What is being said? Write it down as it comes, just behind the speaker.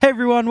Hey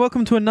everyone,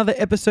 welcome to another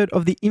episode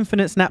of the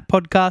Infinite Snap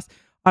podcast.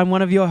 I'm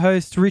one of your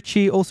hosts,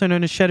 Richie, also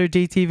known as Shadow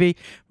DTV.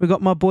 We've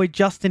got my boy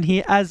Justin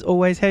here, as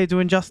always. How you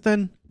doing,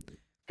 Justin?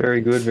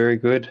 Very good, very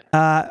good.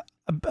 Here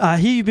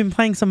you've been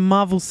playing some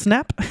Marvel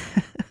Snap.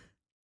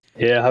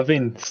 Yeah, I've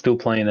been still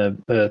playing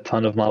a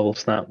ton of Marvel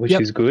Snap, which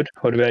is good.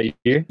 What about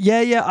you?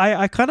 Yeah.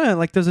 I kind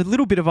of there's a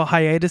little bit of a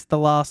hiatus the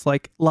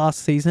last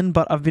season,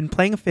 but I've been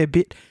playing a fair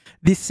bit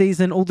this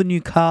season. All the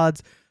new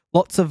cards,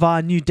 lots of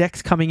new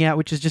decks coming out,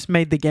 which has just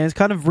made the game. It's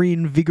kind of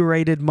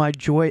reinvigorated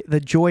the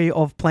joy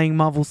of playing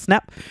Marvel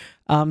Snap.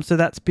 So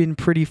that's been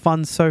pretty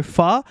fun so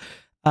far.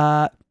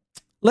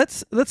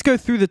 Let's go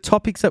through the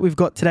topics that we've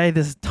got today.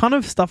 There's a ton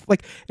of stuff.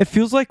 It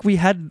feels like we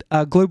had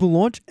a global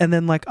launch, and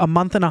then a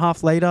month and a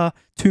half later,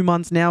 2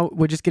 months now,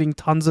 we're just getting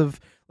tons of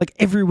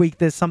every week.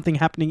 There's something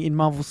happening in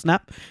Marvel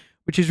Snap,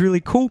 which is really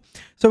cool.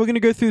 So we're going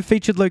to go through the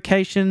featured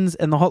locations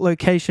and the hot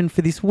location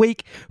for this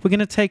week. We're going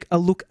to take a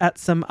look at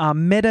some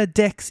meta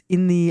decks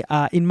in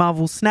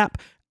Marvel Snap.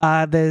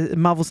 The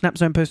Marvel Snap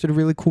Zone posted a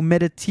really cool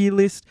meta tier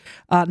list.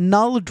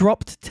 Null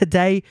dropped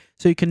today,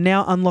 so you can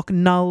now unlock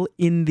Null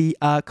in the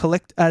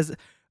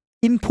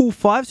in Pool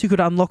 5, so you could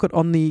unlock it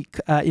on the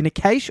in a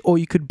cache, or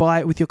you could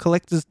buy it with your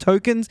collector's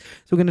tokens.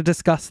 So we're going to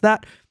discuss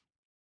that.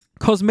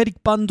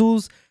 Cosmetic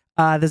bundles.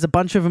 There's a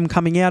bunch of them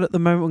coming out at the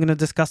moment. We're going to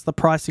discuss the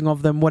pricing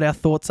of them, what our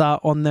thoughts are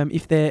on them,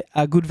 if they're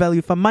a good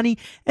value for money,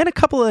 and a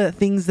couple of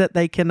things that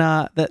they can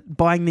that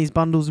buying these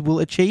bundles will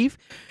achieve.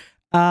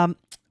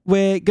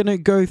 We're going to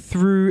go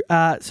through...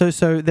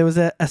 So there was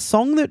a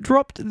song that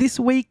dropped this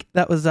week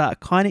that was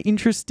kind of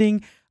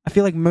interesting. I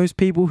feel like most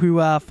people who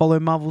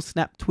follow Marvel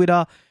Snap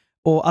Twitter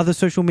or other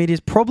social medias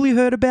probably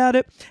heard about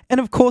it.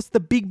 And of course, the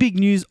big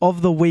news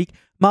of the week,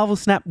 Marvel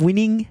Snap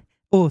winning...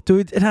 Oh,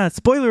 dude,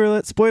 spoiler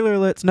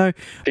alerts, no.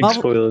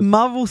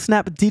 Marvel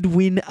Snap did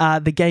win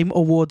the Game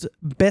Awards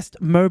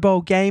Best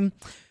Mobile Game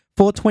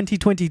for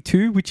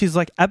 2022, which is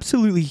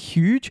absolutely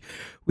huge.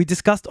 We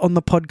discussed on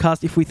the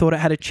podcast if we thought it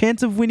had a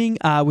chance of winning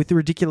with the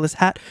ridiculous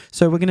hat.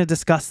 So we're going to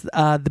discuss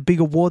the big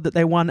award that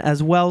they won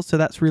as well. So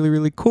that's really,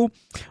 really cool.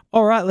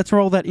 All right, let's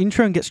roll that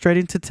intro and get straight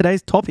into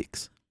today's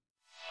topics.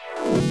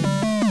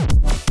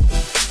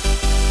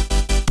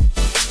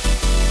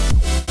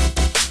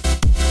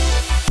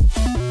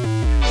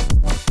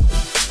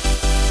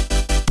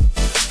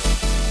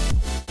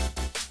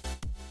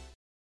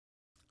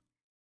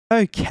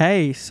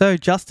 Okay, so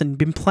Justin,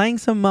 been playing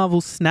some Marvel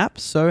Snap,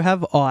 so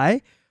have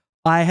I.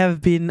 I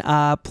have been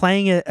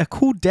playing a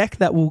cool deck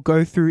that we'll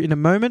go through in a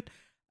moment.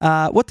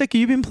 What deck have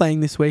you been playing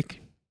this week?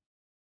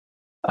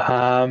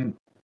 I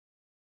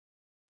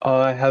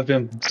have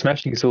been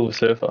smashing Silver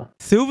Surfer.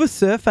 Silver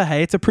Surfer,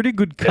 hey, it's a pretty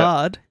good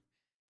card. Yep.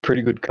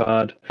 Pretty good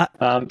card.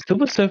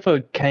 Silver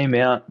Surfer came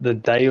out the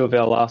day of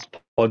our last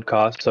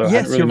podcast, so I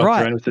haven't really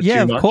mucked around with it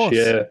too much. Of course.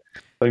 Yeah.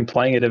 I've been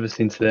playing it ever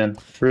since then.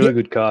 Really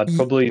good card.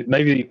 Probably,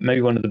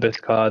 maybe one of the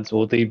best cards,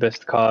 or the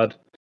best card,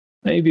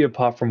 maybe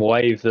apart from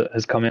Wave, that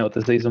has come out with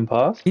the season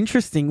pass.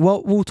 Interesting.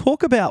 Well, we'll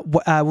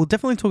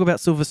definitely talk about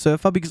Silver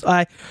Surfer, because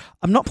I'm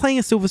not playing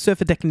a Silver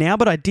Surfer deck now,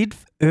 but I did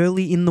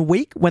early in the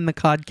week when the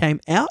card came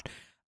out.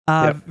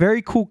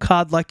 Very cool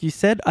card, like you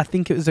said. I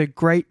think it was a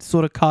great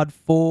sort of card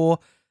for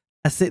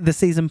the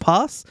season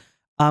pass.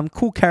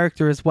 Cool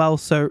character as well,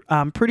 so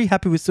I'm pretty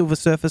happy with Silver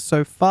Surfer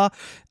so far.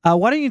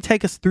 Why don't you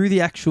take us through the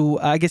actual,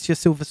 your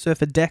Silver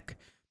Surfer deck?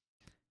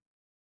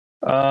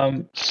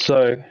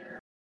 So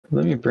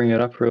let me bring it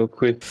up real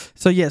quick.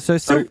 Tell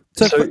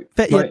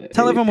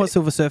everyone what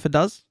Silver Surfer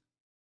does.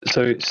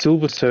 So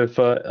Silver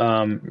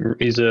Surfer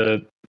is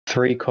a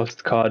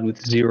 3-cost card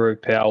with 0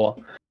 power,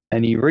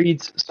 and he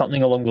reads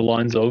something along the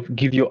lines of,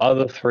 give your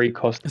other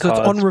 3-cost cards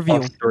it's on reveal.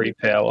 Plus 3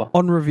 power.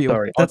 On reveal.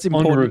 Sorry, that's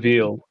important. On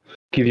reveal.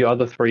 Give your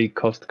other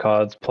 3-cost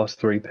cards plus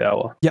 3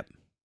 power. Yep.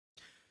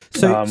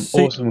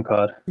 Awesome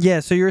card.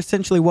 Yeah, so you're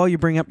essentially, while you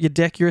bring up your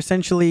deck, you're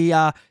essentially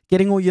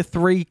getting all your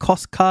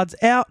 3-cost cards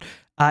out.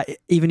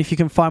 Even if you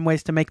can find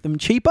ways to make them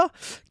cheaper,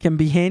 can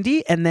be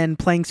handy. And then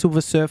playing Silver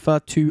Surfer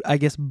to,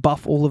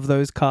 buff all of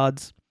those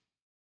cards.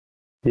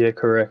 Yeah,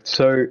 correct.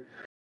 So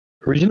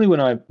originally when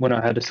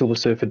I had a Silver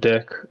Surfer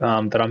deck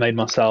that I made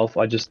myself,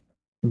 I just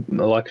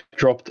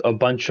dropped a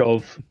bunch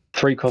of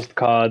 3-cost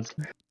cards.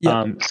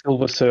 Yep.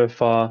 Silver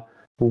Surfer,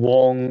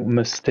 Wong,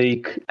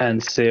 Mystique,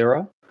 and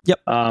Sarah. Yep.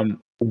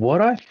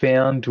 What I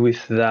found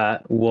with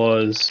that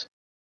was,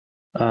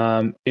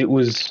 it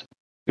was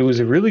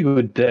a really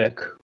good deck,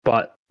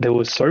 but there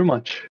was so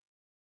much.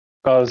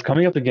 I was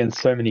coming up against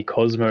so many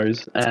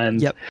Cosmos,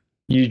 and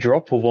you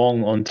drop a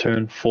Wong on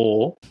turn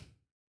 4,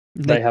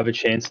 they have a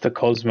chance to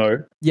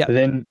Cosmo. Yeah.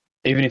 Then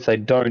even if they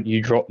don't, you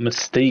drop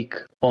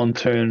Mystique on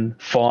turn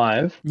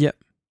 5. Yep.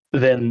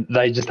 Then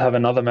they just have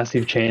another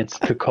massive chance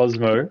to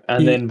Cosmo.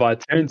 And then by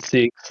turn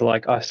 6,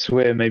 I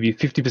swear, maybe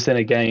 50%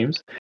 of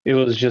games, it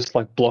was just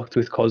blocked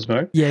with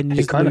Cosmo. Yeah, and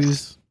you just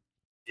lose.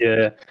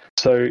 Yeah.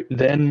 So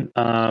then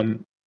I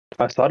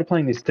started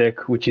playing this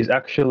deck, which is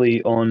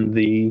actually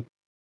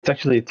it's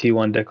actually a tier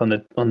 1 deck on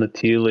the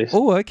tier list.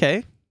 Oh,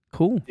 okay.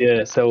 Cool.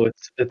 Yeah, so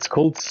it's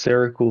called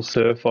Spherical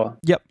Surfer.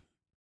 Yep.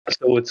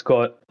 So it's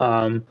got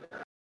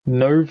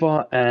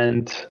Nova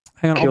and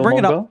Hang on, I'll bring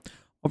it up. Killmonger.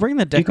 I'll bring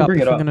the You deck can up bring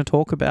if it we're up. going to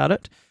talk about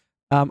it.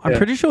 I'm Yeah.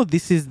 pretty sure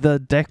this is the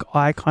deck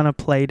I kind of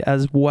played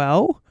as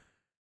well.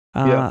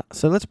 Yeah.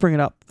 So let's bring it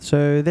up.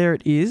 So there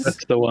it is.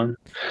 That's the one.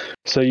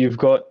 So you've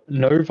got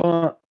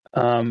Nova,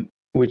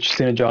 which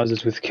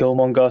synergizes with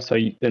Killmonger. So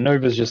the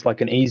Nova's just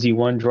like an easy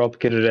one drop,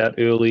 get it out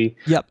early.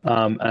 Yep.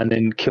 And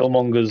then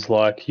Killmonger's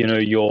like, you know,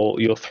 your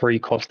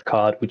 3-cost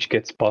card, which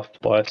gets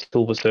buffed by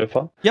Silver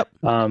Surfer. Yep.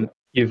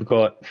 You've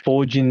got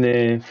Forge in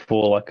there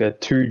for like a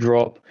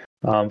 2-drop.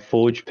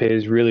 Forge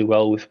pairs really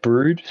well with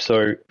Brood.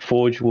 So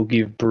Forge will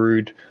give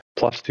Brood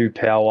 +2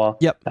 power.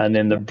 Yep. And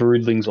then the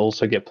Broodlings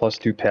also get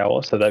 +2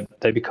 power. So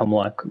they become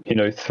like, you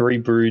know, 3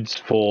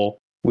 Broods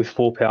with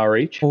 4 power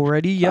each.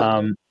 Already,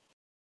 yep.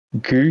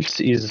 Goose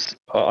is,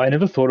 I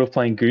never thought of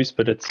playing Goose,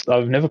 but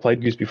I've never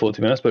played Goose before, to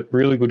be honest, but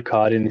really good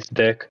card in this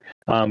deck,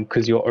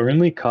 because your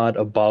only card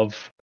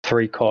above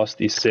 3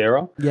 cost is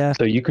Sarah. Yeah.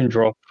 So you can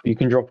drop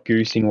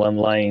Goose in one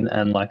lane,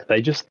 and like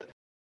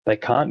they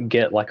can't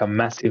get like a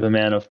massive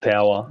amount of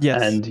power.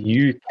 Yes. And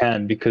you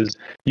can, because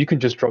you can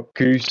just drop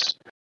Goose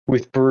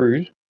with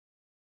Brood.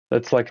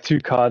 That's like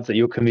 2 cards that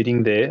you're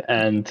committing there,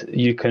 and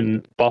you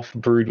can buff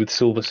Brood with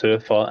Silver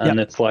Surfer,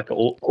 and it's like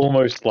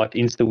almost like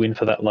insta win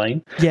for that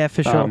lane. Yeah,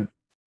 for sure.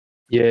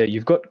 Yeah,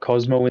 you've got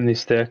Cosmo in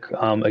this deck.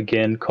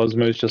 Again,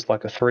 Cosmo's just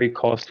like a 3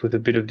 cost with a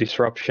bit of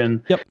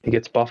disruption. Yep. He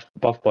gets buffed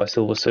by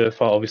Silver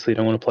Surfer. Obviously, you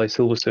don't want to play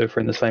Silver Surfer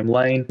in the same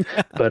lane,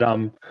 but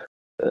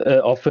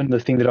often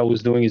the thing that I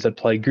was doing is I'd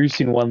play Goose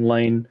in one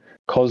lane,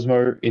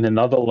 Cosmo in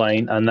another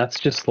lane, and that's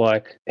just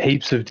like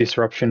heaps of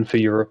disruption for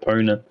your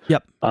opponent.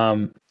 Yep.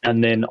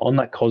 And then on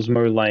that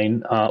Cosmo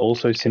lane,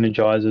 also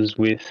synergizes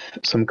with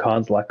some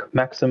cards like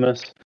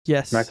Maximus.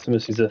 Yes.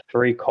 Maximus is a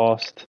 3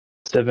 cost,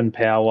 7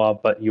 power,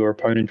 but your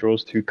opponent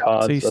draws 2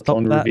 cards. So you that's stop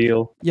on that.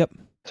 reveal. Yep.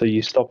 So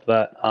you stop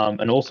that.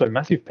 And also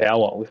massive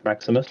power with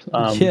Maximus.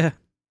 Yeah.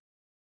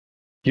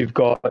 You've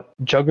got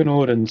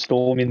Juggernaut and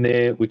Storm in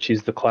there, which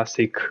is the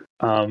classic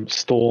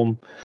Storm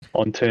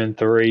on turn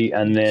 3,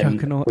 and then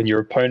Juggernaut. when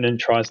your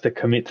opponent tries to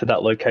commit to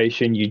that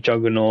location, you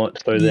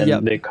Juggernaut. So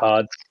then their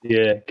cards,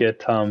 get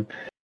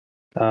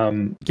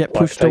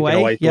pushed taken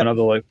away.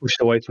 to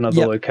pushed away to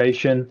another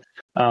location.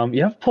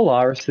 You have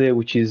Polaris there,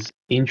 which is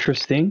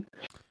interesting.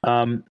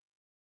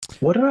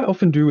 What do I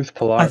often do with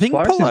Polaris? I think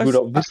Polaris Polaris is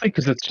good, obviously,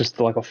 because it's just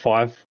like a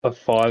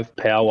 5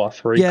 power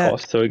 3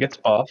 cost, so it gets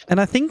buffed. And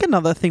I think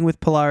another thing with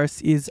Polaris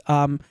is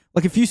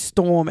like if you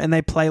Storm and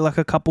they play like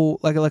a couple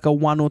like a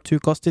 1 or 2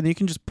 cost, then you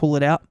can just pull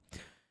it out.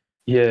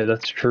 Yeah,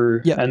 that's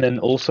true. Yep. And then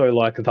also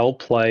like they'll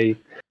play,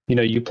 you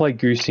know, you play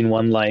Goose in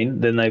one lane,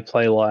 then they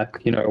play like,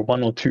 you know,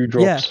 1 or 2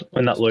 drops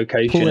in that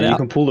location, and you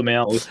can pull them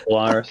out with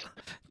Polaris.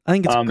 I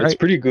think it's great. It's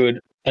pretty good.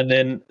 And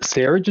then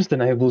Sarah just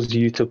enables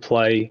you to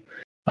play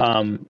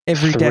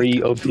every 3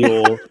 deck. of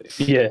your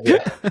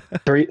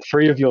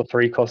three of your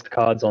 3 cost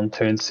cards on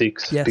turn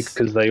 6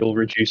 because they all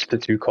reduce to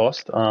 2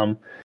 cost. Man,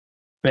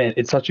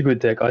 it's such a good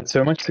deck. I had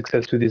so much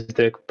success with this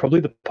deck. Probably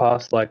the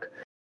past like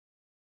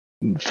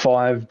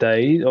 5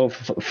 days, or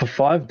for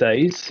 5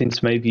 days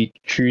since maybe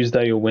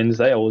Tuesday or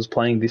Wednesday, I was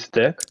playing this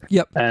deck.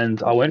 Yep.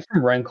 And I went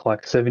from rank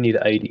like 70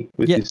 to 80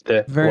 with this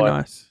deck. Very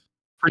nice.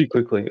 Pretty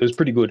quickly. It was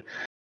pretty good.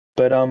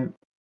 But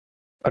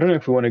I don't know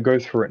if we want to go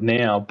through it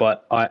now,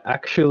 but I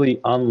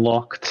actually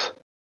unlocked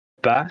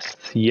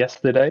Bast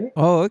yesterday.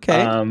 Oh,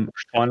 okay.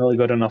 Finally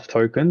got enough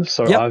tokens,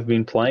 so I've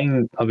been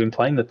playing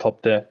the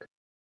top deck.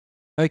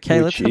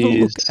 Okay, let's have a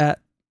look at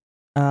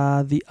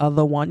the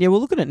other one. Yeah, we'll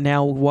look at it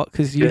now.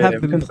 Because you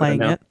have been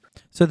playing it.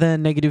 So the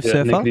Negative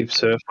Surfer. Negative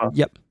Surfer.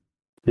 Yep.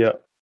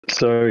 Yep.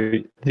 So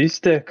this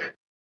deck,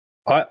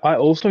 I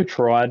also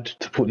tried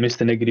to put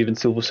Mr. Negative and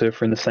Silver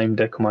Surfer in the same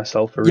deck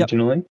myself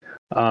originally,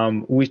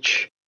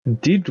 which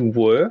did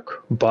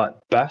work, but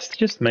Bast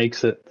just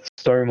makes it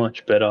so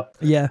much better.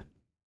 Yeah.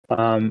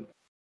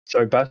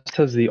 So Bast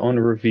has the on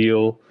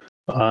reveal,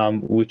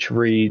 which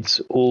reads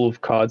all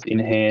of cards in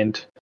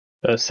hand.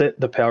 Set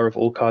the power of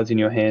all cards in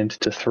your hand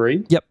to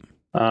 3. Yep.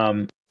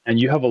 And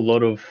you have a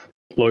lot of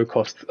low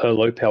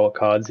power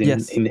cards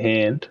in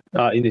hand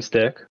in this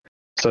deck,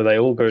 so they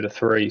all go to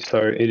 3. So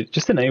it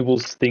just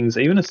enables things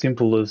even as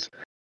simple as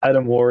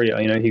Adam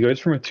Warrior. You know, he goes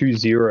from a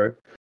 2-0.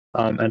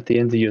 At the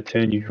end of your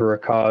turn, you draw a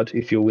card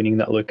if you're winning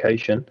that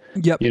location.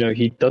 Yep. You know,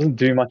 he doesn't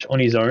do much on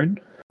his own,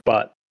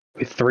 but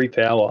with 3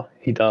 power,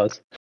 he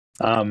does.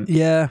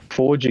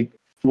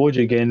 Forge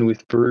again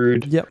with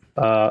Brood. Yep.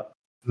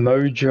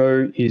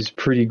 Mojo is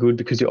pretty good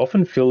because you're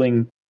often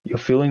filling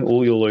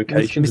all your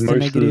locations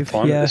most of the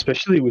time,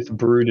 especially with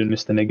Brood and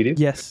Mr. Negative.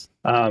 Yes.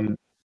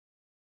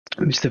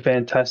 Mr.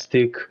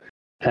 Fantastic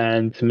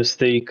and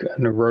Mystique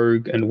and a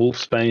Rogue and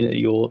Wolfsbane are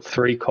your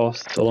 3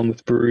 costs along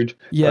with Brood.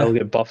 Yeah. They'll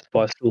get buffed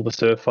by Silver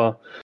Surfer.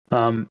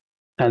 And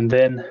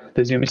then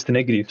there's your Mr.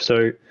 Negative.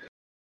 So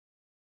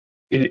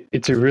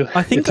it's a really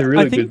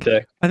good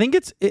deck. I think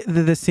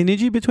the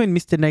synergy between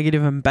Mr.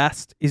 Negative and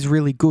Bast is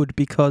really good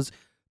because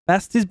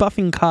Bast is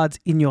buffing cards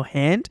in your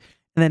hand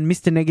and then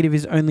Mr. Negative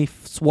is only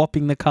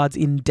swapping the cards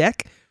in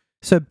deck.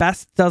 So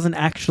Bast doesn't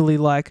actually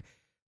like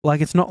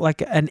Like it's not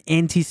like an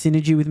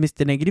anti-synergy with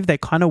Mr. Negative. They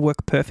kind of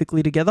work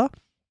perfectly together.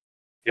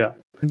 Yeah.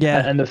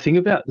 Yeah. And the thing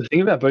about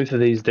both of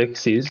these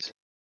decks is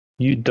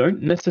you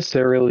don't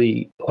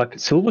necessarily like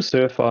Silver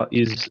Surfer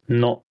is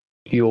not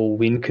your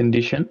win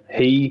condition.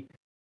 He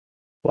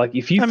like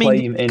if you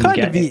play him end kind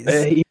of game,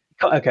 is.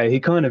 he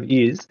kind of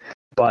is,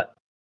 but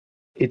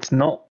it's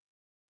not.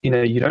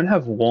 You don't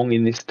have Wong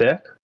in this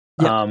deck,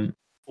 Yep.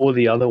 or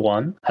the other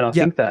one, and I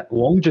think that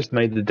Wong just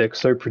made the deck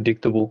so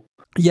predictable.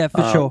 Yeah,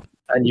 for sure.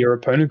 And your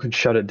opponent could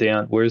shut it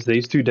down, whereas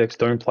these two decks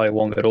don't play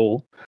Wong at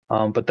all,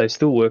 but they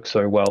still work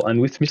so well.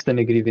 And with Mr.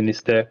 Negative in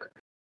this deck,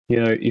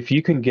 if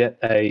you can get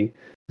a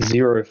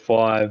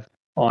 0-5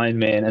 Iron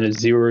Man and a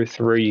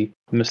 0-3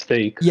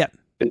 Mystique, Yep.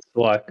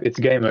 it's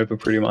game over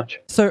pretty much.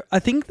 So I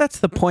think that's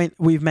the point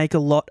we make a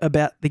lot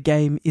about the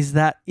game is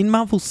that in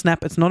Marvel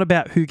Snap, it's not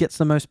about who gets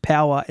the most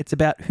power. It's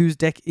about whose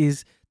deck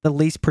is the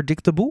least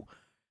predictable.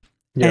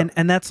 Yep.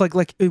 And that's like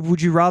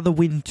would you rather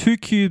win 2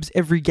 cubes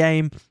every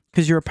game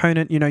because your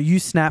opponent, you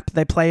snap,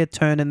 they play a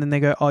turn and then they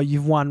go, oh,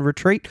 you've won,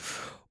 retreat.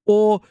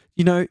 Or,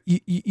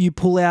 you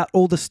pull out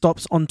all the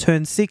stops on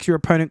turn 6, your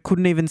opponent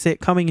couldn't even see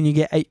it coming and you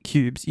get 8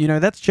 cubes.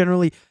 That's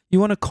generally, you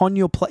want to con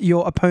your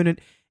opponent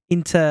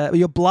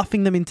you're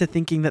bluffing them into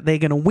thinking that they're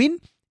going to win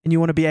and you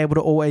want to be able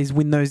to always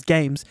win those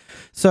games.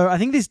 So I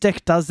think this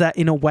deck does that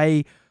in a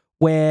way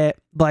where,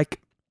 like,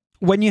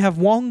 when you have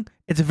Wong,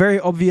 it's very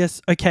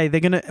obvious, okay,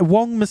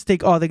 Wong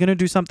Mystique, they're going to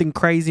do something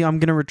crazy, I'm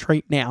going to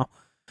retreat now.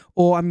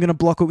 Or I'm going to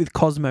block it with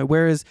Cosmo.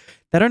 Whereas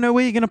they don't know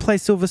where you're going to play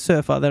Silver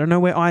Surfer. They don't know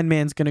where Iron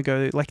Man's going to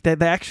go. Like they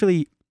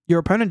actually, your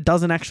opponent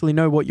doesn't actually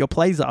know what your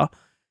plays are.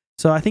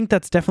 So I think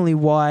that's definitely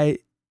why,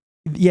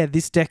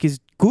 this deck is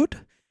good.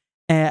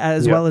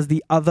 As well as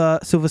the other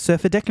Silver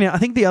Surfer deck. Now, I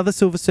think the other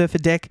Silver Surfer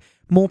deck,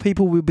 more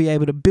people will be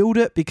able to build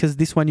it because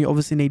this one you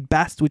obviously need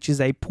Bast, which is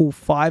a pool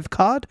 5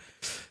 card.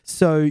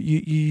 So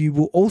you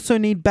will also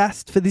need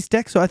Bast for this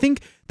deck. So I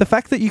think the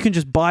fact that you can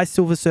just buy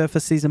Silver Surfer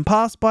Season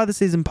Pass, buy the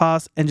Season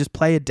Pass, and just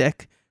play a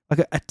deck,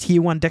 like a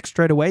tier 1 deck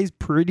straight away is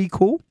pretty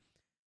cool.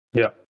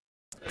 Yeah.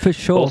 For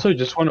sure. Also,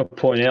 just want to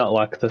point out,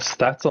 like, the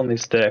stats on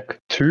this deck,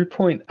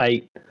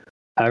 2.8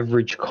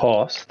 average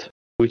cost,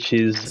 which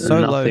is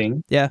so nothing.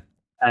 Low. Yeah.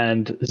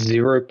 And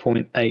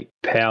 0.8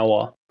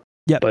 power.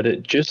 Yeah. But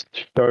it just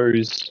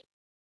shows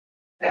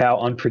how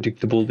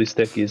unpredictable this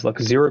deck is. Like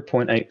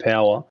 0.8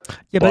 power.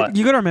 Yeah, but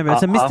you got to remember,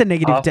 it's a Mr.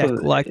 Negative deck.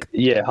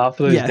 Half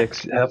of those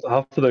decks, half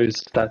of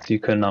those stats you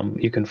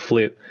can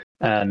flip,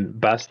 and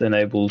Bast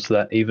enables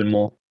that even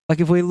more. Like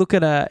if we look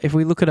at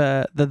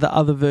the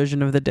other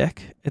version of the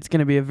deck, it's going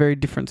to be a very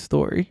different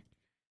story.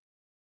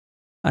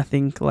 I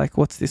think, like,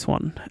 what's this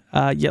one?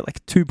 Like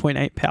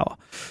 2.8 power.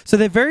 So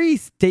they're very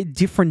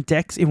different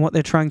decks in what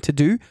they're trying to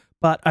do,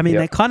 but I mean,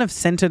 they're kind of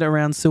centered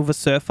around Silver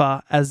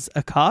Surfer as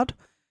a card.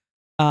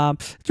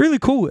 It's really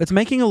cool. It's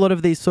making a lot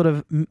of these sort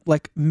of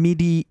like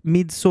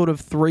mid sort of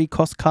 3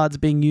 cost cards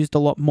being used a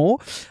lot more.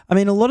 I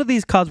mean, a lot of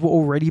these cards were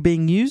already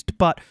being used,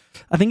 but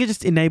I think it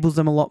just enables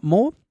them a lot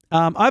more.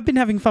 I've been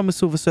having fun with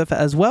Silver Surfer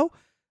as well.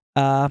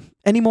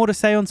 Any more to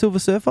say on Silver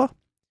Surfer?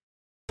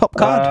 Top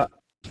card?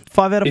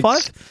 5 out of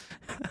 5?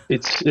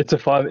 It's a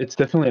 5. It's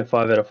definitely a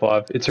 5 out of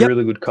 5. It's a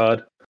really good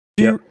card.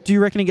 Do you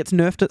reckon it gets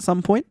nerfed at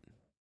some point?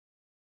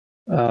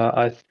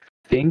 I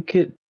think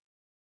it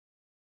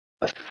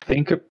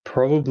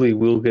probably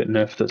will get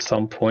nerfed at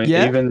some point.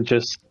 Yeah?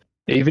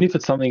 Even if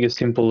it's something as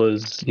simple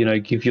as,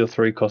 give your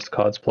 3 cost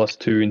cards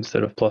 +2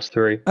 instead of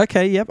 +3.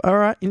 Okay, yep, all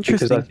right,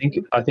 interesting.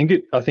 Because I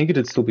think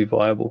it'd still be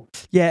viable.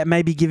 Yeah,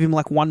 maybe give him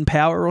like 1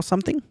 power or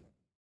something.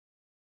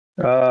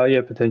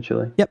 Yeah,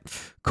 potentially. Yep.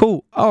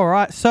 Cool. All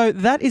right. So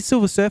that is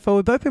Silver Surfer.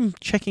 We've both been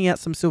checking out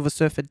some Silver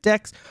Surfer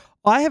decks.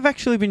 I have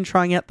actually been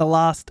trying out the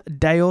last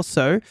day or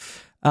so.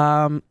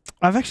 I've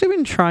actually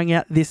been trying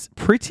out this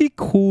pretty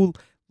cool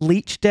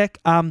Leech deck.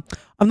 I'm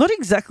not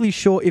exactly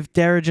sure if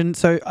Derigen,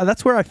 so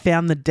that's where I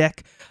found the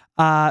deck.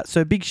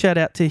 So big shout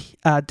out to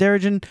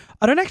Derigen.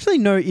 I don't actually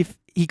know if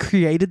he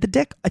created the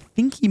deck. I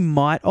think he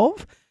might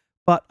have,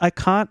 but I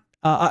can't.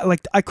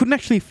 I couldn't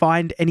actually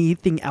find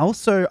anything else,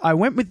 so I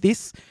went with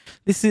this.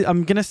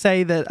 I'm gonna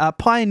say that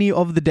pioneer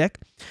of the deck.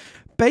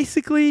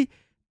 Basically,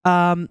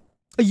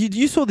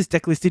 you saw this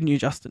deck list, didn't you,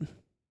 Justin?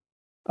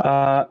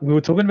 We were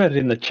talking about it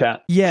in the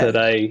chat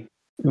today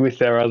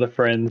with our other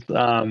friends.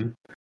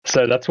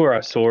 So that's where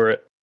I saw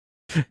it.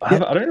 I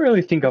don't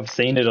really think I've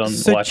seen it on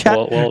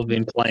while I've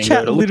been playing.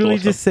 Chat literally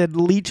just said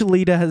Leech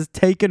Leader has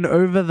taken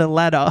over the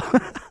ladder.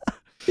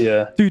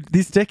 Yeah, dude,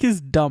 this deck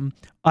is dumb.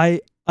 I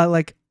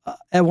like.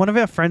 One of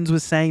our friends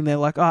was saying they're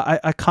like,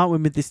 I can't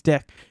win with this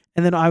deck.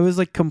 And then I was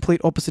like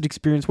complete opposite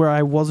experience where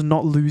I was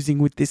not losing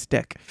with this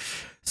deck.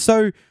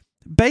 So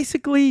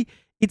basically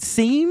it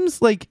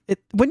seems like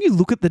when you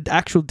look at the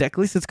actual deck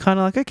list, it's kind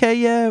of like, okay,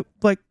 yeah,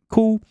 like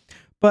cool.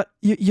 But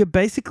you're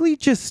basically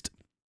just,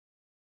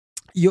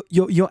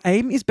 your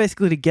aim is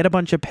basically to get a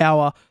bunch of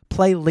power,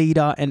 play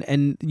leader,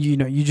 and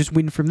you just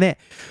win from there.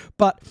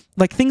 But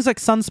like things like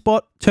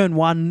Sunspot, turn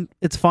 1,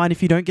 it's fine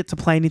if you don't get to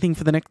play anything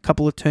for the next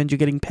couple of turns, you're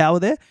getting power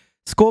there.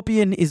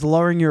 Scorpion is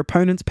lowering your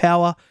opponent's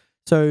power.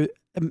 So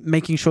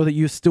making sure that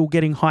you're still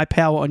getting high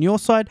power on your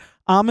side.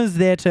 Armor's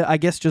there to, I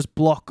guess, just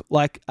block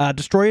like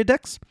destroyer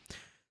decks.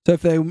 So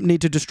if they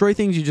need to destroy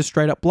things, you just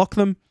straight up block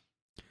them.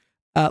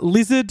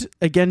 Lizard,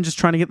 again, just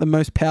trying to get the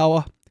most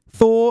power.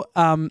 Thor,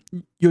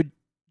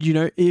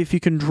 if you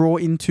can draw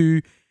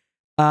into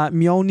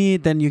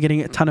Mjolnir, then you're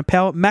getting a ton of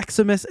power.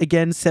 Maximus,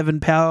 again, 7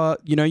 power.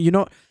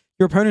 Your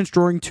opponent's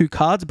drawing 2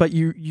 cards, but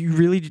you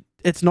really,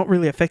 it's not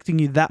really affecting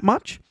you that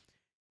much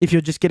if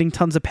you're just getting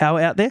tons of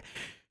power out there.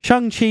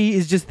 Shang-Chi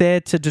is just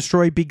there to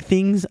destroy big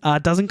things.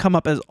 Doesn't come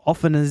up as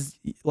often as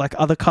like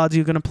other cards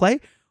you're going to play.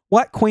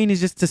 White Queen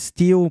is just to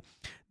steal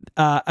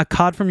a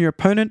card from your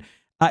opponent.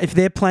 If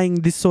they're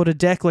playing this sort of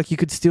deck, like you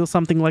could steal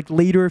something like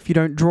Leader if you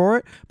don't draw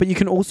it, but you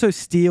can also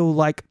steal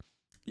like,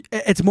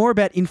 it's more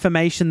about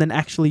information than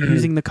actually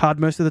using the card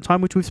most of the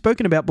time, which we've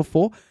spoken about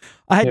before.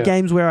 I had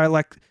games where I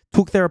like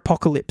took their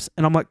Apocalypse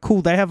and I'm like,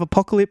 cool, they have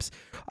Apocalypse.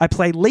 I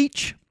play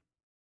Leech,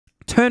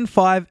 turn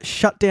 5,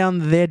 shut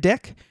down their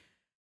deck.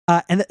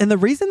 And the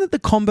reason that the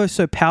combo is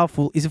so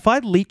powerful is if I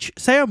Leech,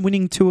 say I'm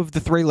winning 2 of the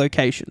 3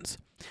 locations,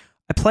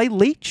 I play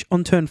Leech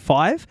on turn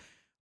 5,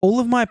 all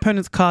of my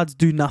opponent's cards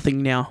do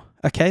nothing now.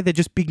 Okay, they're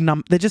just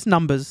they're just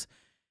numbers.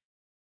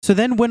 So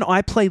then when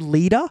I play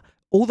Leader,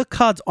 all the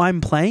cards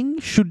I'm playing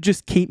should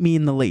just keep me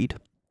in the lead.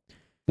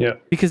 Yeah.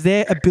 Because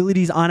their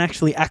abilities aren't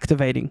actually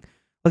activating.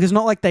 Like, it's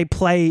not like they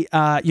play,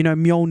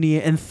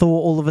 Mjolnir and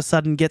Thor all of a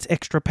sudden gets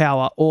extra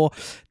power, or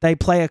they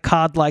play a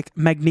card like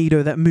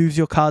Magneto that moves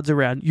your cards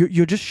around.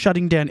 You're just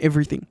shutting down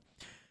everything.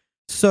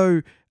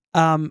 So,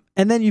 and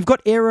then you've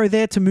got Arrow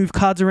there to move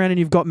cards around, and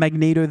you've got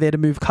Magneto there to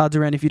move cards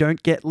around. If you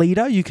don't get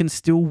Leader, you can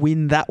still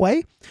win that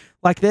way.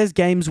 Like, there's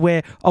games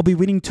where I'll be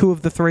winning 2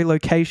 of the 3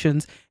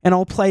 locations, and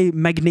I'll play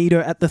Magneto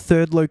at the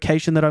 3rd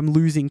location that I'm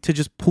losing to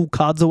just pull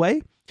cards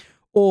away.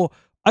 Or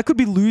I could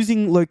be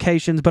losing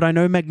locations, but I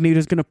know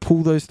Magneto's going to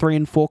pull those 3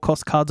 and 4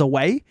 cost cards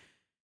away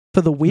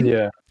for the win.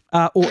 Yeah.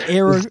 Or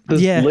Arrow.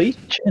 Does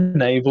Leech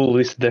enable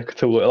this deck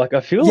to work? Like, I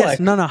feel like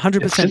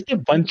 100%. It's just a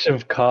bunch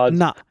of cards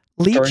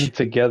thrown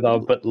together,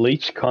 but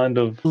Leech kind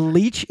of...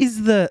 Leech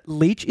is the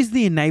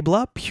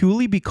enabler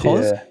purely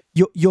because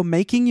you're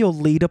making your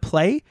Leader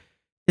play.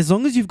 As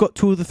long as you've got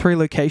 2 of the 3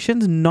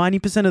 locations,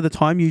 90% of the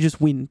time you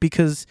just win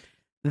because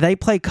they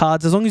play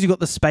cards. As long as you've got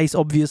the space,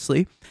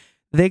 obviously,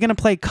 they're going to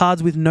play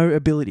cards with no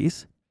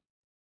abilities.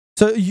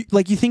 So, you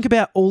think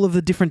about all of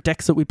the different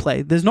decks that we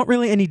play. There's not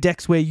really any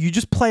decks where you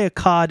just play a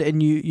card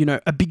and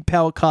a big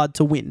power card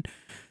to win.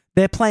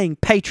 They're playing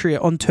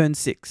Patriot on turn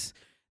 6.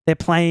 They're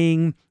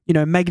playing,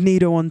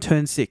 Magneto on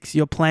turn 6.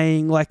 You're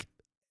playing, like,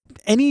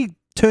 any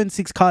turn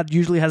 6 card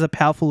usually has a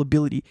powerful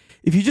ability.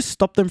 If you just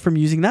stop them from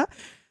using that,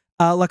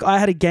 like I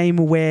had a game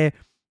where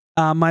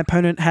my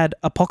opponent had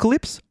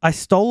Apocalypse. I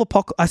saw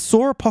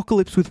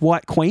Apocalypse with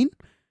White Queen.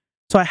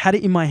 So I had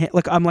it in my head.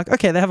 Like, I'm like,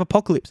 okay, they have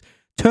Apocalypse.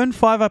 Turn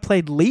 5, I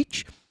played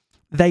Leech.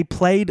 They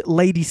played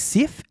Lady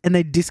Sif, and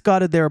they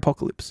discarded their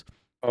Apocalypse.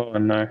 Oh,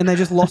 no. And they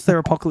just lost their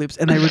Apocalypse,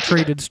 and they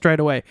retreated straight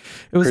away.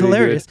 It was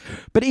hilarious. Good.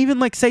 But even,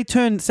 like, say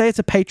it's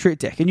a Patriot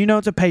deck, and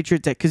it's a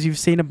Patriot deck because you've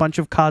seen a bunch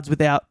of cards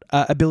without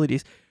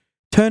abilities.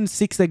 Turn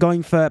 6, they're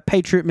going for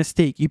Patriot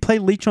Mystique. You play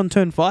Leech on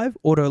turn 5,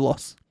 auto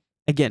loss.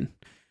 Again.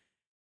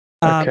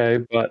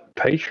 Okay, but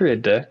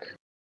Patriot deck...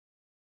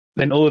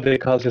 Then all of their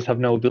cards just have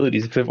no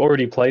abilities. If they've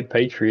already played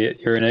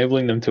Patriot, you're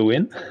enabling them to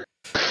win?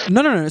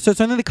 No. So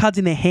it's only the cards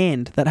in their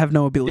hand that have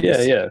no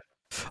abilities. Yeah.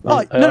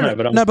 But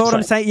what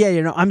I'm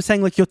saying, I'm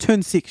saying like your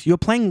turn 6, you're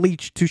playing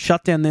Leech to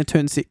shut down their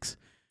turn 6.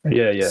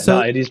 Yeah. So,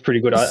 it is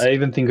pretty good. I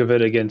even think of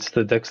it against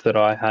the decks that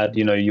I had.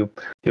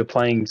 You're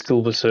playing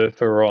Silver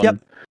Surfer on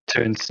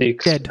turn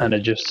 6, and it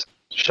just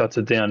shuts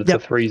it down. It's a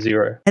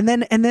 3-0. And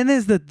then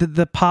there's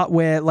the part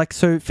where, like,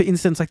 so for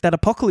instance, like that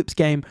Apocalypse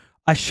game,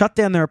 I shut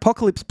down their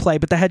Apocalypse play,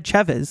 but they had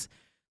Chavez.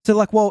 So,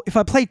 like, well, if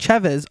I play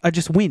Chavez, I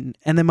just win.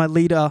 And then my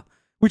Leader,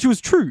 which was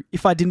true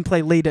if I didn't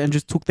play Leader and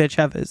just took their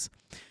Chavez.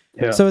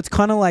 Yeah. So it's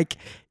kind of like,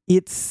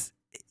 yes,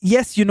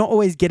 you're not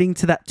always getting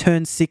to that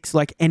turn 6,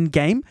 like, end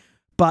game,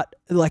 but,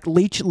 like,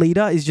 Leech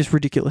Leader is just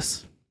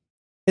ridiculous.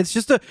 It's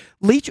just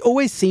Leech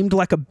always seemed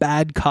like a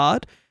bad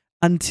card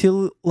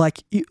until,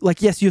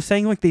 yes, you're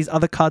saying, like, these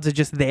other cards are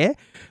just there,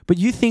 but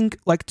you think,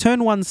 like,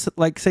 turn 1,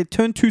 like, say,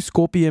 turn 2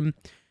 Scorpion,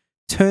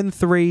 turn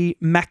 3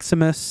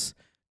 Maximus,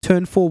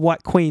 turn 4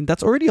 White Queen.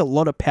 That's already a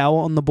lot of power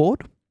on the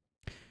board.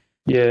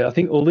 Yeah, I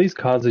think all these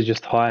cards are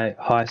just high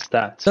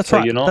stats. That's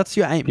right. That's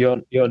your aim.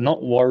 You're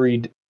not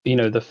worried.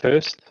 The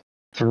first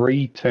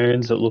 3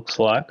 turns, it looks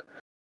like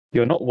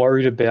you're not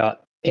worried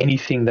about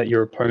anything that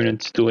your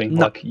opponent's doing.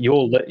 No. Like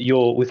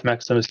you're with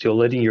Maximus, you're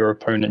letting your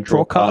opponent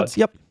draw cards.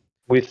 Yep.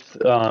 With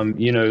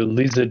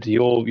Lizard,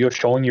 you're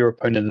showing your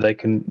opponent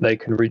that they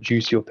can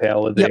reduce your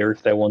power there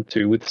if they want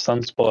to. With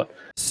Sunspot,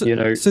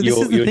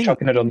 you're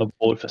chucking it on the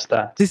board for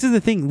stats. This is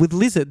the thing with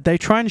Lizard. They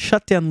try and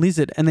shut down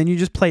Lizard, and then you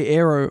just play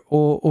Arrow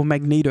or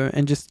Magneto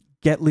and just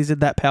get Lizard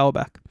that power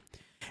back.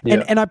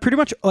 Yeah. And I pretty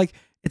much, like,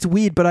 it's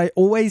weird, but I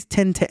always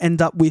tend to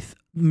end up with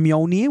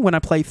Mjolnir when I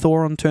play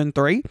Thor on turn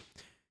 3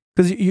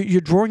 because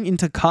you're drawing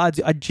into cards.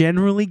 I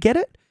generally get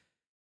it.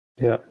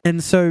 Yeah.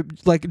 And so,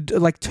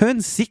 like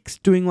turn 6,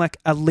 doing like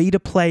a leader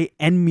play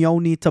and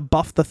Mjolnir to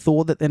buff the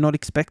Thor that they're not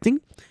expecting,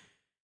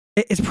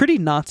 it's pretty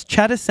nuts.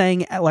 Chat is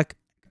saying at like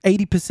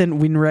 80%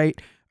 win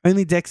rate.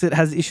 Only decks it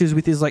has issues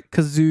with is like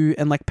Kazoo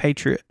and like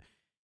Patriot.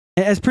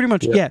 As pretty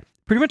much,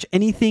 pretty much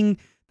anything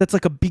that's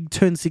like a big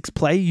turn 6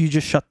 play, you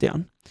just shut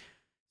down.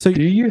 So,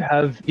 do you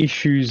have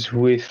issues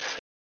with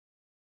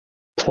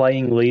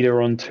playing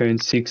leader on turn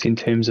 6 in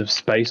terms of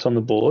space on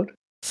the board?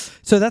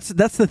 So that's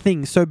the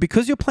thing. So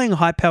because you're playing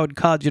high-powered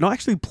cards, you're not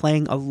actually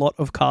playing a lot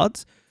of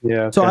cards.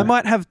 Yeah. Okay. So I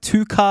might have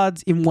 2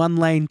 cards in one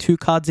lane, 2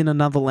 cards in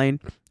another lane,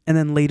 and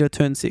then leader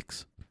turn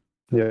 6.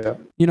 Yeah.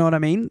 You know what I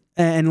mean?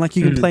 And like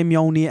you can play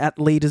Mjolnir at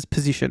leader's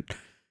position.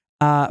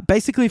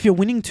 Basically, if you're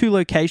winning 2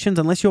 locations,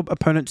 unless your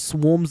opponent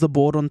swarms the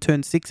board on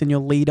turn 6 and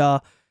your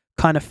leader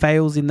kind of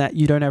fails in that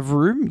you don't have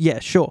room, yeah,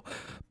 sure.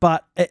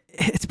 But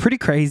it's pretty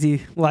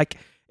crazy. Like,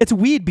 it's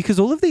weird because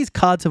all of these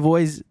cards have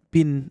always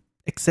been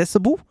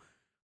accessible.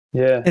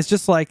 Yeah. It's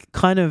just like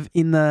kind of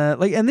in the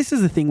like, and this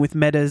is the thing with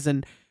metas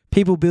and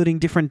people building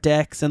different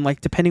decks, and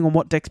like depending on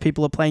what decks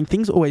people are playing,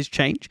 things always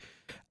change.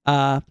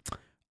 I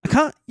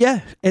can't. Yeah,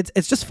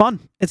 it's just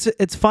fun.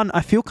 It's fun. I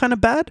feel kind of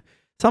bad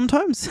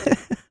sometimes.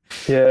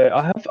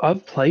 Yeah,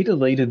 I've played a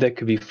leader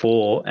deck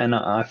before, and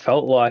I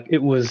felt like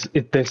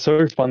they're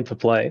so fun to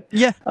play.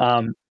 Yeah.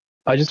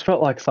 I just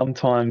felt like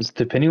sometimes,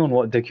 depending on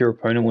what deck your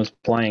opponent was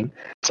playing,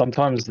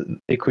 sometimes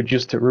it could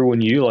just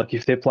ruin you. Like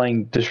if they're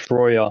playing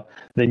Destroyer,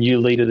 then you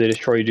leader the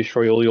Destroyer,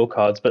 destroy all your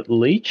cards. But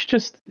Leech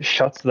just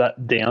shuts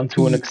that down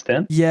to an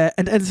extent. Yeah,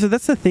 and so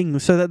that's the thing.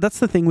 So that's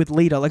the thing with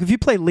leader. Like if you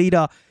play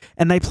leader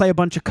and they play a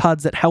bunch of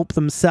cards that help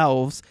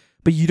themselves,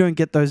 but you don't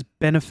get those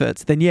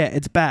benefits, then yeah,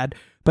 it's bad.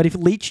 But if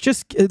Leech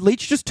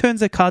just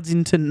turns their cards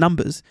into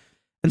numbers,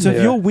 and so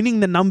if you're winning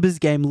the numbers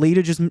game,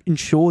 leader just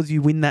ensures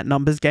you win that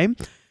numbers game.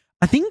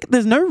 I think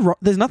there's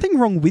nothing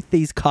wrong with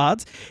these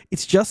cards.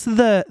 It's just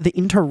the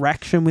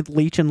interaction with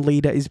Leech and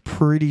leader is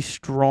pretty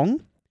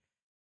strong.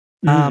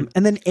 And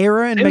then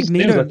Arrow and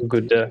Magneto. Seems like a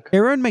good deck.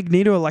 Arrow and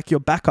Magneto are like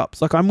your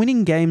backups. Like I'm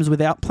winning games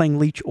without playing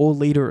Leech or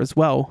leader as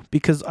well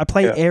because I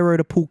play Arrow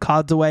to pull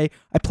cards away.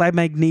 I play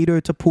Magneto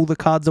to pull the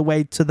cards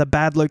away to the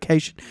bad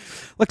location.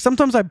 Like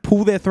sometimes I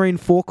pull their 3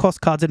 and 4 cost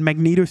cards and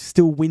Magneto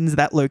still wins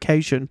that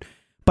location.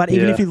 But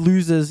even if he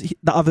loses,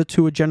 the other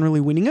 2 are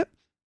generally winning it.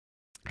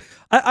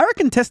 I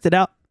reckon test it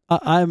out.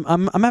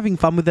 I'm having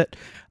fun with it.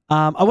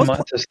 I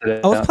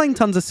was playing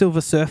tons of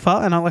Silver Surfer,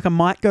 and I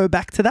might go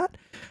back to that.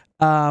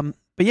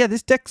 But yeah,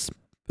 this deck's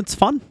it's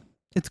fun.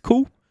 It's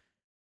cool.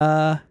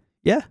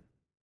 Yeah.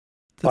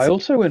 I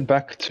also went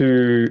back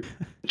to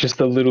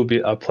just a little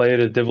bit. I played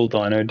a Devil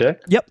Dino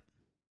deck. Yep.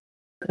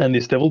 And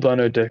this Devil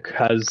Dino deck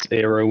has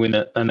Arrow in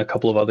it and a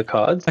couple of other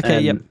cards.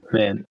 Okay. And,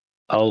 man,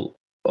 I'll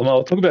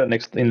talk about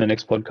it in the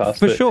next podcast.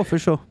 For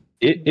sure.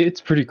 It's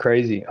pretty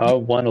crazy. I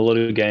won a lot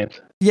of games.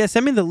 Yeah,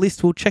 send me the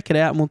list. We'll check it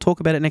out and we'll talk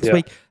about it next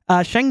week.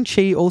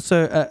 Shang-Chi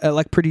also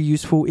like pretty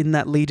useful in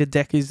that leader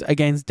deck is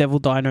against Devil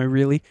Dino,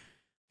 really.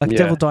 Like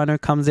Devil Dino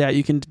comes out,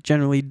 you can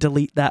generally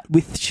delete that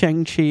with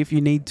Shang-Chi if you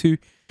need to.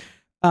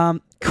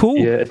 Cool.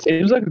 Yeah, it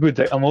seems like a good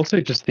deck. I'm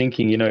also just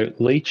thinking,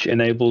 Leech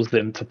enables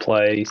them to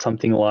play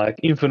something like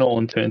Infinite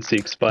on turn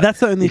 6. But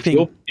that's the only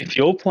thing. If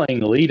you're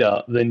playing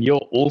leader, then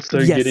you're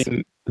also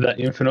getting that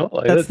Infinite.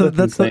 Like, that's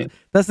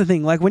the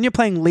thing. Like when you're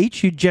playing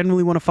Leech, you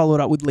generally want to follow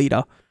it up with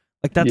leader.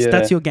 Like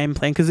that's your game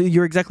plan because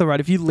you're exactly right.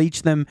 If you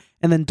leech them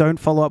and then don't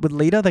follow up with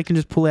leader, they can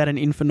just pull out an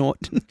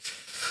Infinite.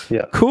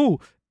 Yeah.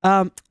 Cool.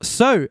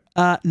 So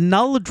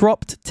Null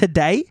dropped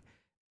today.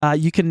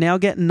 You can now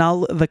get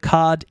Null the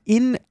card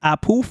in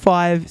Pool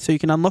 5, so you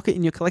can unlock it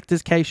in your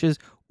collector's caches,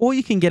 or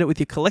you can get it with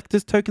your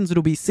collector's tokens.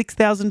 It'll be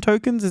 6,000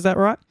 tokens. Is that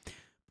right?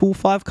 Pool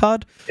 5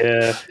 card.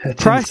 Yeah,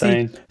 it's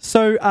pricey. Insane.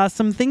 So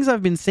some things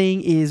I've been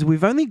seeing is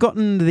we've only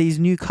gotten these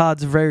new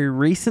cards very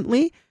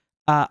recently.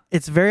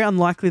 It's very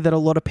unlikely that a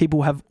lot of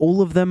people have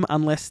all of them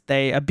unless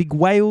they are big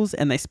whales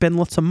and they spend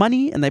lots of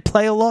money and they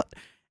play a lot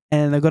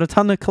and they've got a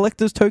ton of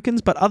collector's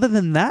tokens. But other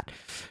than that,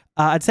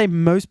 I'd say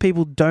most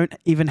people don't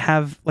even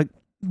have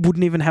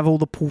wouldn't even have all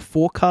the Pool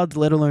 4 cards,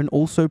 let alone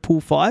also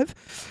Pool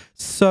 5.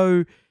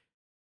 So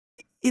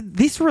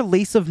this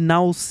release of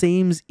Null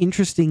seems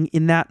interesting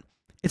in that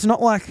it's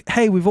not like,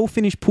 hey, we've all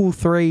finished Pool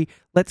 3,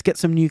 let's get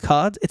some new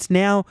cards. It's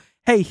now,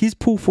 hey, here's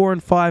Pool 4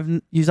 and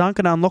 5, you aren't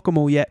going to unlock them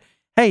all yet.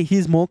 Hey,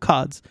 here's more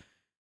cards.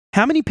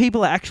 How many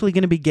people are actually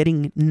going to be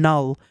getting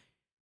Null?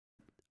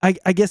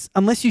 I guess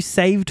unless you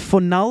saved for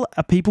Null,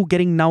 are people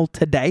getting Null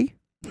today?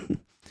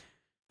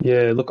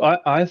 Yeah, look,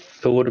 I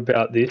thought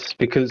about this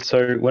because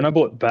when I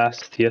bought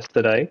Bast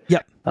yesterday,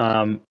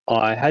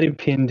 I had him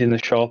pinned in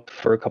the shop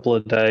for a couple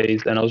of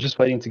days and I was just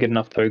waiting to get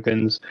enough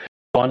tokens.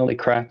 Finally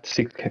cracked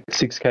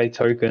 6k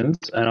tokens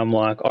and I'm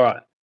like, all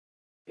right,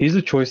 here's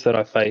a choice that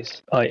I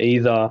face. I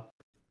either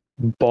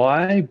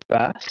buy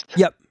Bast,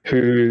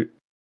 who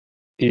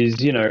is,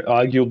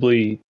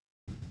 arguably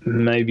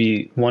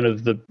maybe one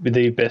of the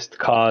best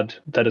card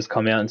that has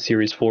come out in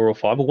Series 4 or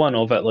 5, or one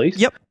of at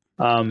least.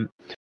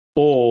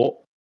 Or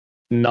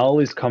Null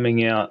is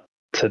coming out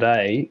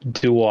today.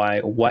 Do I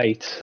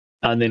wait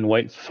and then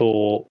wait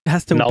for It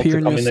has to Null appear to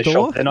in come your in the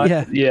store. shop. And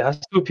Yeah. it has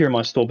to appear in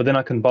my store, but then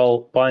I can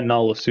buy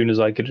Null as soon as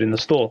I get it in the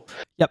store.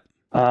 Yep.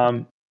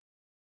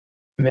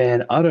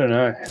 Man, I don't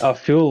know. I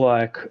feel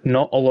like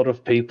not a lot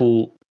of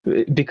people,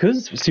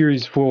 because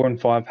Series 4 and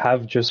 5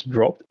 have just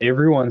dropped,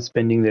 everyone's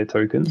spending their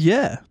tokens.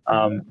 Yeah.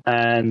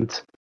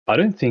 And I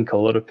don't think a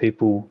lot of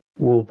people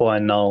will buy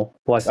Null.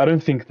 Like, I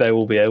don't think they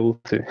will be able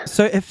to.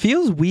 So it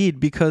feels weird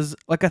because,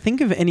 like, I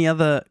think of any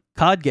other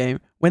card game,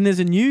 when there's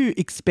a new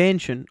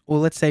expansion or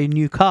let's say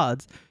new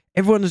cards,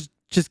 everyone is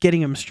just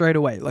getting them straight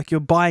away. Like, you're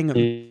buying them.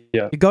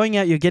 Yeah. You're going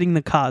out, you're getting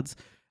the cards.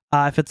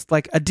 If it's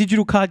like a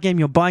digital card game,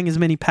 you're buying as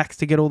many packs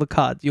to get all the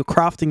cards. You're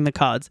crafting the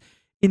cards.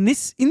 In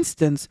this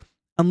instance,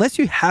 unless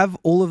you have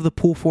all of the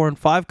pool 4 and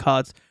 5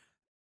 cards,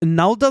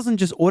 Null doesn't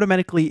just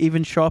automatically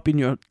even show up in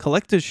your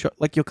collector's shop,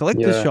 like your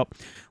collector's shop.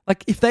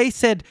 Like if they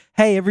said,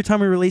 hey, every time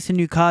we release a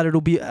new card,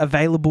 it'll be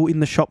available in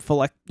the shop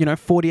for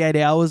 48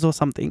 hours or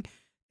something.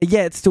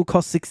 Yeah, it still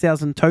costs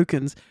 6,000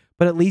 tokens,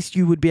 but at least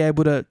you would be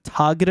able to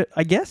target it,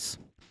 I guess.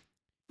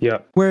 Yeah.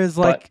 Whereas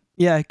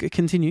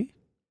continue.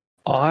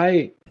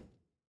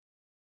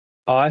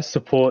 I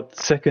support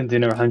second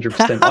dinner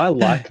 100%. I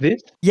like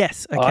this.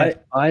 Yes. Okay.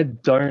 I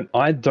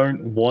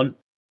don't want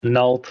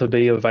Null to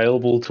be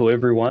available to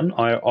everyone.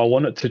 I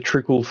want it to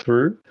trickle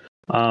through.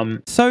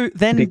 So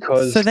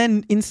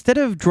then instead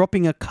of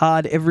dropping a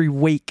card every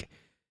week,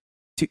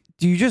 do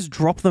you just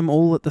drop them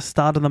all at the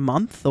start of the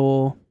month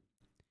or?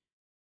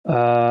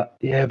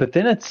 Yeah, but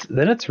then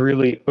it's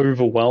really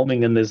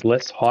overwhelming and there's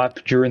less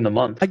hype during the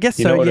month. I guess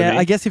you know what I mean?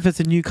 I guess if it's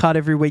a new card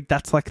every week,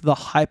 that's like the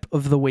hype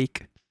of the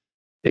week.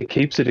 It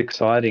keeps it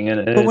exciting,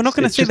 but we're not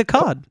going to see the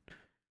card.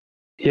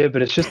 Yeah,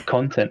 but it's just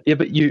content. Yeah,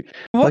 but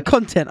what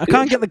content? I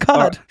can't get the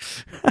card.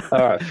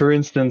 All right. For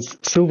instance,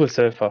 Silver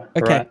Surfer.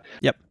 Okay. Right?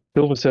 Yep.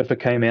 Silver Surfer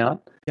came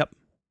out. Yep.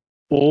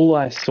 All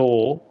I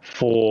saw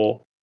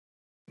for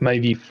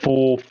maybe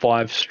 4 or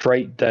 5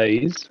 straight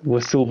days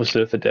were Silver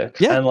Surfer decks.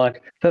 Yeah. And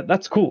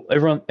that's cool.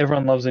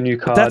 Everyone loves a new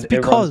card. That's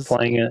because everyone's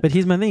playing it. But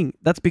here's my thing.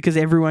 That's because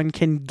everyone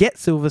can get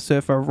Silver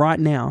Surfer right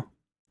now.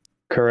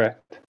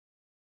 Correct.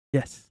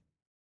 Yes.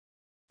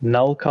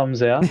 Null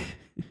comes out.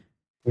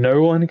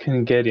 No one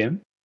can get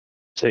him.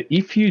 So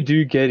if you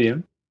do get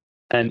him,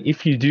 and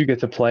if you do get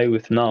to play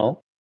with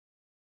Null,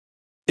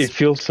 it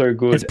feels so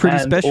good. It's pretty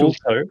special.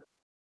 Also,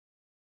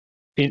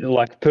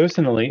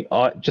 personally,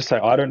 I just say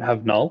I don't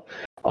have Null.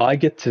 I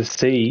get to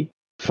see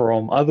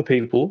from other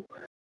people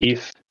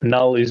if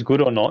Null is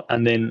good or not,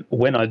 and then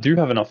when I do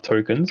have enough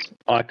tokens,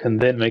 I can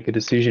then make a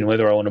decision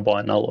whether I want to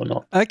buy Null or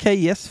not. Okay,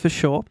 yes, for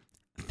sure.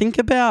 Think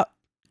about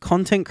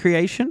content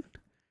creation.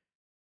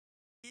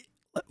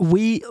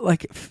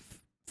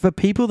 For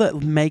people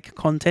that make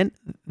content,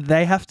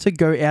 they have to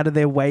go out of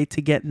their way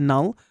to get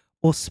Null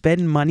or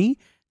spend money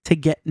to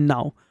get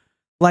Null.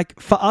 Like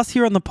for us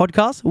here on the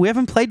podcast, we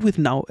haven't played with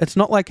Null. It's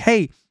not like,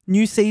 hey,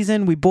 new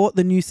season, we bought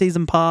the new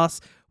season pass,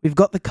 we've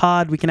got the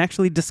card, we can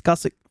actually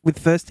discuss it with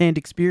first-hand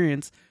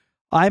experience.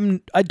 I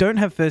don't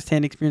have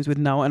first-hand experience with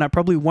Null, and I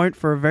probably won't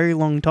for a very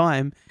long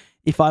time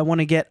if I want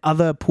to get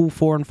other pool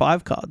 4 and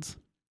 5 cards.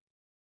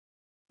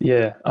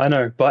 Yeah, I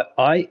know, but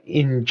I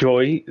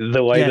enjoy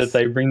the way that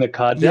they bring the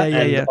cards out,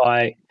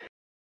 and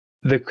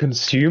the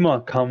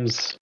consumer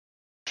comes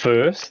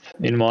first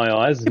in my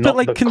eyes, not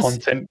the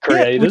content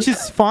creators. Yeah, which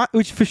is fine,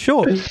 which for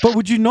sure. But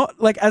would you not,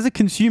 as a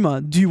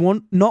consumer, do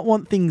you not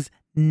want things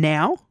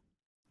now?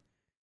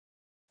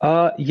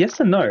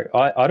 Yes and no.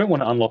 I don't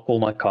want to unlock all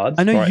my cards.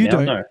 I know right you now,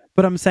 don't, no.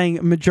 But I'm saying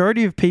a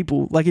majority of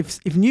people,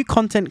 if new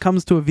content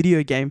comes to a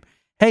video game,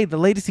 hey, the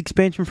latest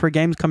expansion for a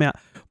game's come out,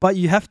 but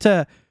you have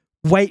to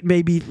wait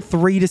maybe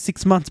 3 to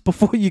 6 months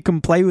before you can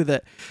play with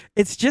it.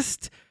 It's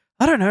just,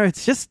 I don't know.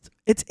 It's just,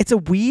 it's a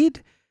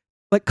weird,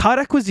 card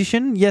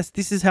acquisition. Yes,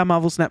 this is how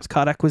Marvel Snap's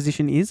card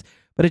acquisition is,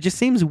 but it just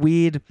seems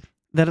weird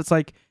that it's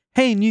like,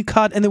 hey, new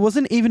card. And there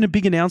wasn't even a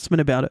big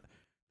announcement about it.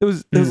 There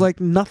was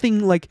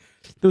nothing there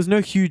was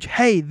no huge,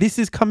 hey, this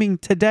is coming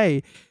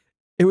today.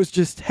 It was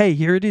just, hey,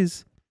 here it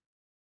is.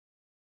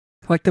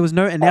 There was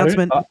no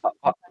announcement.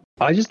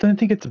 I just don't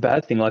think it's a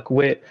bad thing.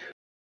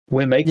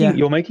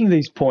 You're making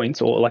these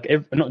points, or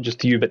not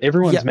just you, but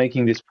everyone's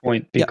making this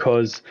point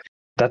because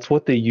that's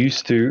what they're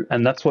used to,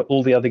 and that's what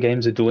all the other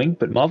games are doing.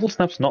 But Marvel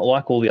Snap's not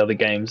like all the other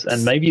games,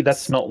 and maybe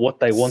that's not what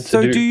they want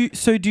to do.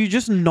 Do you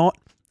just not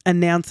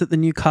announce that the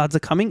new cards are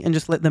coming and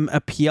just let them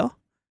appear,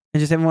 and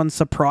just everyone's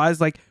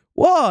surprised,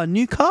 whoa,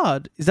 new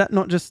card? Is that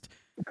not just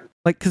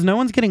because no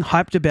one's getting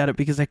hyped about it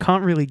because they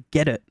can't really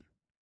get it?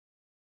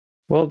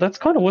 Well, that's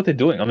kind of what they're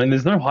doing. I mean,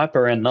 there's no hype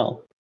around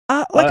Null.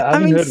 I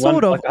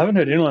haven't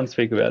heard anyone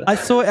speak about it. I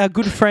saw our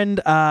good friend,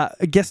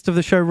 a guest of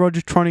the show,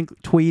 Roger Tronic,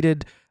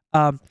 tweeted,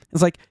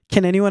 it's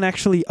can anyone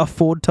actually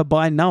afford to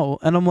buy Null?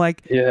 And I'm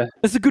like, yeah,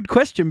 that's a good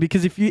question,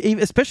 because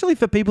especially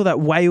for people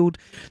that wailed,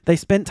 they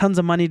spent tons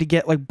of money to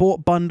get,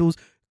 bought bundles,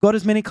 got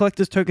as many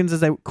collector's tokens as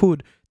they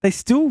could, they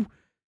still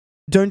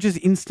don't just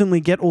instantly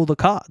get all the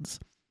cards.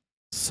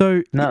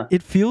 So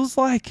it feels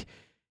like,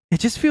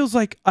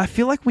 I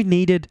feel like we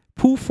needed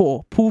pool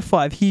 4, pool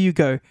 5, here you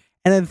go.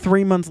 And then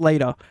 3 months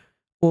later,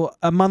 or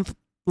a month,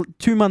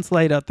 2 months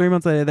later, 3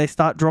 months later, they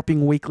start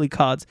dropping weekly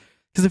cards.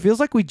 Because it feels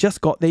like we just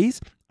got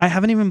these. I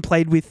haven't even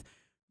played with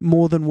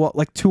more than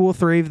like 2 or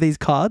 3 of these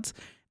cards.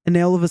 And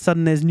now all of a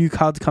sudden there's new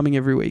cards coming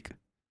every week.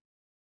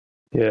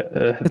 Yeah.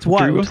 It's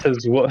wild. Drew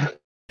says,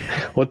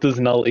 what does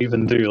Null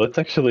even do?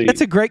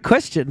 That's a great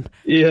question.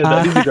 Yeah,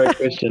 that is a great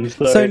question.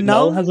 So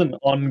Null has an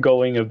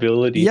ongoing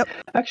ability. Yep.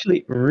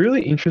 Actually,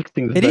 really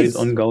interesting that it is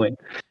ongoing.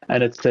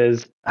 And it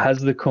says, has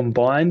the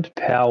combined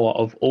power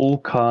of all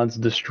cards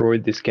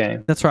destroyed this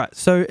game. That's right.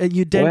 So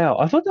you Wow,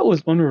 I thought that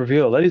was on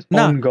reveal. That is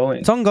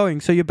ongoing. It's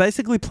ongoing. So you're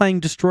basically playing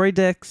destroy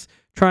decks,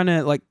 trying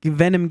to like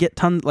Venom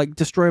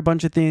destroy a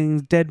bunch of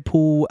things,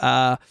 Deadpool,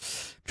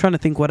 trying to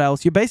think what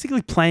else. You're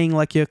basically playing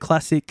like your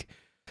classic.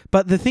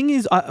 But the thing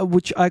is,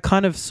 which I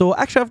kind of saw.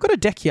 Actually, I've got a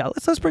deck here.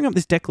 Let's bring up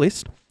this deck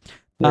list.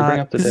 Yeah, bring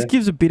up the deck. This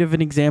gives a bit of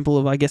an example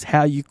of, I guess,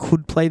 how you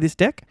could play this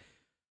deck.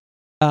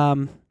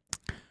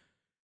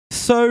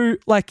 So,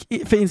 like,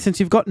 for instance,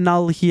 you've got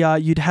Null here.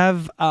 You'd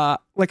have, so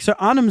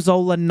Arnim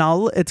Zola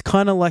Null. It's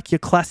kind of like your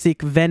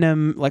classic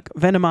Venom, like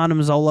Venom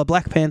Arnim Zola,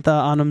 Black Panther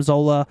Arnim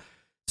Zola.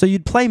 So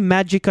you'd play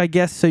Magic, I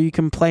guess, so you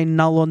can play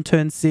Null on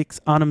turn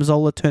 6, Arnim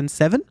Zola turn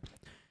 7,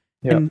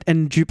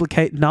 and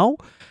duplicate Null.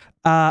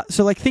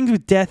 So like things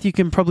with Death, you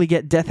can probably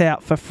get Death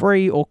out for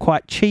free or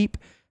quite cheap.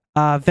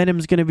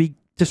 Venom's going to be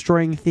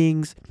destroying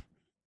things.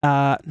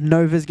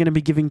 Nova's going to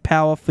be giving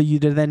power for you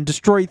to then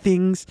destroy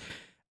things.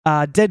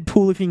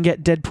 Deadpool, if you can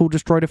get Deadpool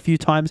destroyed a few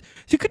times.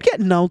 So you could get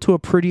Null to a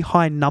pretty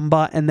high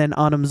number and then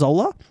Arnim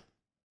Zola.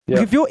 Yep.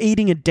 Like if you're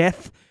eating a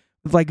Death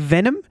with like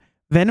Venom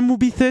will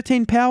be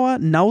 13 power.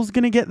 Null's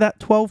going to get that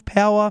 12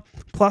 power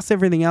plus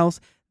everything else.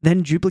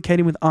 Then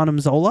duplicating with Arnim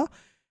Zola.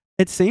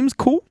 It seems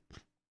cool.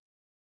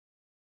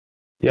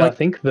 Yeah, I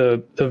think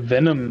the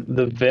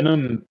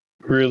Venom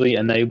really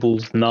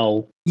enables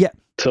Null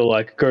to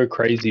like go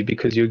crazy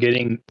because you're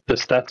getting the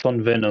stats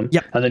on Venom,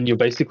 and then you're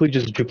basically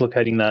just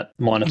duplicating that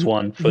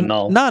 -1 for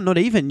Null. No, not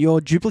even. You're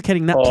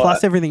duplicating that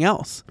plus everything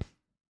else.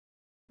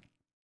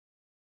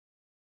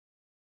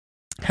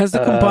 Has the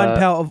combined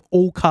power of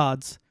all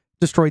cards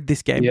destroyed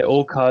this game? Yeah,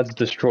 all cards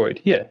destroyed.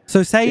 Yeah.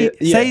 So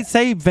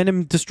say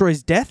Venom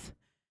destroys Death,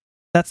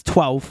 that's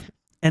 12.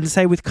 And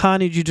say with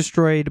Carnage you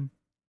destroyed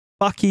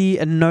Bucky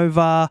and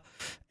Nova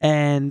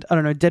and, I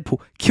don't know, Deadpool.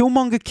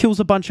 Killmonger kills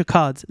a bunch of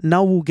cards.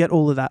 Null will get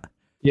all of that.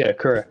 Yeah,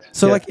 correct.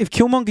 So, like, if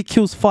Killmonger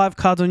kills 5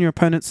 cards on your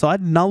opponent's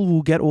side, Null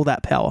will get all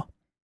that power.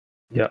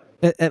 Yeah.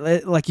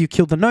 Like, you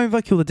kill the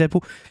Nova, kill the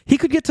Deadpool. He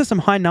could get to some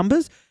high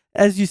numbers.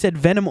 As you said,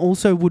 Venom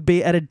also would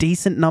be at a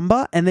decent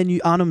number, and then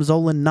you Arnim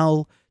Zola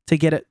Null to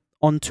get it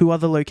on 2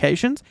 other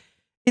locations.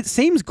 It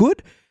seems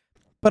good,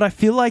 but I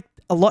feel like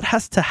a lot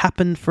has to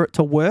happen for it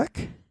to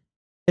work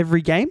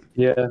every game.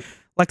 Yeah.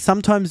 Like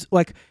sometimes,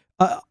 like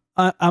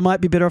I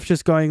might be better off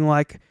just going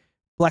like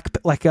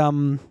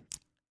Wong,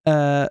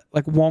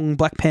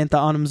 Black Panther,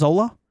 Arnim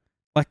Zola,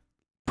 like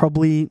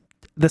probably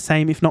the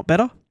same if not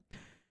better.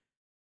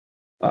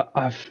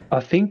 I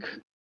think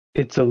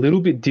it's a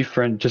little bit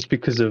different just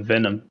because of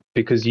Venom,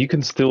 because you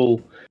can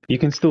still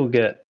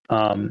get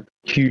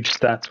huge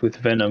stats with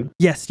Venom.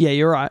 Yes, yeah,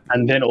 you're right.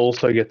 And then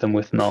also get them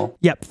with Null.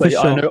 Yep, for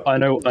sure. I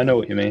know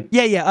what you mean.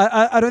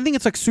 Yeah. I don't think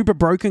it's like super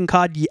broken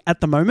card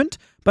at the moment,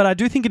 but I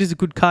do think it is a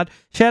good card.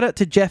 Shout out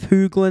to Jeff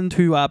Hoogland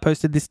who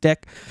posted this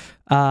deck.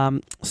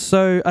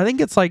 So I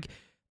think it's like,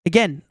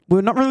 again,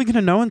 we're not really going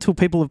to know until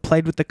people have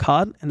played with the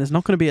card, and there's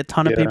not going to be a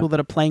ton of people that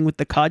are playing with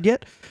the card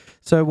yet.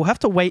 So we'll have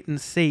to wait and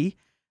see.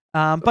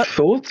 But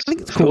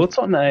thoughts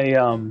on a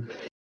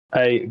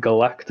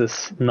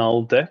Galactus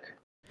Null deck?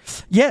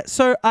 Yeah,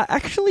 so I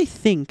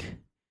think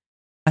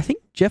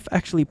Jeff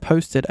actually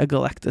posted a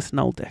Galactus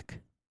Null deck.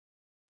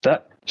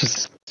 That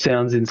just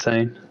sounds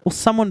insane. Well,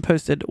 someone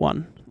posted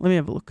one. Let me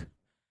have a look.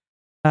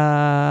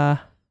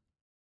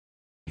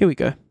 Here we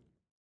go.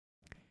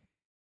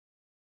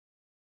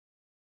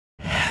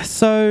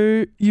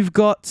 So you've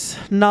got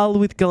Null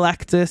with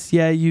Galactus.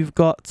 Yeah, you've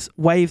got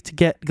Wave to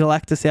get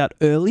Galactus out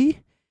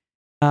early.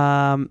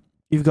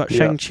 You've got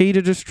Shang-Chi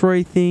to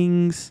destroy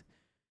things.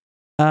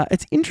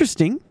 It's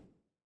interesting.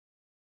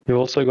 You've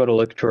also got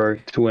Electro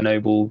to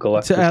enable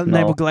Galactus. To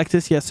enable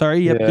Galactus, yeah, sorry.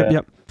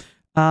 Yep.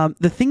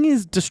 The thing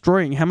is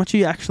destroying. How much are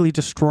you actually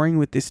destroying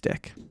with this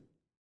deck?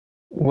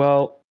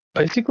 Well,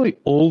 basically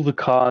all the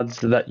cards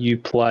that you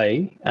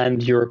play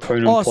and your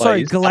opponent plays. Oh,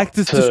 sorry,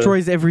 Galactus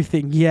destroys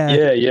everything,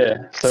 yeah.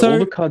 Yeah. So all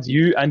the cards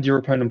you and your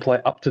opponent play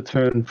up to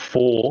turn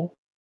 4,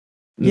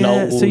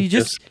 yeah, so you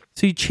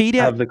cheat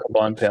out. Have the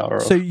combined power.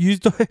 So you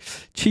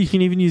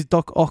can even use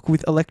Doc Ock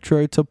with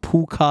Electro to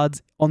pull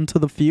cards onto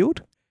the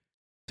field.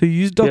 So you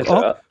use Doc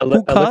Ock,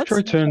 pull cards.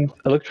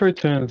 Electro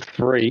turn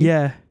 3.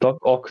 Yeah. Doc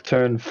Ock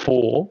turn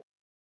 4.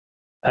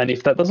 And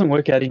if that doesn't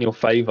work out in your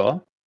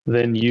favor,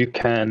 then you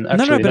can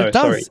actually it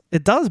does. Sorry.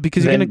 It does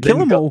because you're going to kill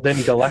them all. Then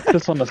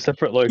Galactus on a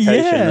separate location,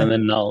 and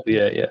then Null.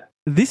 Yeah.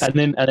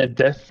 And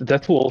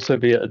death will also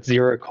be at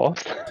 0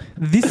 cost.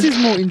 This is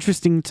more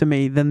interesting to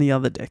me than the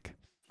other deck.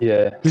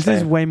 Yeah. This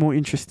is way more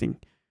interesting.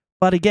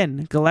 But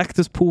again,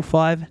 Galactus pool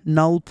 5,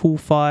 Null pool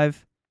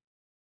 5.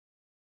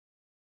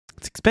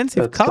 It's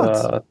expensive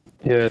cards.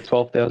 Yeah,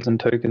 12,000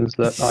 tokens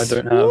that I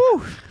don't have.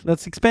 Woo,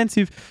 that's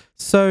expensive.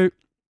 So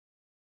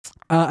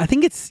I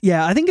think it's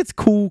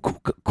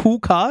cool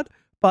card,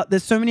 but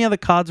there's so many other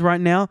cards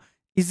right now.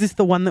 Is this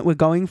the one that we're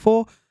going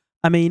for?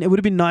 I mean, it would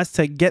have been nice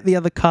to get the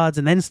other cards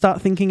and then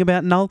start thinking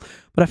about null,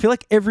 but I feel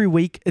like every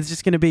week it's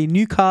just going to be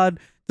new card,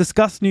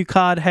 discuss new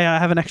card. Hey, I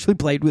haven't actually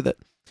played with it.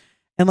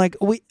 And like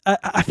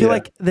I feel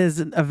like there's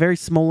a very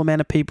small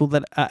amount of people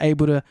that are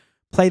able to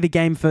play the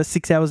game for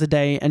 6 hours a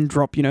day and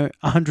drop,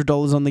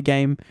 $100 on the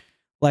game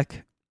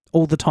like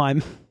all the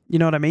time. You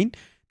know what I mean?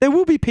 There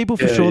will be people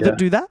for sure that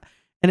do that,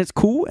 and it's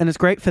cool and it's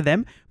great for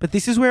them. But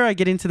this is where I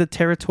get into the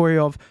territory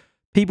of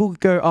people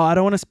go, oh, I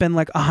don't want to spend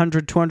like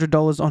 $100,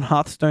 $200 on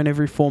Hearthstone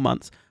every 4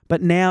 months.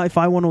 But now if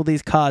I want all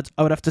these cards,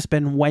 I would have to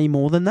spend way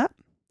more than that.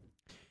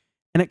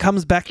 And it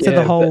comes back to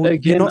the whole,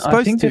 again, you're not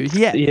supposed to.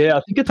 Yeah,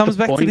 I think it comes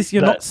back to this,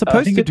 you're not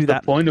supposed to do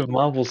that. The point of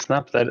Marvel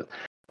Snap that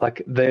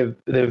like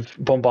they've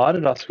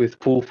bombarded us with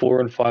pool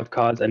 4 and 5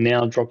 cards and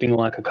now dropping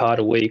like a card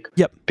a week.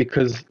 Yep.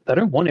 Because they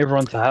don't want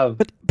everyone to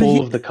have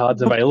all of the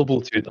cards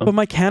available to them. But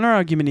my counter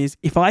argument is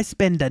if I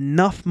spend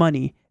enough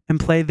money and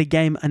play the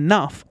game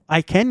enough,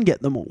 I can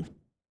get them all.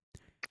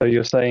 So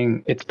you're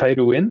saying it's pay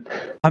to win?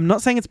 I'm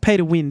not saying it's pay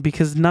to win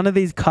because none of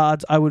these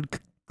cards I would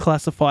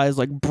classify as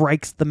like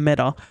breaks the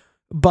meta.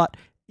 But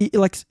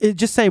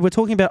just say we're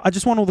talking about, I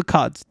just want all the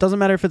cards. Doesn't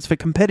matter if it's for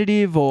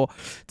competitive or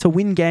to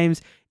win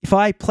games. If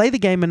I play the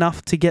game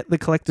enough to get the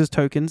collector's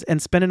tokens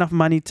and spend enough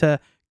money to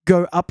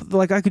go up,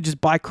 like I could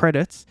just buy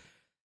credits.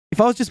 If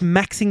I was just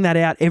maxing that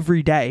out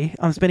every day,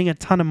 I'm spending a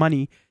ton of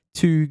money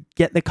to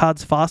get the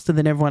cards faster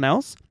than everyone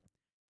else.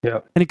 Yeah.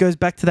 And it goes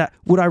back to that.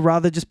 Would I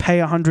rather just pay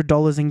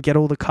 $100 and get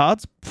all the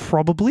cards?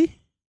 Probably.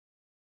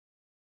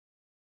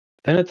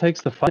 Then it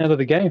takes the fun out of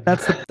the game.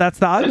 That's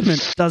the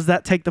argument. Does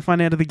that take the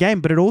fun out of the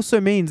game? But it also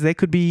means there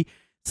could be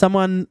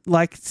someone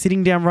like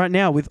sitting down right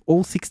now with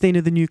all 16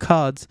 of the new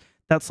cards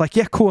that's like,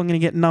 yeah, cool, I'm going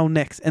to get null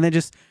next. And they're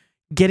just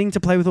getting to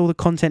play with all the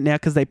content now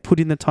because they put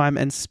in the time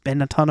and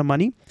spend a ton of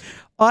money.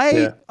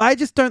 I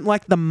just don't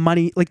like the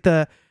money,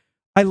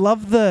 I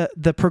love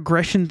the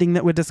progression thing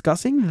that we're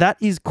discussing. That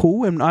is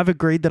cool, and I've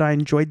agreed that I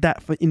enjoyed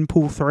that in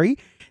Pool 3.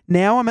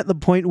 Now I'm at the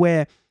point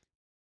where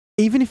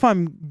even if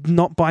I'm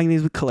not buying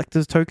these with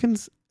collector's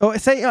tokens, or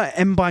say I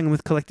am buying them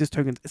with collector's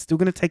tokens, it's still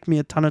going to take me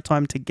a ton of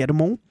time to get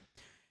them all.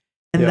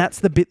 And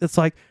that's the bit that's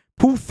like,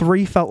 Pool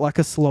 3 felt like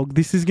a slog.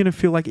 This is going to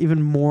feel like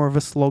even more of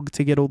a slog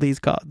to get all these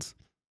cards.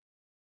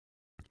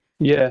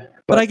 Yeah.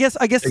 But I guess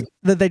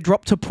that they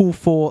drop to Pool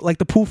 4, like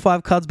the Pool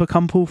 5 cards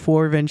become Pool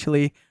 4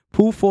 eventually.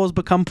 Pool 4s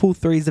become Pool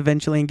 3s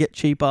eventually and get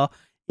cheaper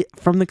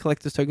from the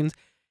collector's tokens.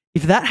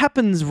 If that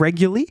happens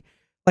regularly,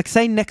 like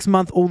say next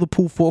month all the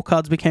Pool 4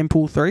 cards became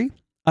Pool 3,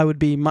 I would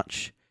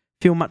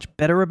feel much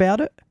better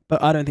about it,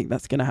 but I don't think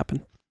that's going to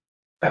happen.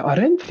 I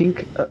don't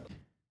think...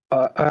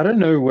 I don't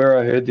know where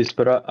I heard this,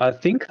 but I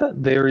think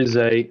that there is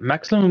a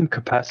maximum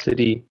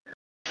capacity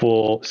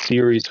for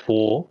Series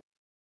 4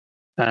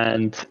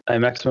 and a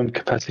maximum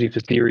capacity for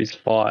Series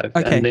 5.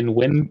 Okay. And then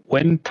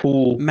when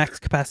Pool... Max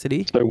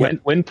capacity. So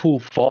when Pool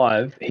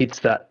 5 hits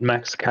that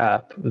max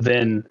cap,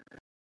 then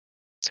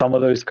some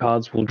of those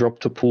cards will drop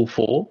to Pool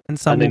 4. And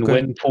then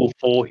when Pool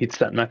 4 hits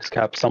that max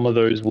cap, some of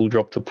those will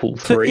drop to Pool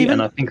 3.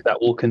 And I think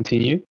that will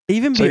continue.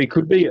 It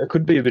could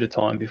be a bit of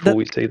time before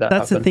we see that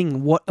That's happen. the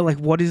thing.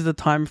 What is the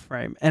time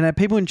frame? And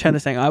people in chat are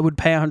saying, I would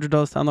pay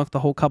 $100 to unlock the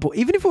whole couple.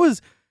 Even if it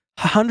was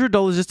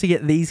 $100 just to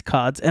get these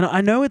cards. And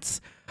I know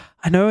it's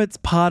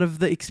part of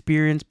the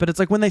experience, but it's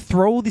like when they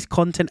throw all this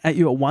content at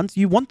you at once,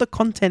 you want the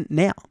content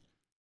now.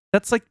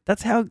 That's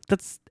how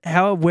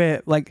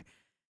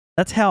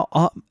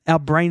our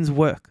brains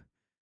work.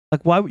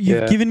 Like why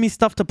you've given me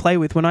stuff to play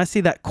with. When I see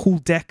that cool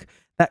deck,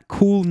 that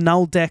cool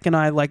null deck, and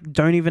I like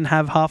don't even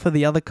have half of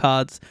the other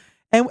cards.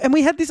 And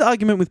we had this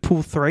argument with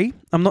Pool 3.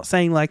 I'm not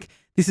saying like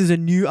this is a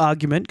new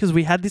argument because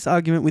we had this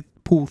argument with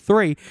Pool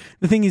 3.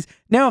 The thing is,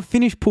 now I've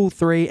finished Pool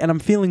 3 and I'm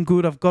feeling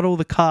good. I've got all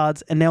the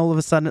cards, and now all of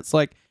a sudden it's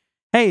like,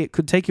 hey, it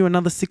could take you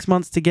another 6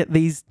 months to get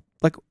these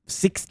like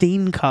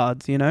 16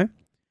 cards, you know?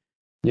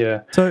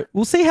 Yeah. So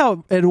we'll see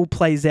how it all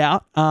plays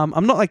out.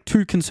 I'm not like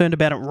too concerned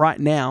about it right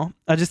now.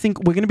 I just think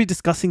we're going to be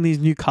discussing these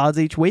new cards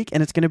each week,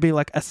 and it's going to be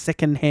like the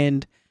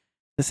second-hand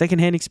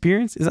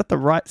experience. Is that the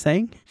right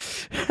saying?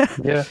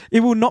 Yeah. It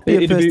will not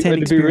be a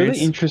first-hand experience.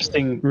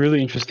 It'd be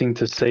really interesting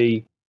to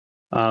see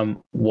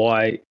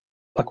why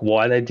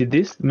they did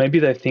this. Maybe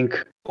they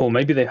think, or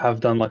maybe they have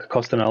done like a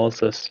cost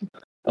analysis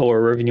or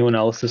a revenue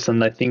analysis,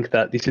 and they think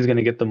that this is going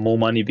to get them more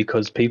money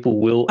because people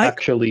will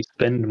actually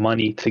spend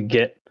money to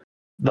get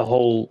the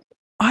whole...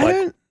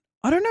 I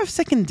don't know if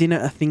Second Dinner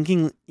are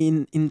thinking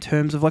in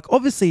terms of like,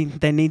 obviously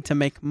they need to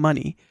make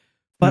money,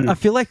 but I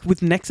feel like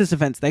with Nexus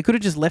events, they could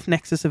have just left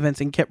Nexus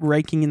events and kept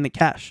raking in the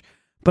cash.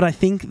 But I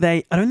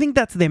don't think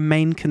that's their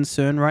main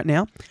concern right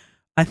now.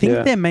 I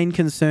think their main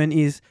concern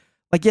is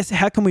like, yes,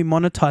 how can we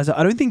monetize it?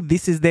 I don't think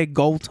this is their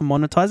goal to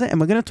monetize it.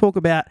 And we're going to talk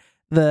about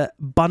the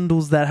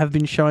bundles that have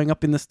been showing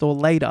up in the store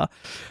later.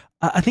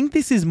 I think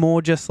this is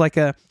more just like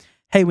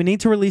hey, we need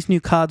to release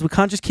new cards. We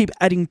can't just keep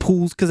adding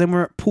pools because then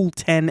we're at pool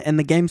 10 and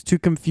the game's too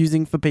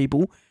confusing for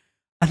people.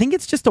 I think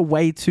it's just a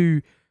way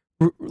to,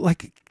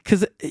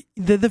 because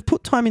they've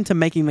put time into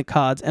making the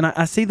cards, and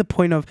I see the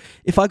point of,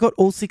 if I got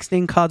all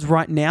 16 cards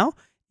right now,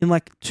 in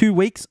like 2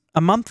 weeks,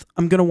 a month,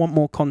 I'm going to want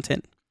more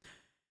content.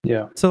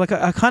 Yeah. So like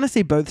I kind of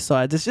see both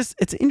sides.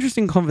 It's an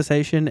interesting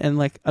conversation, and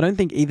like I don't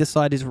think either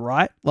side is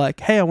right. Like,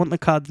 hey, I want the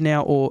cards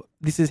now, or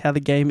this is how the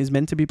game is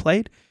meant to be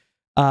played.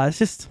 It's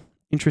just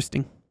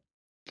interesting.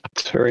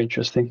 It's very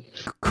interesting.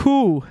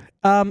 Cool.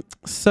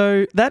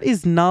 So that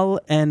is Null,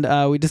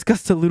 and we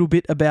discussed a little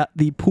bit about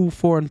the Pool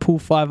 4 and Pool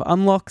 5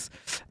 unlocks.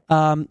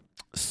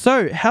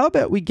 So how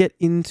about we get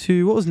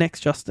into what was next,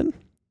 Justin?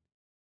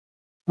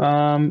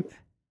 Do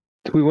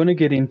we want to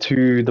get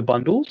into the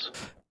bundles?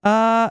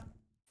 Or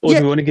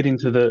do we want to get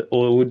into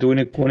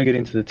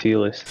the tier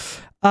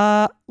list?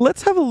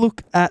 Let's have a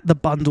look at the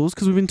bundles,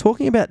 because we've been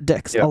talking about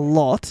decks a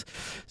lot.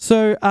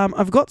 So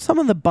I've got some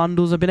of the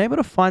bundles I've been able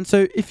to find.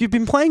 So if you've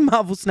been playing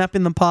Marvel Snap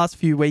in the past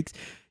few weeks,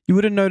 you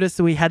would have noticed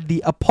that we had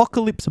the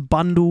Apocalypse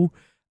bundle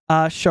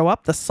show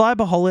up, the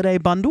Cyber Holiday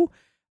bundle.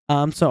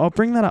 So I'll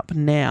bring that up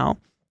now.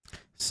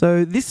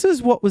 So this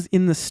is what was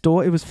in the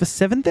store. It was for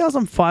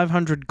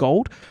 7,500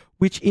 gold,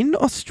 which in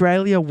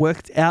Australia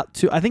worked out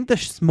to, I think the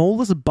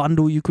smallest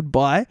bundle you could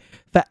buy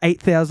for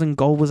 8,000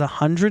 gold was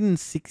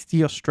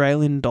 160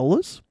 Australian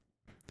dollars.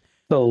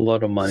 That's a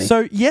lot of money.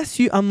 So yes,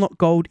 you unlock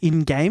gold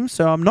in game.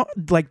 So I'm not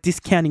like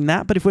discounting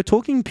that, but if we're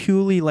talking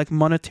purely like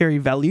monetary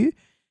value,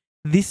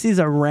 this is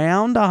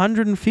around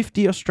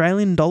 150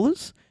 Australian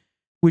dollars,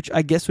 which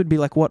I guess would be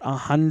like what,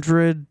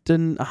 100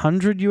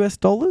 US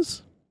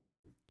dollars.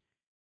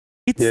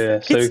 So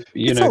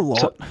it's a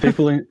lot.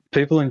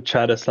 people in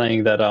chat are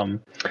saying that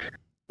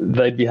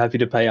they'd be happy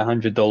to pay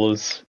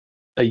 $100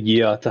 a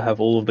year to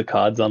have all of the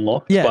cards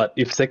unlocked. Yeah. But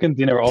if Second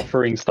Din are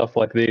offering stuff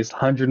like this,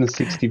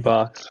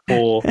 $160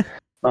 for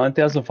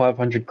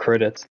 9,500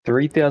 credits,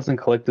 3,000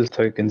 collector's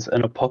tokens,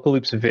 an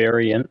Apocalypse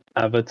variant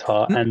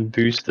avatar, and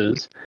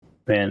boosters,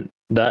 man,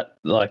 that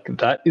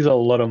is a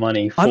lot of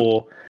money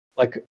for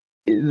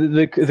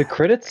the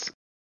credits.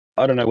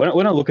 I don't know.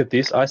 When I look at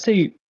this, I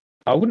see.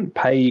 I wouldn't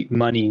pay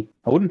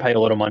a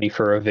lot of money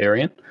for a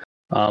variant,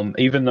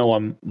 even though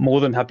I'm more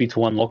than happy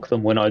to unlock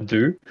them when I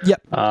do.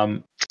 Yep.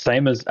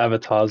 Same as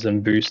avatars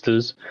and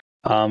boosters.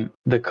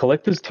 The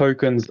collector's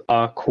tokens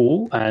are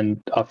cool, and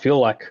I feel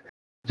like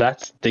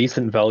that's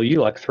decent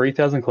value. Like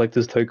 3,000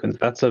 collector's tokens,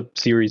 that's a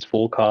Series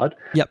 4 card.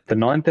 Yep. The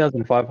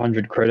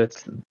 9,500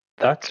 credits,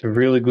 that's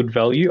really good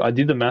value. I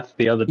did the math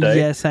the other day.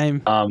 Yeah,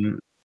 same.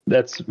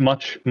 That's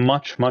much,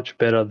 much, much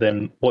better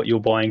than what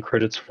you're buying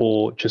credits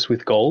for just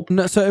with gold.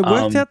 No, so it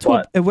worked out to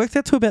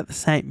about the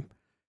same.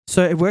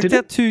 So it worked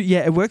out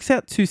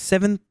to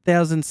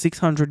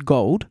 7,600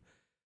 gold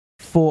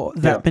for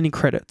that many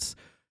credits.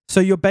 So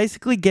you're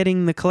basically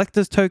getting the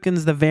collector's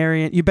tokens, the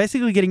variant. You're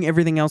basically getting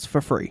everything else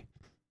for free.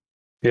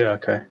 Yeah.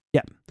 Okay.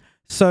 Yeah.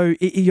 So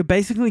you're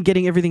basically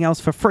getting everything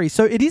else for free.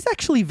 So it is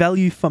actually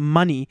value for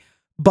money,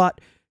 but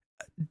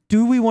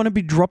do we want to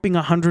be dropping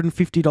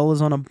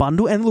 $150 on a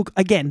bundle? And look,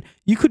 again,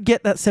 you could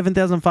get that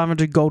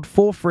 7,500 gold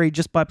for free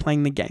just by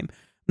playing the game.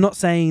 Not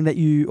saying that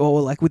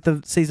or like with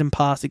the season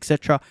pass,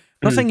 etc.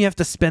 Not saying you have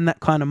to spend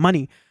that kind of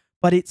money,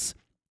 but it's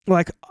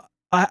like,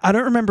 I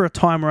don't remember a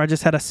time where I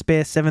just had a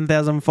spare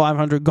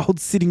 7,500 gold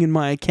sitting in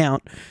my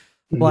account.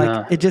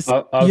 Like you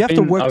have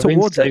to work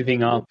towards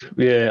it.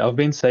 I've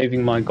been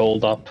saving my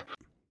gold up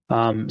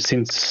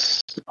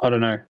since, I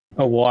don't know,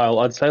 a while.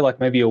 I'd say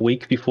like maybe a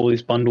week before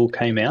this bundle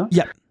came out.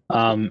 Yeah.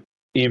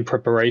 In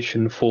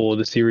preparation for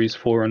the Series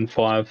 4 and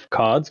 5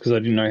 cards, because I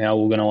didn't know how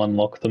we're going to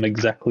unlock them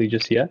exactly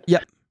just yet. Yeah.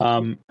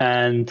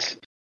 And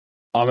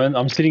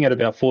I'm sitting at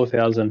about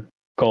 4,000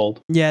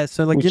 gold. Yeah,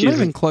 so like you're not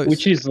even close.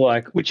 Which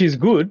is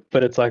good,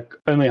 but it's like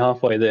only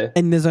halfway there.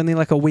 And there's only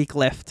like a week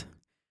left.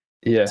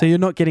 Yeah. So you're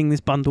not getting this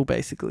bundle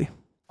basically.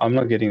 I'm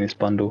not getting this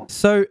bundle.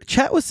 So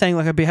chat was saying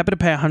like I'd be happy to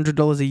pay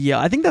 $100 a year.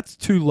 I think that's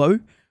too low.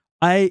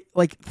 I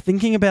like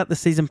thinking about the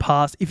season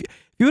pass. If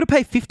you were to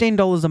pay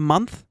 $15 a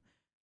month,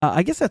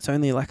 I guess that's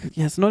only like,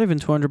 it's not even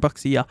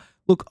 $200 a year.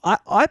 Look,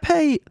 I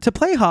pay to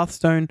play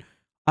Hearthstone.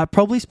 I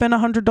probably spend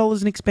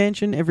 $100 in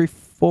expansion every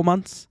 4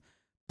 months,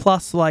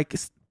 plus like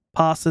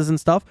passes and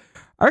stuff.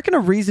 I reckon a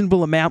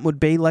reasonable amount would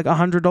be like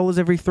 $100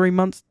 every 3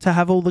 months to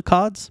have all the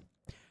cards.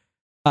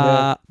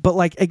 Yeah. But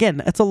like,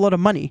 again, it's a lot of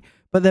money.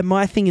 But then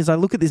my thing is I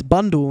look at this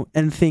bundle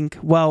and think,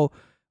 well,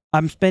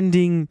 I'm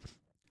spending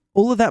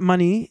all of that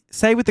money,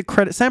 say with the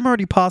credit, say I'm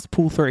already past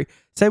pool 3,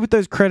 say with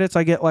those credits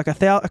I get like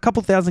a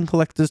couple thousand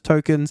collector's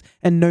tokens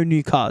and no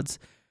new cards.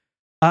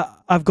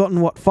 I've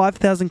gotten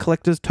 5,000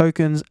 collector's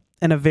tokens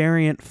and a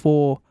variant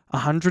for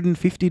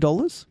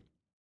 $150.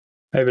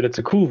 Hey, but it's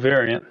a cool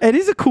variant. It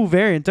is a cool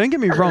variant. Don't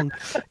get me wrong.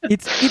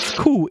 It's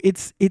cool.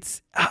 It's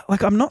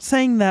like, I'm not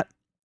saying that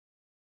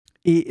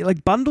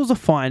like bundles are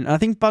fine. I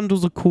think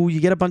bundles are cool. You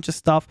get a bunch of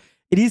stuff.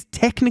 It is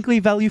technically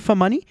value for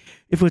money.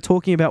 If we're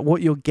talking about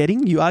what you're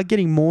getting, you are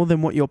getting more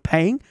than what you're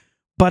paying.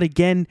 But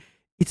again,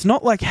 it's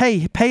not like,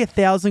 hey, pay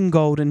 1,000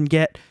 gold and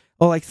get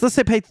or like let's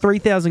say pay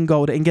 3,000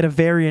 gold and get a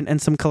variant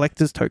and some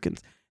collector's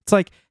tokens. It's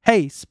like,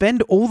 hey,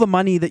 spend all the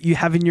money that you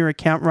have in your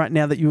account right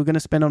now that you were going to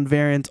spend on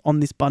variants on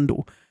this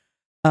bundle.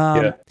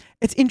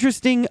 It's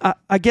interesting.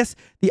 I guess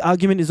the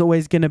argument is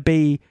always going to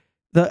be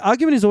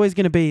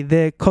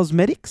they're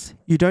cosmetics.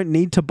 You don't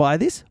need to buy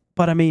this,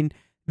 but I mean,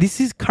 this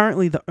is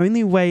currently the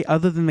only way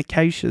other than the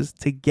caches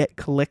to get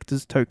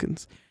collector's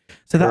tokens.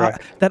 So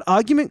that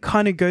argument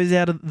kind of goes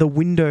out of the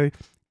window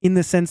in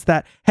the sense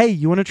that, hey,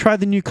 you want to try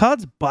the new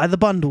cards? Buy the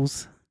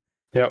bundles.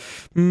 Yep.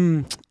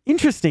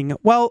 Interesting.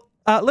 Well,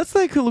 let's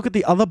take a look at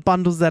the other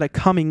bundles that are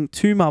coming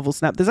to Marvel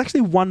Snap. There's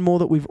actually one more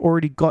that we've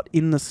already got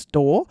in the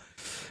store,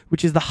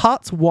 which is the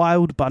Hearts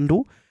Wild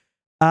bundle.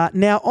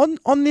 Now,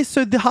 on this,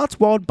 so the Hearts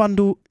Wild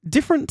bundle,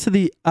 different to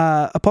the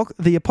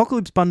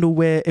Apocalypse bundle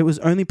where it was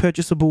only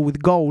purchasable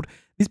with gold,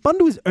 this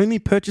bundle is only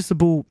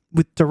purchasable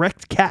with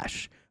direct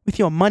cash, with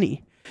your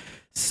money.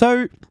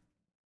 So,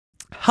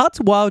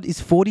 Hearts Wild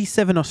is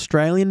 47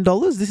 Australian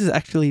dollars. This is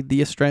actually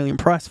the Australian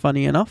price,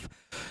 funny enough.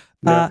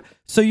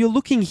 So you're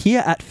looking here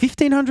at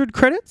 1,500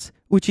 credits,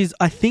 which is,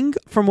 I think,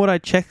 from what I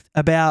checked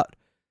I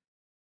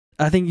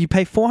think you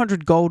pay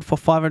 400 gold for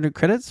 500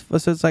 credits.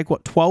 So it's like,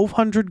 what,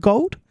 1,200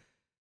 gold?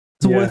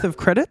 Worth of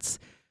credits.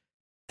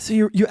 So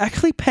you're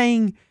actually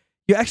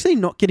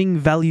not getting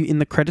value in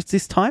the credits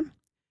this time.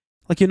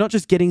 Like, you're not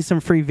just getting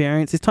some free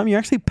variants this time, you're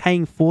actually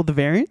paying for the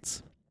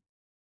variants.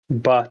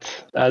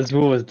 But as we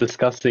were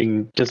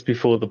discussing just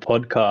before the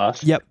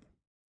podcast, yep,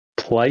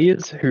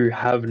 players who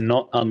have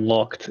not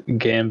unlocked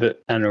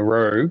Gambit and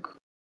Rogue,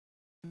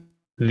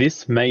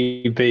 this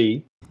may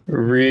be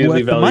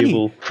really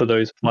valuable for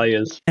those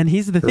players. And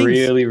here's the thing.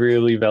 Really,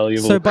 really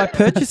valuable. So by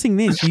purchasing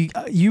this,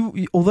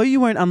 you although you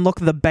won't unlock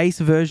the base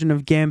version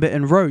of Gambit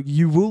and Rogue,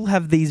 you will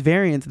have these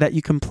variants that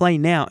you can play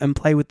now and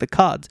play with the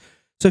cards.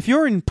 So if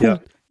you're in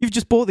pool, you've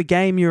just bought the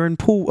game,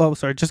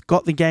 just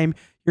got the game,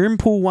 you're in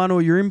pool 1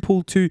 or you're in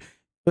pool 2,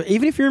 but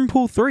even if you're in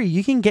pool 3,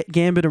 you can get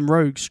Gambit and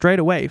Rogue straight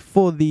away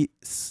for the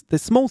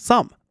small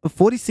sum of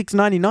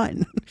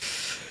 $46.99.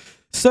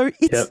 So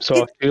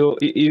I feel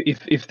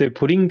if they're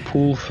putting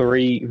pool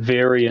 3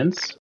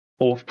 variants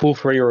or pool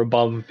 3 or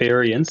above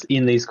variants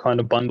in these kind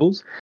of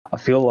bundles, I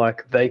feel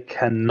like they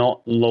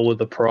cannot lower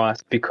the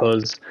price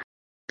because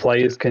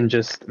players can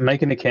just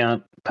make an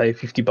account, pay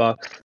 $50,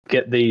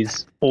 get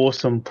these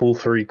awesome pool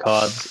 3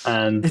 cards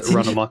and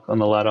run amok on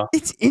the ladder.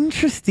 It's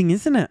interesting,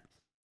 isn't it?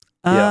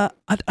 I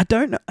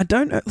don't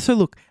know. So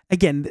look,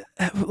 again,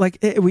 like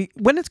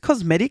when it's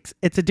cosmetics,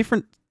 it's a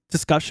different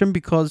discussion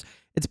because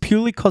it's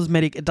purely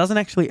cosmetic. It doesn't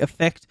actually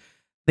affect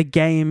the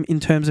game in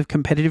terms of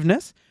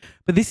competitiveness.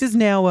 But this is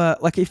now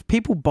like if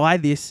people buy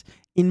this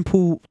in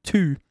pool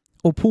 2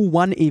 or pool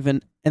 1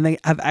 even, and they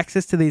have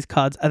access to these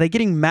cards, are they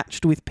getting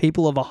matched with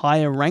people of a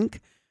higher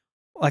rank,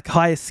 like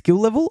higher skill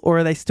level, or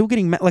are they still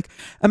getting like?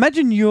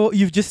 Imagine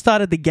you've just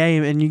started the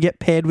game and you get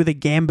paired with a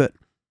Gambit,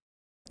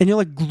 and you're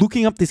like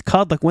looking up this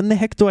card, like when the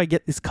heck do I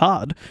get this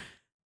card?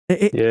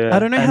 I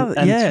don't know how.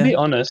 And to be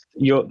honest,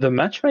 the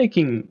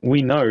matchmaking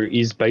we know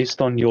is based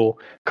on your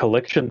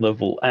collection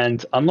level,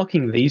 and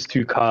unlocking these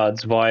two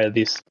cards via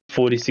this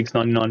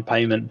 $46.99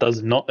 payment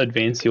does not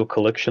advance your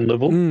collection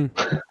level.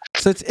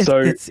 So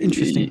it's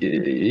interesting.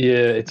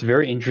 Yeah, it's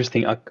very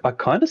interesting. I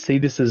kind of see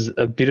this as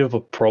a bit of a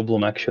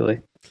problem,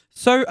 actually.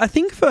 So I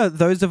think for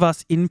those of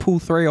us in pool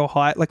 3 or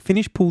higher, like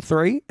finish pool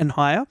 3 and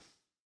higher,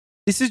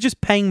 this is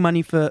just paying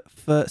money for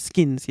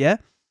skins, yeah?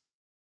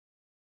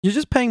 You're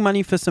just paying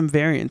money for some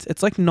variants.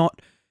 It's like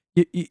not...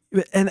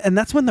 And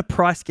that's when the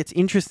price gets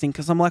interesting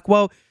because I'm like,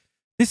 well,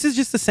 this is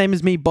just the same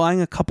as me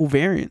buying a couple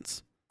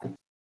variants.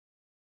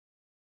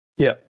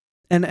 Yeah.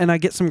 And I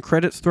get some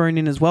credits thrown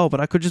in as well,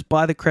 but I could just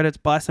buy the credits,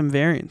 buy some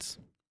variants.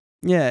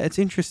 Yeah, it's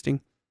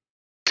interesting.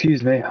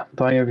 Excuse me, I'm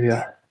buying over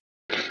here.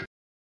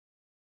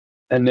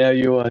 And now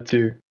you are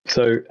too.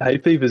 So hay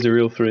fever is a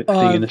real thing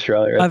in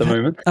Australia at the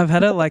moment. I've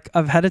had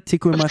a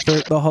tickle in my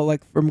throat the whole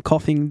from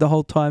coughing the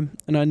whole time,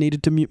 and I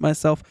needed to mute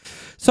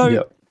myself.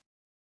 So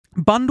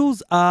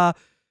bundles are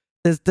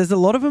there's a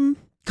lot of them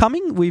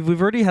coming.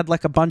 We've already had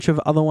like a bunch of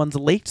other ones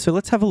leaked. So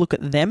let's have a look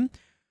at them.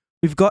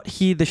 We've got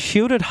here the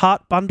Shielded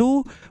Heart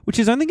bundle, which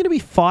is only going to be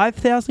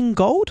 5,000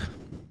 gold.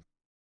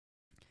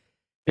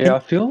 Yeah, I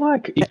feel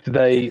like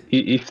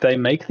if they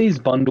make these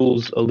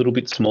bundles a little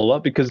bit smaller,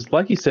 because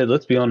like you said,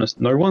 let's be honest,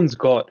 no one's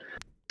got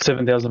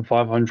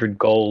 7,500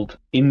 gold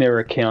in their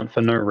account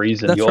for no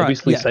reason. That's You're right,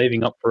 obviously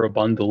saving up for a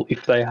bundle.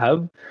 If they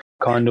have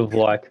kind of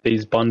like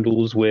these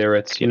bundles where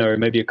it's,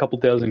 maybe a couple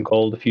thousand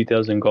gold, a few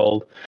thousand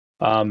gold,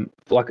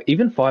 like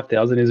even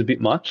 5,000 is a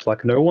bit much.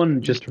 Like no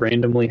one just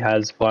randomly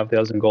has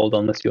 5,000 gold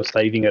unless you're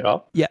saving it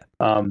up. Yeah.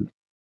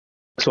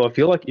 So I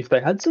feel like if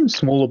they had some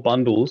smaller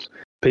bundles,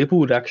 people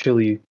would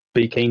actually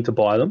be keen to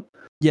buy them.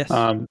 Yes.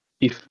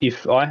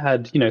 If I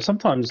had,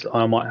 sometimes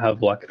I might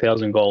have like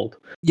 1,000 gold.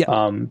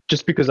 Yeah.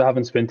 Just because I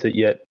haven't spent it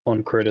yet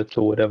on credits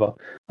or whatever.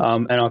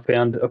 And I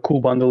found a cool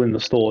bundle in the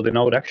store, then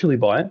I would actually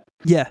buy it.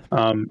 Yeah.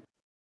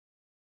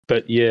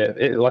 But yeah,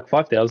 like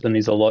 5,000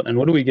 is a lot. And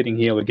what are we getting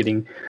here? We're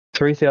getting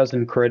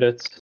 3,000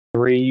 credits,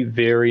 3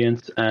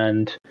 variants,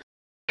 and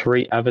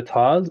 3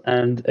 avatars,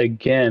 and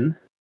again,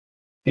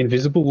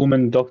 Invisible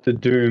Woman, Doctor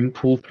Doom,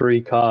 pull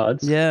 3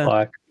 cards. Yeah.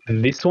 Like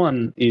this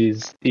one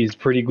is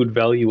pretty good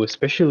value,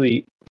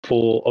 especially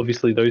for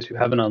obviously those who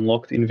haven't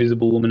unlocked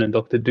Invisible Woman and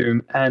Doctor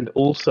Doom, and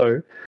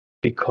also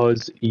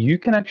because you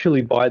can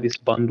actually buy this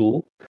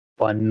bundle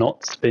by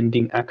not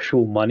spending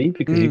actual money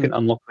because you can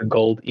unlock the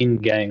gold in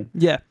game.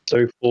 Yeah.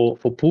 So for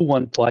pool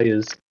 1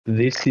 players,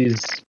 this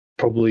is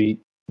probably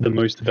the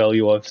most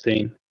value I've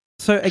seen.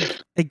 So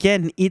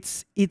again,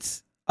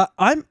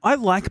 I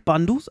like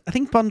bundles. I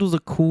think bundles are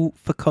cool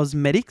for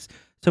cosmetics.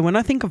 So when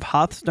I think of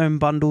Hearthstone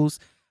bundles,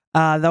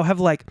 they'll have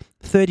like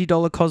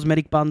 $30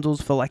 cosmetic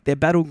bundles for like their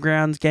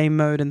Battlegrounds game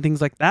mode and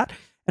things like that.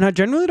 And I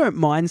generally don't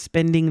mind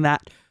spending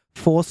that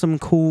for some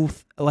cool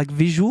like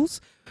visuals.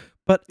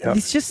 But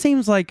this just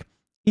seems like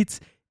it's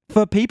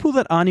for people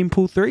that aren't in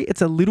pool 3,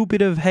 it's a little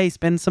bit of, hey,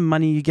 spend some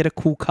money, you get a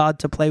cool card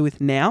to play with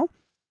now.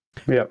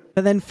 Yeah.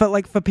 But then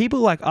for people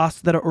like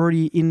us that are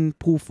already in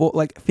pool 4,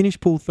 like finished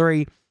pool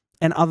 3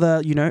 and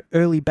other,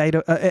 early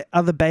beta,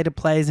 other beta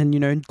players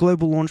and,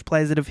 global launch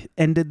players that have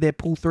ended their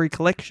pool 3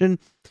 collection,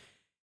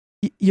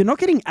 you're not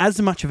getting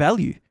as much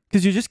value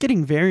because you're just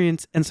getting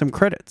variants and some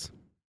credits.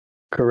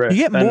 Correct.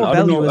 You get more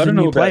value as a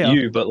new player. I don't know about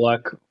you, but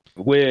like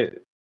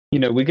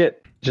we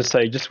get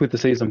just with the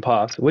season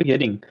pass, we're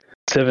getting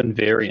 7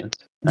 variants.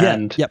 Yeah.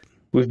 And yep.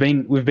 We've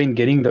been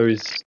getting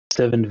those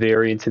 7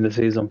 variants in the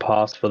season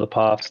pass for the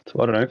past,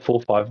 4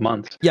 or 5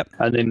 months. Yep.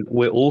 And then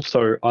we're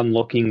also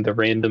unlocking the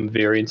random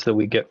variants that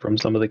we get from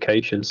some of the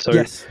caches. So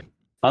yes.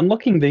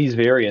 Unlocking these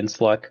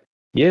variants, like,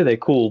 yeah, they're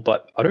cool,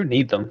 but I don't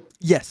need them.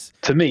 Yes.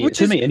 To me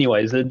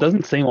anyways, it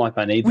doesn't seem like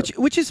I need them.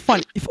 Which is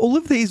fun. If all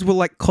of these were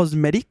like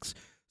cosmetics,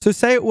 so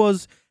say it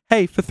was,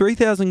 hey, for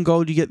 3,000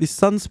 gold, you get this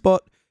sunspot,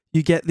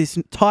 you get this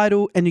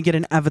title, and you get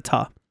an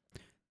avatar.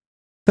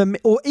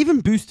 Or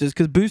even boosters,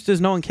 because boosters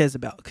no one cares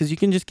about, because you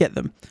can just get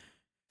them.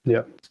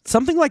 Yeah.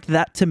 Something like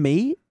that, to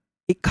me,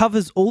 it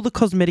covers all the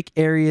cosmetic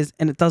areas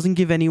and it doesn't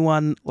give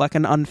anyone like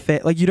an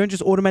unfair, like you don't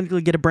just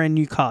automatically get a brand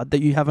new card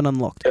that you haven't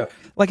unlocked. Yeah.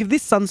 Like if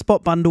this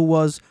sunspot bundle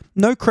was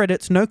no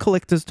credits, no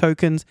collector's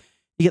tokens,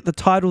 you get the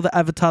title, the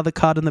avatar, the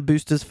card, and the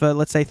boosters for,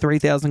 let's say,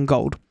 3,000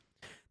 gold.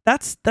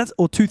 That's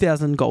or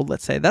 2,000 gold,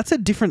 let's say. That's a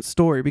different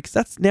story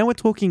because now we're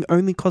talking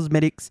only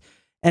cosmetics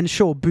and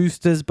sure,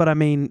 boosters, but I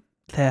mean,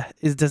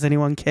 does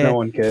anyone care? No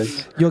one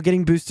cares. You're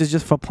getting boosters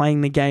just for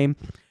playing the game.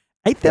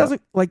 8,000,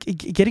 like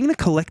getting the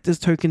collector's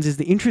tokens is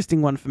the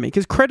interesting one for me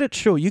because credits,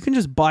 sure, you can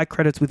just buy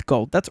credits with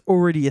gold. That's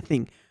already a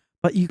thing,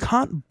 but you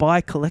can't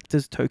buy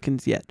collector's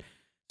tokens yet.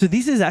 So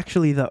this is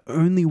actually the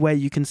only way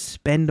you can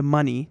spend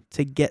money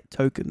to get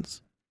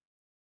tokens.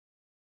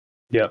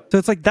 Yeah. So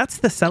it's like that's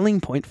the selling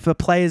point for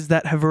players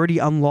that have already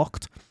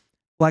unlocked,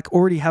 like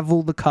already have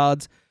all the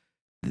cards.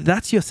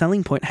 That's your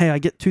selling point. Hey, I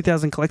get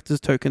 2,000 collector's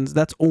tokens.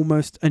 That's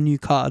almost a new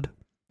card.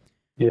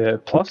 Yeah,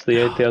 plus the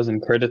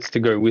 8,000 credits to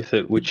go with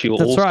it, which you'll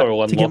That's also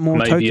right, to get unlock more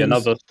maybe tokens.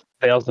 another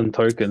 1,000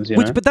 tokens, you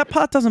know? But that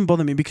part doesn't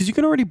bother me because you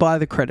can already buy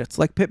the credits.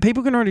 Like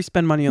people can already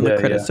spend money on the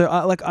credits. Yeah.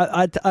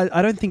 So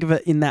I don't think of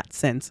it in that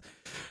sense.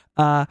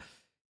 Yeah,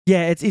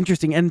 it's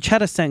interesting. And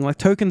Chad is saying like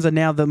tokens are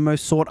now the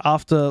most sought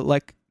after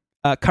like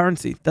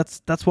currency.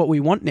 That's what we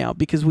want now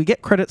because we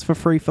get credits for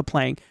free for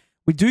playing.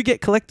 We do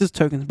get collector's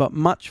tokens, but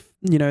much,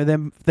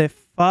 they're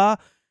far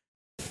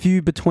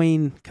few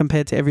between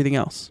compared to everything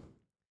else.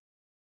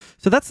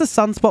 So that's the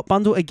Sunspot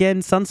bundle. Again,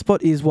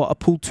 Sunspot is a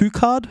pool 2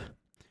 card.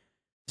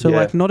 So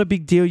like not a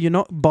big deal. You're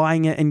not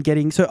buying it and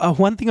getting... So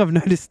one thing I've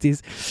noticed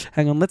is...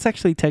 Hang on, let's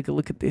actually take a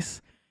look at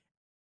this.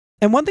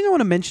 And one thing I want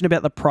to mention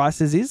about the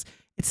prices is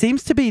it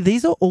seems to be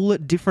these are all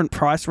at different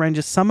price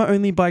ranges. Some are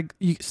only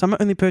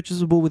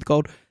purchasable with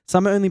gold.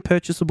 Some are only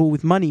purchasable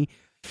with money.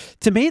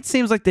 To me, it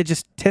seems like they're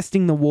just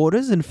testing the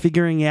waters and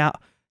figuring out,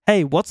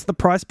 hey, what's the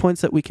price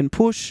points that we can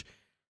push?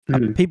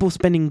 People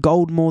spending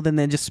gold more than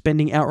they're just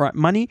spending outright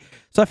money.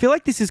 So I feel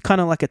like this is kind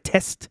of like a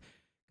test,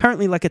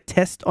 currently like a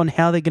test on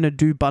how they're going to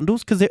do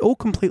bundles because they're all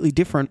completely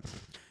different.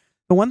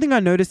 The one thing I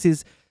noticed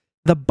is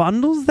the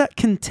bundles that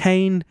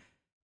contain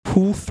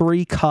pool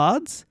 3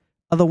 cards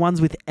are the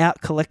ones without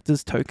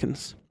collector's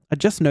tokens. I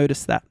just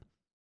noticed that.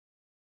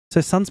 So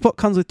Sunspot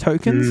comes with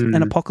tokens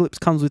and Apocalypse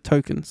comes with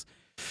tokens.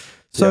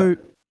 So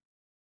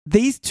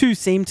these two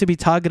seem to be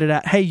targeted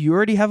at, hey, you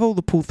already have all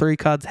the pool 3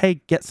 cards. Hey,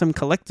 get some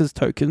collector's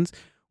tokens.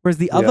 Whereas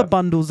the other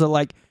bundles are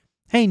like,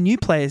 hey, new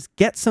players,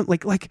 get some,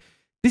 like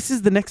this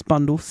is the next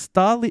bundle,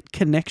 Starlit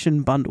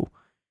Connection bundle.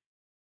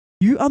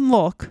 You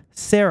unlock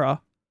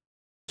Sarah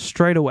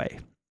straight away.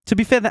 To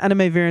be fair, the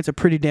anime variants are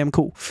pretty damn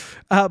cool.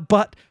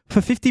 But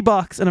for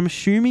 $50, and I'm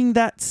assuming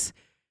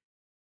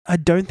I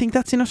don't think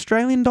that's in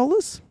Australian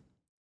dollars.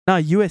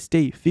 No,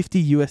 USD,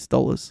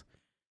 $50.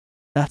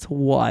 That's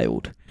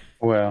wild.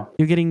 Wow.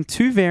 You're getting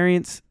 2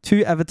 variants,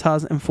 2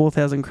 avatars, and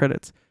 4,000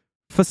 credits.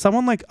 For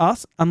someone like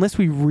us, unless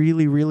we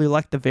really, really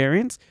like the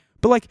variants,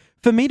 but like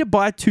for me to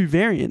buy 2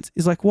 variants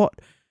is like what?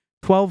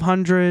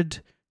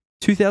 1,200,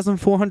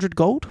 2,400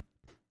 gold?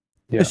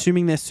 Yeah.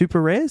 Assuming they're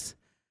super rares?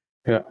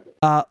 Yeah.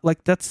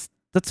 Like that's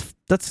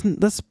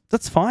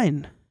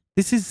fine.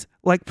 This is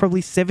like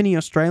probably 70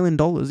 Australian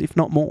dollars, if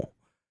not more.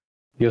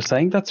 You're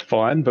saying that's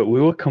fine, but we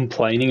were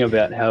complaining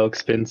about how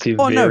expensive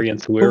Oh, no.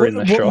 variants were in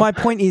the shop. My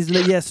point is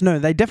that, yes, no,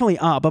 they definitely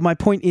are. But my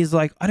point is,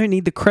 like, I don't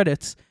need the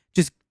credits.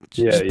 Just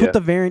put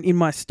the variant in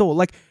my store.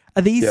 Like,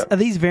 are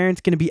these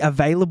variants going to be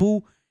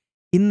available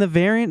in the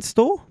variant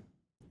store?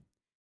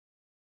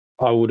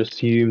 I would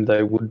assume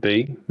they would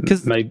be.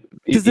 Because maybe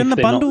then if the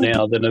they're bundle, not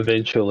now, then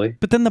eventually.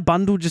 But then the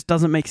bundle just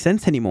doesn't make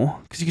sense anymore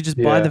because you could just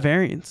buy the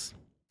variants.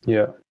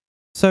 Yeah.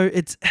 So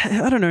it's,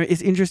 I don't know,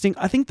 it's interesting.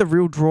 I think the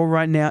real draw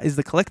right now is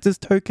the collector's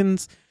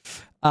tokens.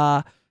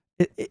 And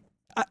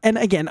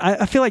again,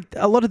 I feel like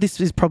a lot of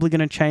this is probably going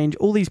to change.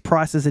 All these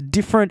prices are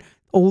different.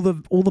 All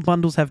the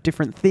bundles have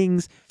different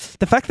things.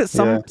 The fact that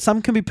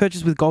some can be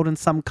purchased with gold and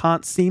some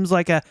can't seems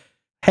like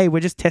hey,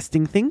 we're just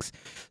testing things.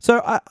 So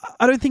I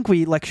don't think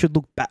we should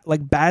look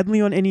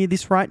badly on any of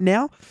this right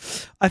now.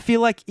 I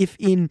feel like if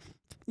in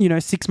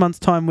 6 months'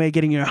 time we're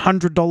getting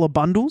 $100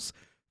 bundles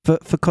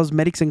for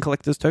cosmetics and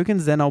collector's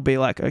tokens, then I'll be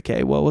like,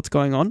 okay, well, what's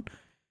going on?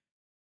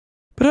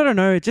 But I don't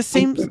know. It just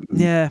seems,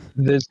 yeah.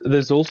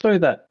 There's also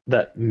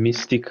that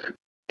mystic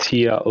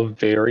tier of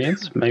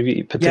variants.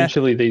 Maybe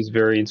potentially these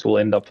variants will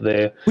end up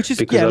there, which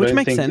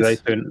makes sense. I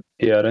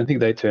don't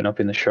think they turn up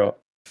in the shop.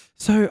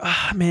 So,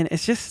 man,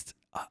 it's just.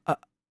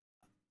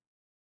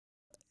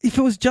 If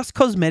it was just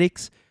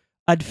cosmetics,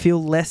 I'd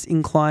feel less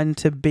inclined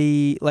to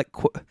be not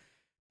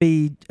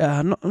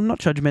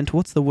judgmental.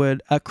 What's the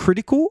word?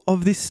 Critical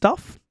of this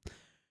stuff.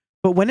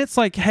 But when it's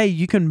like, hey,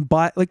 you can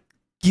buy,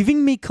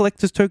 giving me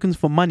collector's tokens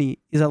for money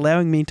is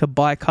allowing me to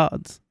buy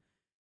cards.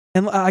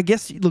 And I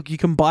guess, look, you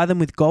can buy them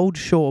with gold,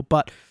 sure,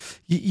 but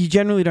you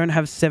generally don't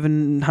have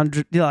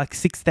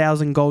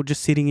 6,000 gold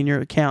just sitting in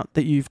your account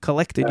that you've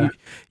collected.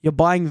 You're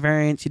buying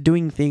variants, you're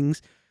doing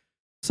things.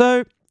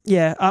 So,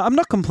 yeah, I'm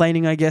not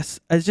complaining, I guess.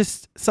 It's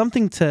just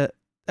something to...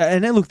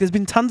 And then, look, there's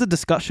been tons of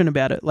discussion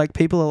about it. Like,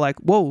 people are like,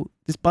 whoa,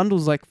 this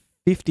bundle's like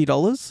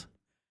 $50.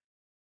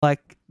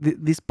 Like,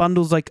 this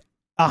bundle's like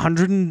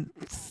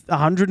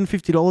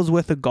 $150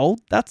 worth of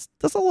gold. That's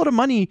a lot of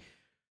money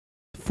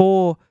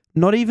for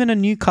not even a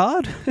new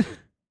card.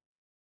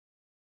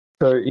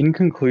 So, in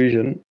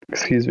conclusion...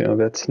 Excuse me, I'm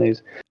about to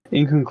sneeze.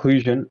 In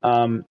conclusion,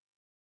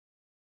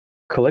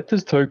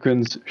 collector's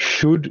tokens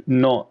should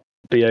not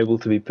be able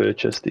to be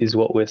purchased, is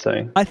what we're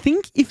saying. I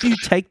think if you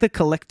take the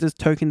collector's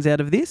tokens out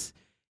of this,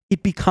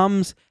 it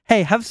becomes,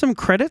 hey, have some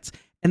credits,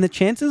 and the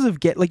chances of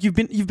you've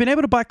been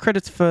able to buy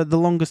credits for the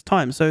longest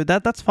time, so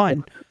that's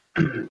fine.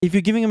 If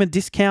you're giving them a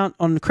discount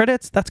on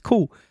credits, that's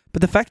cool.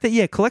 But the fact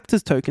that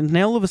collector's tokens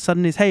now all of a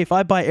sudden is, hey, if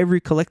I buy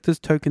every collector's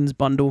tokens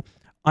bundle,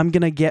 I'm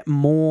gonna get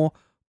more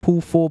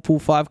pool 4, pool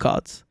 5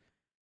 cards.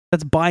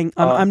 That's buying.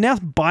 I'm now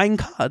buying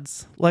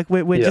cards. Like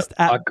we're just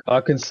at.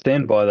 I can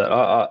stand by that.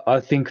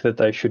 I think that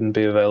they shouldn't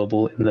be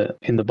available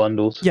in the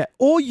bundles. Yeah,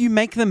 or you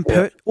make them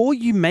or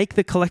you make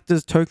the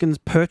collector's tokens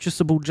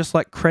purchasable just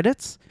like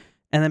credits,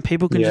 and then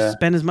people can just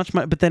spend as much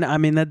money. But then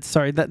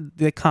that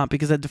they can't,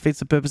 because that defeats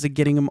the purpose of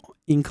getting them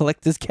in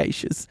collector's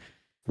caches.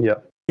 Yeah.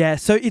 Yeah,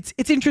 so it's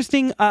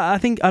interesting. I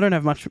think I don't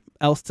have much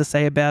else to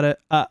say about it.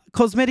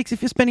 Cosmetics,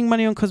 if you're spending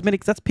money on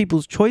cosmetics, that's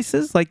people's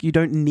choices. Like, you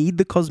don't need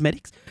the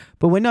cosmetics.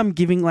 But when I'm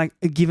given a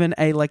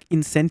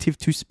incentive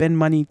to spend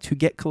money to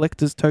get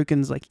collector's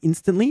tokens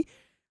instantly,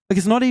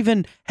 it's not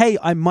even, hey,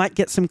 I might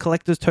get some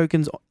collector's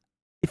tokens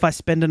if I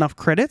spend enough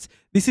credits.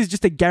 This is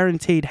just a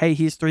guaranteed, hey,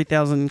 here's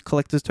 3,000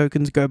 collector's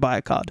tokens, go buy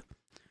a card.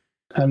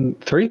 And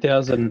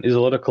 3,000 is a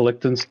lot of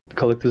collector's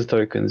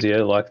tokens.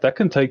 Yeah, that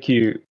can take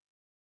you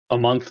a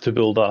month to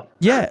build up.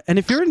 Yeah, and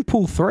if you're in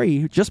pool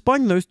 3, just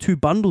buying those 2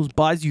 bundles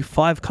buys you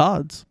 5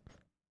 cards.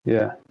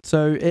 Yeah.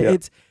 So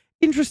it's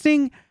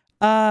interesting.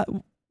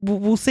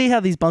 We'll see how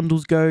these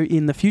bundles go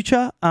in the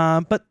future.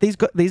 But these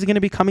are going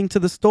to be coming to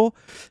the store.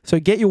 So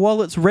get your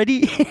wallets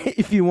ready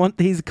if you want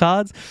these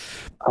cards.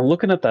 I'm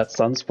looking at that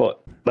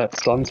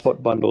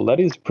Sunspot bundle. That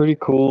is pretty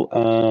cool,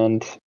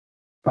 and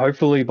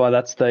hopefully by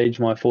that stage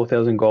my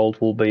 4,000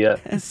 gold will be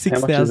at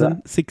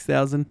 6,000.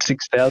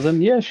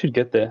 6,000. Yeah, should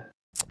get there.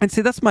 And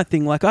see, that's my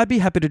thing. I'd be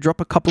happy to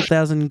drop a couple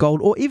thousand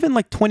gold, or even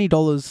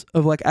 $20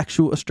 of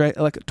actual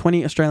Australia,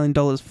 20 Australian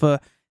dollars for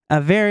a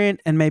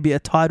variant and maybe a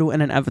title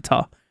and an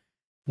avatar.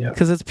 Yeah.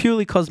 Because it's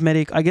purely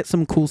cosmetic. I get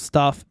some cool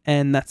stuff,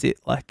 and that's it.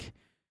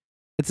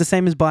 It's the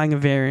same as buying a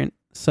variant.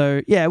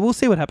 So yeah, we'll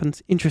see what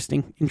happens.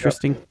 Interesting.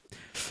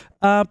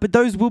 But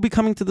those will be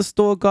coming to the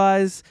store,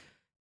 guys.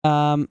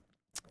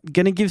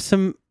 Gonna give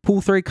some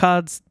pool 3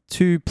 cards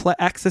to play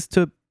access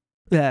to.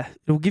 Yeah,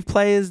 it'll give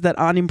players that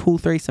aren't in Pool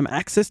 3 some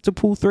access to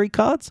Pool 3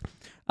 cards.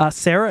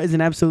 Sarah is an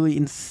absolutely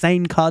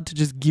insane card to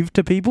just give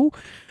to people.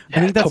 Yeah, I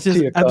think that's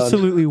just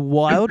absolutely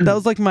wild. That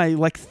was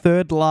my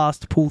third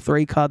last Pool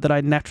 3 card that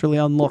I naturally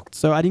unlocked.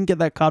 So I didn't get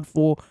that card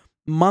for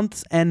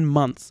months and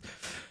months.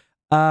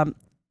 I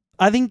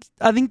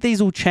think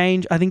these will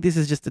change. I think this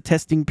is just a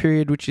testing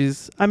period, which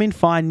is,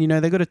 fine.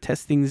 They've got to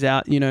test things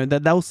out.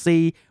 That they'll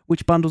see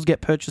which bundles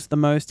get purchased the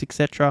most,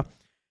 etc.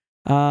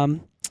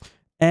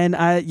 And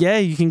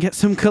you can get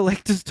some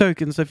collector's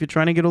tokens. So if you're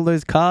trying to get all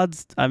those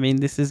cards,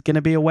 this is going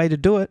to be a way to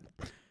do it.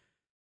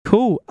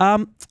 Cool.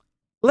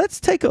 Let's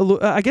take a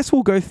look. I guess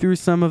we'll go through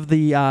some of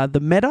the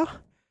meta.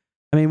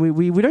 I mean,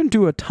 we don't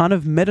do a ton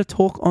of meta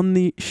talk on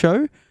the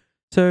show.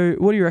 So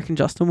what do you reckon,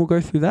 Justin? We'll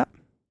go through that.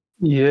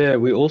 Yeah,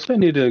 we also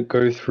need to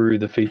go through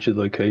the featured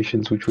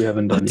locations, which we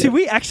haven't done Did yet.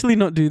 we actually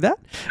not do that?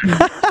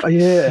 Oh,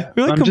 yeah,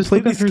 We, like, I'm just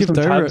looking completely through some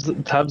skipped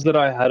over tabs that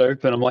I had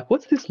open. I'm like,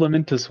 what's this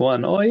Lamentus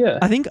one? Oh yeah,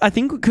 I think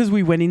because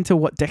we went into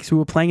what decks we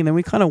were playing and then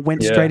we kind of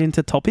went Yeah. straight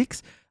into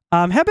topics.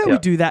 How about we Yeah.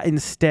 do that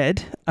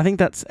instead? I think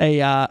that's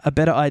a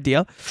better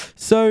idea.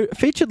 So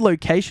featured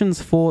locations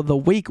for the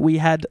week, we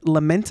had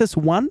Lamentus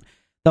 1,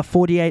 the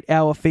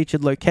 48-hour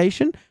featured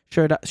location,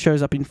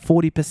 shows up in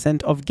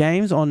 40% of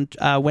games on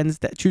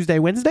Wednesday,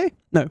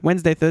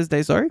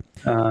 Thursday, sorry.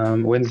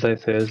 Wednesday,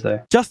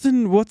 Thursday.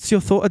 Justin, what's your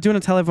thought? Do you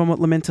want to tell everyone what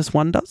Lamentus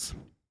 1 does?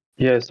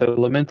 Yeah, so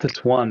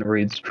Lamentus 1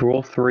 reads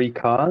draw 3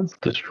 cards,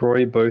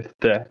 destroy both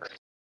decks.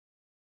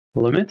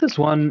 Lamentus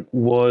 1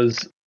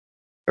 was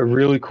a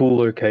really cool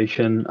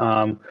location.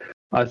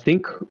 I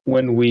think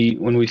when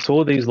we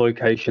saw these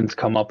locations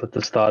come up at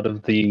the start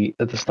of the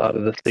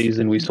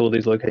season, we saw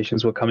these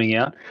locations were coming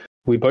out.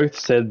 We both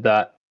said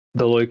that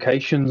the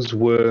locations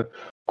were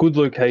good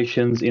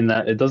locations in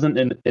that it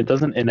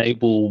doesn't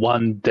enable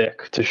one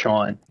deck to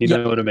shine. You Yep.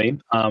 know what I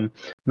mean?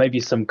 Maybe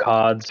some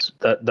cards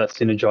that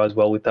synergize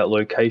well with that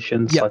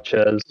location, Yep. such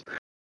as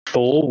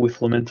Thor with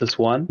Lamentus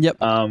 1. Yep.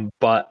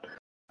 But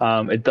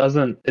it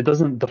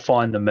doesn't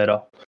define the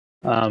meta.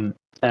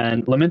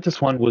 And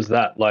Lamentus 1 was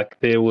that. Like,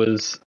 there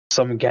was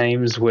some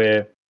games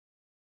where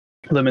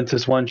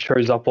Lamentus 1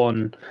 shows up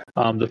on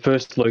the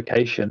first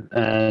location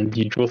and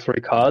you draw 3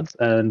 cards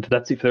and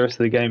that's it for the rest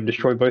of the game.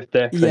 Destroy both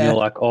decks Yeah. and you're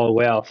like, oh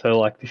wow, so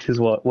like this is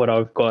what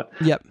I've got.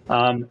 Yep.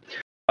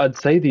 I'd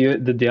say the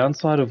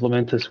downside of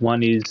Lamentus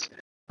 1 is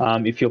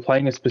if you're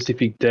playing a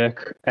specific deck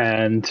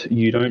and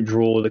you don't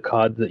draw the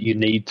card that you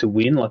need to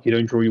win, like you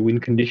don't draw your win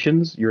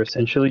conditions, you're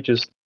essentially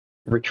just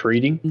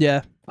retreating.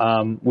 Yeah.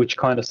 Which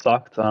kind of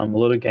sucked. A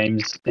lot of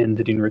games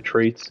ended in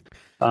retreats.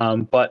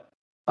 But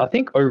I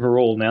think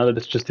overall, now that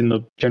it's just in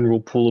the general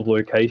pool of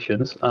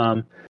locations,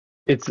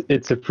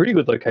 it's a pretty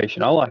good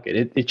location. I like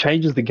it. It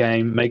changes the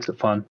game, makes it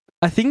fun.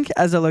 I think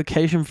as a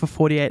location for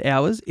 48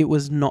 hours, it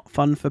was not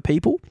fun for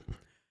people.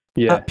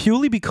 Yeah.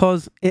 Purely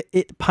because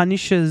it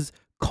punishes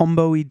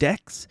combo-y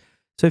decks.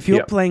 So if you're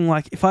Yep. playing,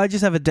 like, if I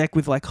just have a deck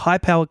with like high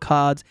power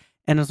cards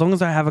and as long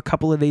as I have a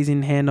couple of these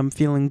in hand, I'm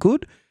feeling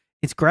good,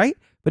 it's great.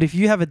 But if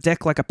you have a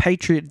deck like a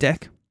Patriot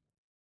deck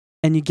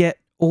and you get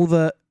all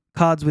the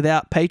cards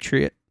without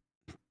Patriot,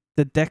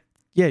 the deck,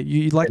 yeah,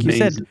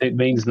 said, it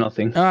means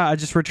nothing. all right, I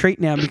just retreat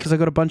now because I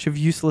got a bunch of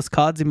useless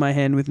cards in my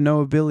hand with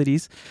no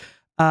abilities.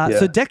 So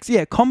Yeah. decks,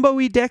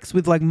 combo-y decks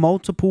with like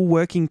multiple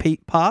working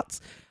parts,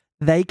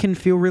 they can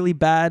feel really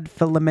bad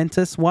for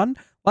Lamentus 1.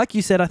 Like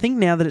you said, I think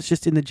now that it's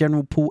just in the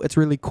general pool, it's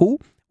really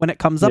cool. When it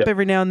comes up Yeah.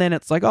 every now and then,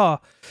 it's like,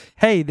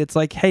 hey,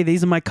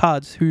 these are my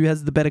cards. Who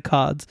has the better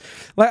cards?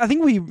 Like, I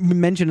think we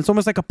mentioned it's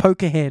almost like a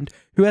poker hand.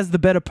 Who has the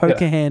better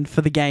poker hand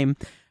for the game?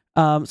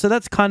 So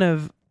that's kind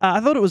of, I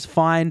thought it was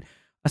fine.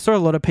 I saw a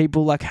lot of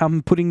people like,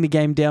 I'm putting the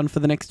game down for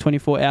the next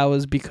 24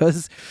 hours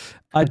because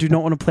I do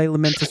not want to play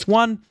Lamentus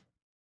 1.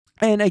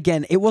 And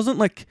again, it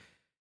wasn't,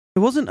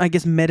 I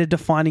guess, meta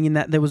defining in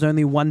that there was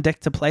only one deck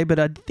to play, but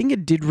I think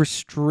it did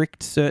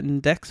restrict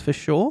certain decks for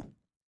sure.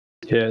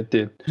 Yeah, it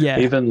did. Yeah.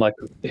 Even like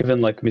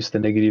Mr.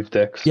 Negative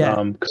decks.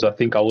 Yeah. Because I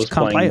think I was Just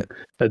can't play playing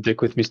a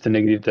deck with Mr.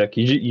 Negative deck.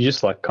 You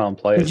just like can't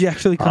play it. You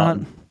actually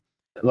can't.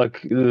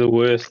 Like the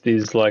worst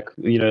is like,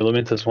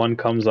 Lamentus 1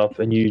 comes up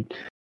and you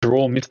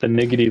draw Mr.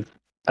 Negative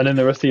and then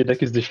the rest of your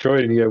deck is destroyed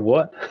and you go,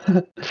 what?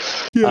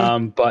 Yeah.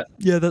 But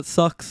Yeah, that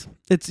sucks.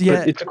 but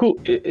it's a cool.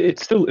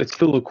 It's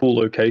still a cool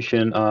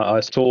location.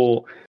 I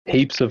saw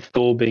heaps of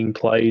Thor being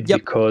played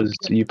because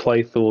you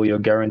play Thor, you're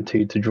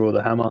guaranteed to draw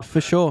the hammer. For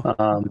sure.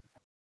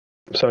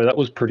 So that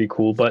was pretty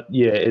cool. But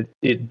yeah,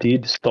 it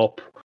did stop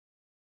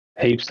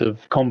heaps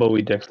of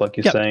combo-y decks, like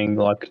you're saying,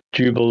 like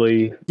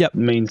Jubilee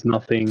means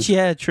nothing.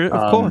 Yeah, true.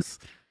 Of course.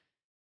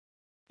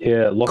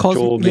 Yeah,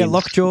 Lockjaw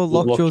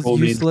Lockjaw's means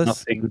useless.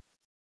 nothing.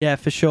 Yeah,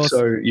 for sure.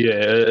 So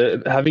yeah,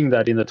 having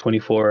that in the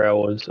 24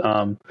 hours,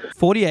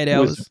 48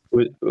 hours.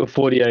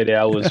 48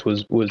 hours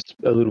was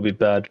a little bit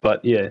bad,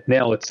 but yeah,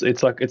 now it's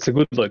a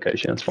good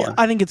location. It's fine.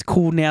 I think it's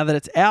cool now that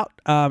it's out.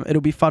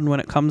 It'll be fun when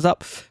it comes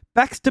up.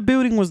 Baxter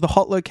Building was the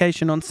hot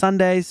location on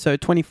Sundays, so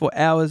 24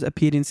 hours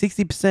appeared in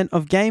 60%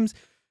 of games.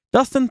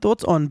 Dustin,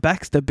 thoughts on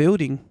Baxter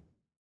Building?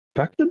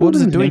 Baxter What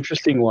does it Building is do? an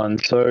interesting one.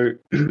 So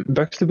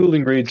Baxter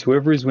Building reads,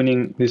 whoever is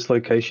winning this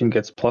location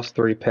gets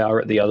 +3 power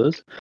at the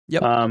others.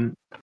 Yep.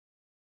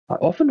 I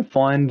often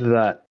find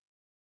that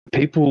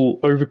people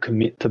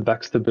overcommit to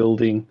Baxter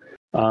Building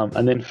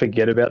and then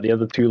forget about the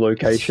other 2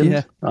 locations.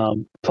 Yeah.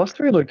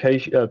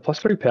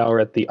 +3 power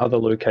at the other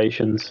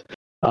locations.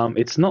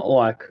 It's not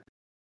like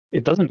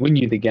it doesn't win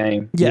you the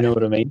game. Yeah. You know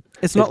what I mean?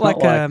 It's not like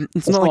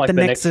the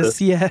Nexus.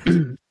 Yeah.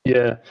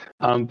 Yeah,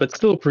 but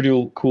still a pretty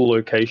cool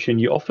location.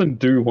 You often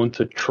do want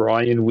to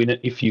try and win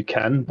it if you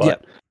can,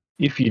 but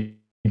if you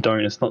don't,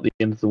 it's not the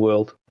end of the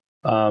world.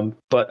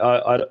 But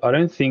I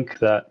don't think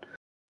that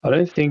I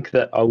don't think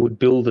that I would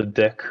build a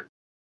deck.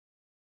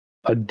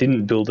 I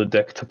didn't build a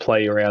deck to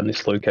play around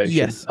this location.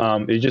 Yes.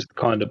 It just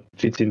kind of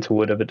fits into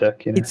whatever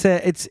deck, you know.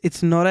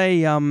 It's not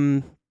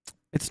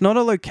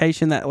a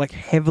location that like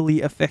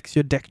heavily affects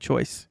your deck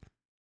choice.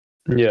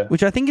 Yeah.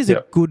 Which I think is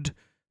a good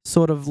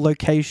sort of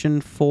location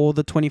for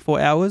the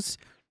 24 hours.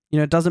 You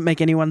know, it doesn't make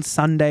anyone's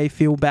Sunday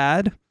feel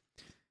bad.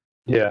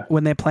 Yeah.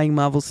 When they're playing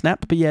Marvel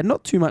Snap. But yeah,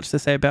 not too much to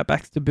say about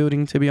Baxter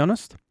Building, to be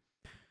honest.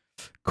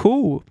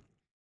 Cool.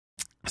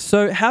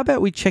 So how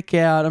about we check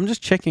out, I'm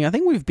just checking, I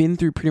think we've been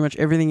through pretty much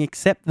everything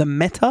except the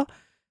meta.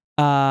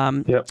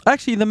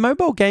 Actually, the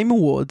Mobile Game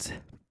Awards.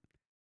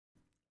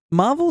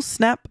 Marvel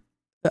Snap,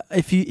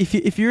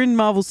 if you're in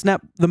Marvel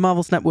Snap, the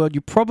Marvel Snap world, you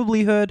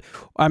probably heard,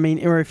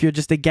 or if you're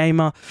just a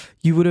gamer,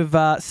 you would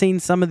have seen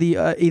some of the,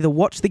 either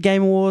watched the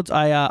Game Awards.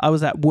 I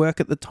was at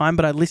work at the time,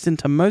 but I listened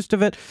to most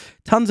of it.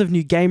 Tons of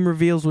new game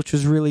reveals, which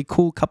was really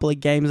cool. Couple of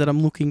games that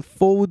I'm looking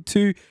forward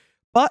to.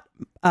 But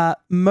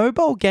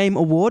Mobile Game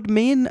Award,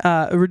 me and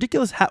a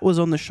Ridiculous Hat was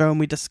on the show and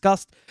we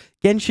discussed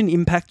Genshin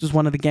Impact was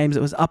one of the games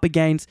that was up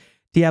against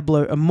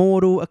Diablo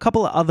Immortal, a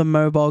couple of other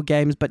mobile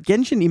games, but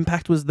Genshin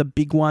Impact was the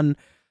big one.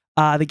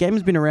 The game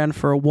has been around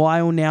for a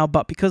while now,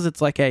 but because it's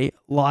like a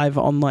live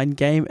online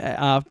game,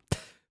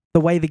 the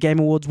way the Game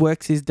Awards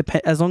works is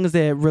as long as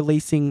they're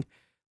releasing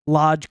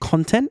large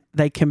content,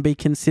 they can be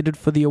considered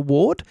for the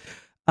award.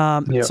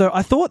 So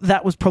I thought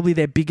that was probably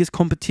their biggest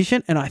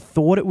competition and I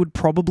thought it would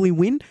probably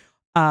win.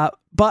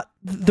 But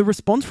the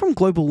response from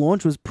global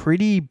launch was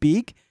pretty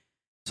big.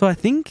 So I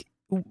think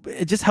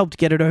it just helped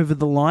get it over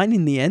the line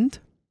in the end.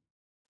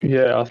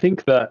 Yeah, I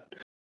think that,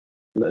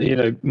 you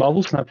know,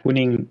 Marvel Snap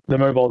winning the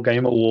Mobile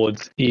Game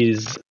Awards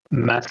is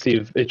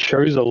massive. It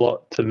shows a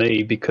lot to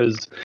me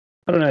because,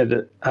 I don't know,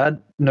 that I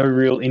had no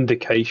real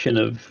indication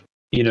of,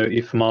 you know,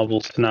 if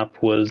Marvel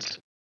Snap was,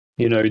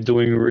 you know,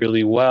 doing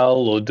really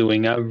well or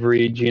doing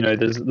average. You know,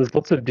 there's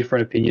lots of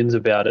different opinions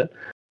about it.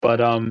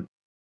 But, I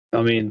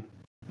mean,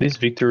 this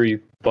victory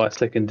by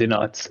Second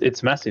Dinner,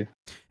 it's massive.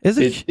 Is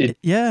it?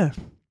 Yeah.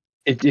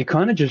 It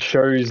kind of just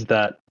shows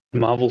that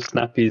Marvel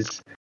Snap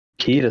is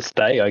here to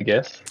stay, I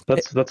guess.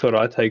 That's what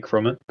I take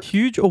from it.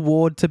 Huge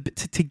award to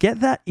get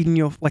that in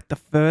your like the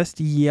first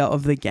year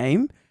of the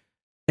game.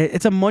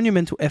 It's a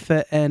monumental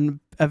effort and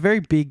a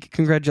very big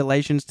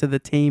congratulations to the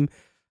team.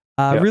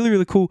 Really,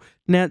 really cool.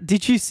 Now,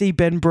 did you see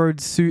Ben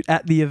Brode's suit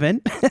at the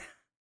event?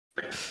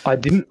 I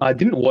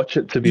didn't watch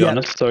it, to be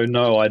honest, so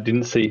no, I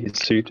didn't see his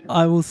suit.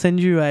 I will send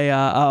you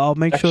I'll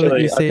make sure that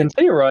you see I can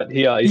see it right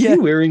here. Is he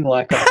wearing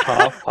like a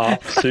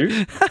half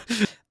suit?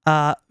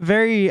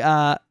 Very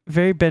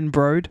Ben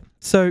Brode.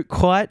 So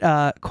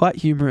quite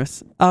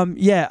humorous.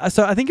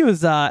 So I think it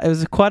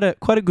was quite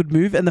a good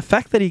move, and the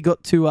fact that he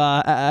got to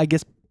I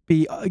guess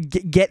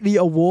get the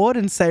award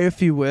and say a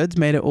few words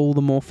made it all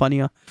the more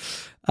funnier.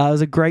 It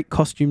was a great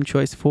costume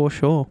choice for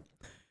sure.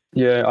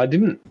 Yeah, I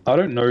don't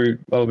know.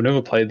 I've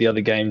never played the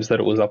other games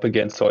that it was up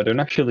against, so I don't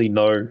actually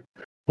know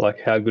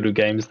like how good of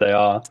games they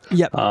are.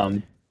 Yep.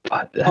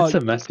 But that's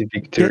a massive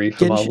victory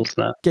for Marvel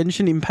Snap.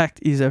 Genshin Impact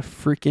is a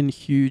freaking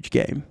huge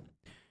game.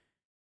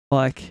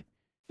 Like.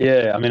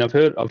 Yeah, I mean, I've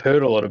heard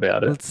a lot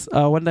about it.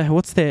 I wonder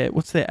what's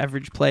their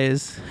average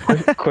players.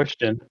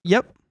 Question.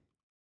 Yep.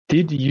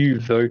 Did you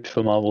vote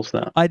for Marvel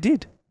Snap? I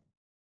did.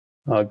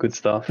 Oh, good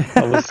stuff.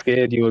 I was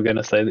scared you were going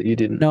to say that you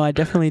didn't. No, I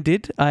definitely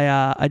did.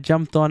 I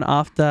jumped on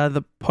after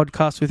the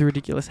podcast with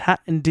Ridiculous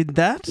Hat and did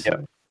that.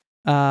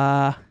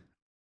 Yeah.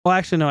 Well,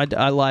 actually, no,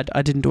 I lied.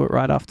 I didn't do it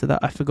right after that.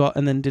 I forgot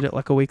and then did it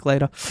like a week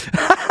later.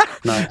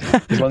 No,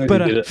 as long as you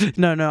did it.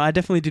 No, I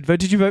definitely did vote.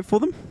 Did you vote for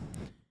them?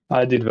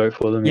 I did vote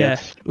for them.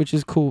 Yes, which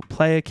is cool.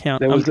 Player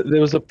count.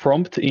 There was a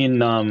prompt in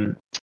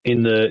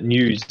the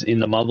news in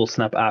the Marvel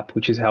Snap app,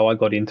 which is how I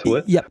got into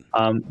it. Yep.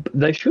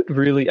 They should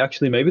really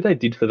maybe they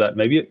did for that.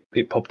 Maybe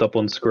it popped up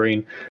on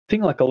screen. I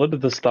think like a lot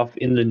of the stuff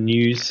in the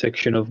news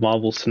section of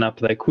Marvel Snap,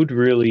 they could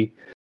really,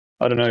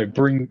 I don't know,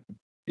 bring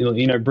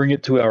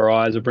it to our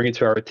eyes or bring it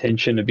to our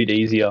attention a bit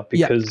easier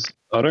because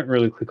I don't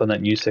really click on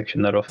that news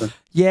section that often.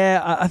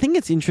 Yeah, I think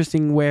it's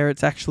interesting where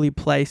it's actually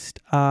placed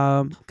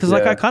because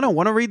I kind of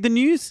want to read the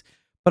news,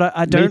 but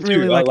I don't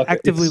really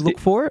actively look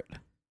for it.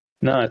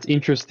 No, it's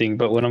interesting,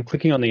 but when I'm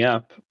clicking on the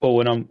app, or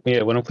when I'm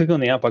clicking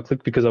on the app, I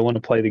click because I want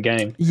to play the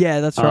game.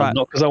 Yeah, that's right.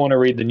 Not because I want to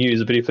read the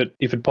news, but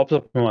if it pops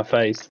up in my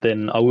face,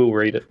 then I will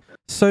read it.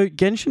 So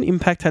Genshin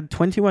Impact had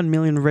 21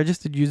 million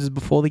registered users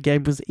before the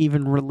game was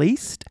even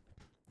released.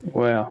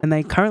 Wow. And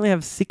they currently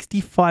have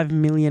 65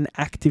 million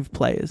active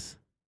players.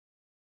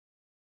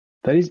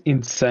 That is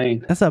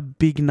insane. That's a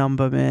big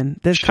number, man.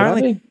 Should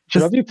I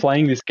be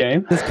playing this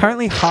game? There's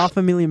currently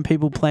 500,000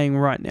 people playing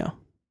right now.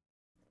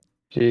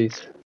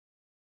 Jeez.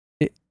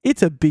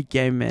 It's a big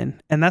game, man.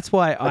 And that's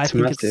why I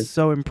think massive. It's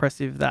so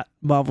impressive that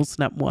Marvel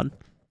Snap won.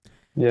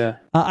 Yeah.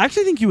 I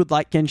actually think you would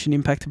like Genshin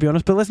Impact, to be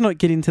honest, but let's not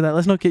get into that.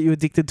 Let's not get you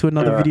addicted to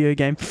another video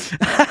game.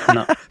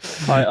 No.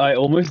 I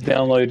almost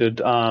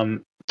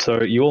downloaded...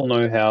 So you all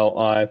know how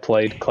I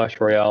played Clash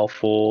Royale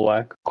for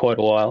like quite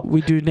a while.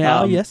 We do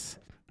now, yes.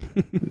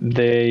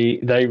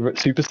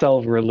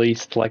 Supercell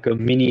released like a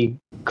mini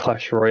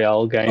Clash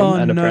Royale game, Oh,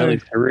 and no. apparently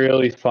it's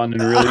really fun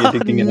and really Oh,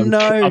 addicting. And no.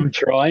 I'm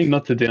trying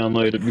not to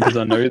download it because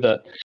I know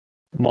that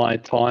my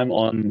time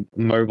on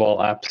mobile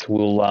apps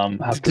will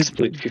have to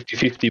split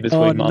 50-50 between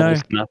Oh, Marvel no.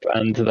 Snap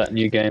and that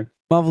new game.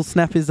 Marvel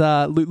Snap is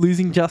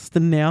losing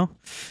Justin now.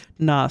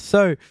 Nah,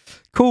 so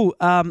cool.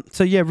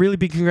 So yeah, really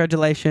big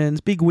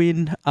congratulations, big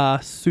win.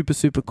 Super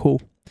super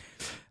cool.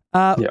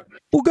 Yeah.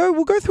 We'll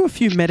go through a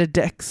few meta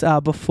decks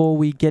before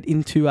we get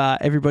into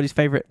everybody's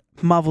favorite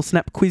Marvel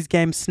Snap quiz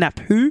game, Snap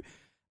Who.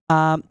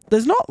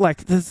 There's not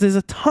like there's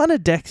a ton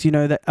of decks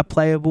that are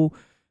playable,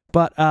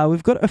 but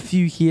we've got a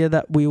few here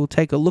that we will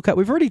take a look at.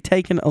 We've already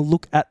taken a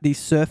look at the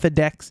Surfer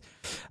decks.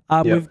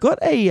 We've got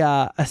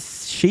a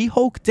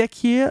She-Hulk deck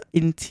here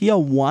in tier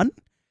 1.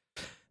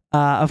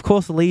 Of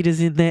course,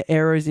 leaders in there,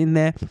 arrows in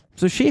there.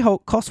 So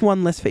She-Hulk costs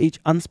 1 less for each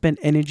unspent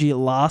energy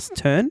last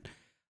turn.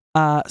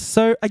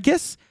 So I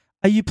guess,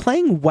 are you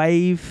playing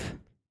Wave?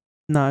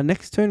 No,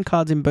 next turn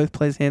cards in both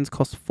players' hands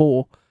cost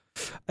 4.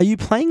 Are you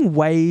playing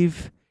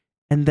Wave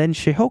and then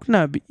She-Hulk?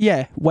 No, but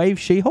yeah, Wave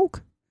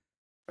She-Hulk?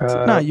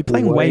 No, you're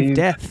playing Wave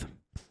Death.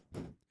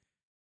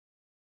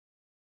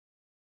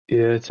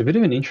 Yeah, it's a bit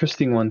of an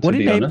interesting one, to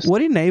be honest.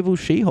 What enables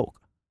She-Hulk?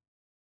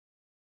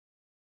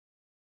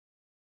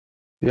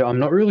 Yeah, I'm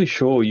not really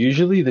sure.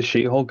 Usually the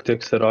She-Hulk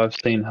decks that I've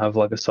seen have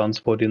like a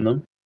Sunspot in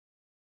them.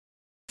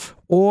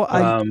 Or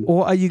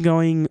are you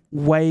going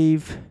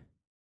Wave?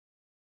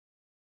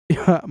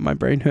 My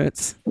brain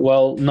hurts.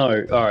 Well,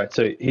 no. All right,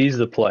 so here's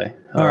the play.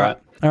 All right.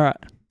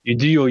 You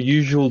do your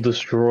usual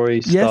destroy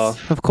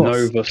stuff. Of course.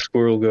 Nova,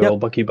 Squirrel Girl,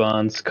 Bucky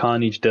Barnes,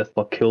 Carnage,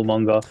 Deathlock,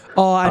 Killmonger.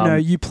 Oh, I know.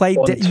 You played...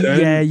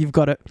 yeah, you've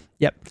got it.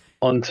 Yep.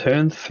 On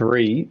turn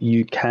 3,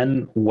 you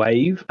can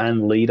wave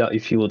and leader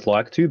if you would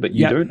like to, but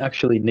you don't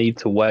actually need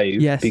to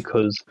wave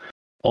because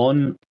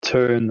on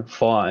turn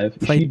 5,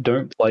 if you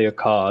don't play a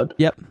card,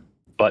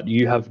 but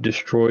you have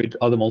destroyed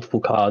other multiple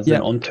cards,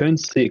 then on turn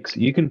 6,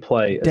 you can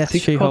play a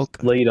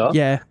 6-cost leader,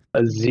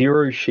 a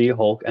 0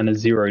 She-Hulk, and a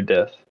 0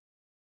 Death.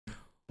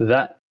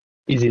 That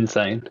is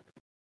insane.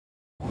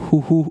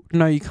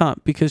 No, you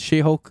can't, because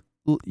She-Hulk,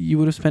 you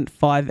would have spent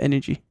 5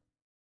 energy.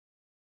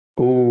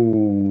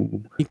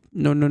 Ooh.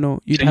 No.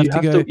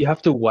 You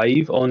have to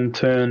wave on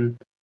turn.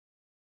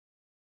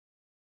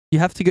 You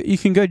have to go. You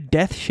can go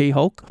Death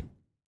She-Hulk.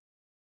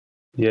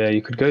 Yeah,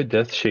 you could go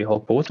Death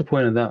She-Hulk, but what's the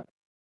point of that?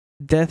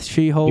 Death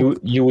She-Hulk.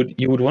 You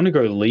would want to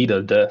go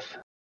leader Death.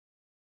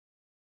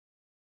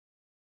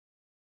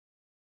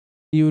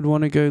 You would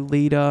want to go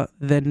leader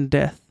then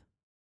Death.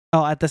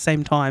 Oh, at the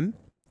same time.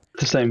 At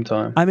the same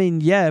time. I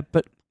mean, yeah,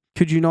 but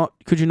could you not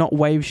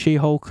wave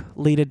She-Hulk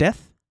leader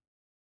Death?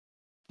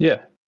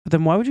 Yeah. But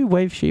then why would you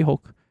wave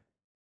She-Hulk?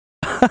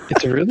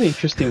 It's a really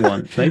interesting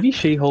one. Maybe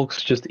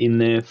She-Hulk's just in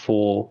there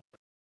for,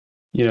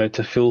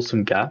 to fill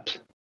some gaps.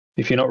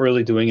 If you're not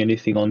really doing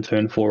anything on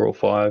turn 4 or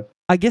 5.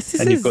 I guess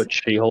you've got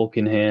She-Hulk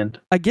in hand.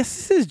 I guess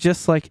this is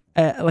just like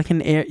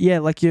an air,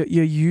 like your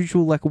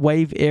usual like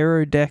wave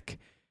arrow deck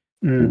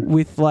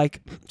with like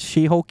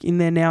She-Hulk in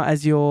there now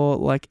as your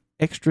like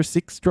extra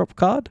 6 drop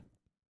card.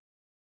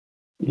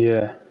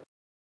 Yeah.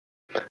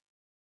 I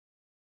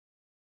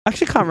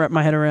actually can't wrap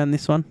my head around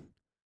this one.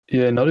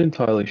 Yeah, not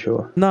entirely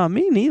sure. No,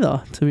 me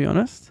neither, to be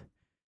honest.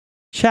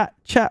 Chat.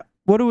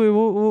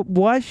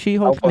 Why is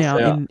She-Hulk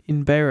now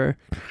in Barrow?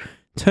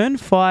 Turn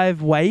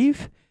 5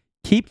 wave,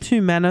 keep 2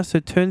 mana,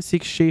 so turn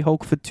 6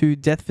 She-Hulk for 2,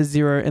 Death for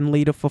 0, and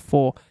leader for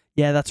 4.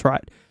 Yeah, that's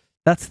right.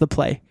 That's the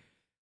play.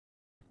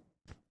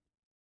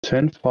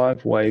 Turn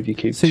 5 wave, you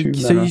keep 2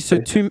 mana. So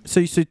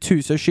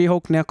 2. So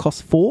She-Hulk now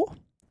costs 4.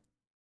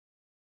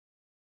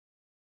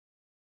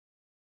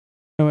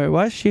 Oh wait,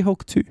 why is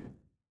She-Hulk 2?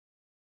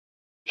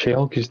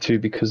 She-Hulk is 2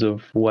 because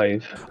of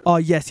wave. Oh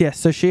yes.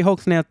 So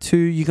She-Hulk's now 2.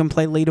 You can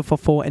play leader for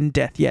 4 and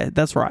Death. Yeah,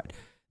 that's right.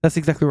 That's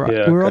exactly right.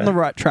 Yeah, We're on the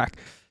right track.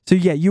 So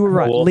yeah, you were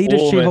right. Leader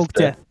She-Hulk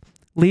Death.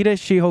 Leader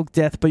She-Hulk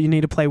Death, but you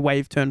need to play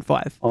wave turn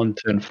 5. On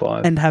turn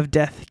 5. And have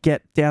Death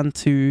get down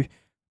to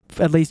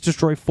at least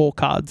destroy 4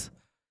 cards.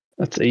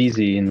 That's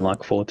easy in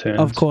like 4 turns.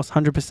 Of course,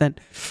 100%.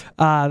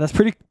 That's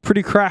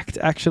pretty cracked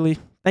actually.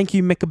 Thank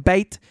you,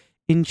 McAbate,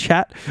 in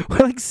chat. We're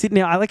like sitting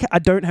here. I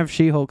don't have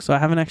She-Hulk, so I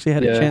haven't actually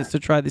had a chance to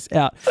try this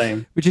out.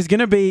 Same. Which is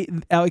going to be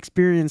our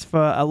experience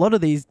for a lot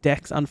of these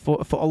decks, for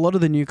a lot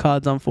of the new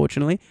cards,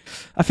 unfortunately.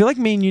 I feel like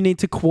me and you need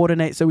to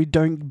coordinate so we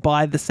don't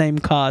buy the same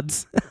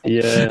cards.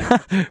 Yeah.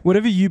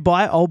 Whatever you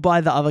buy, I'll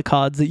buy the other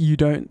cards that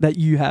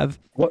you have.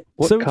 What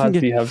cards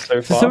do you have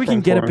so far? So we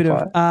can get a bit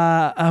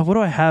of... what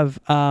do I have?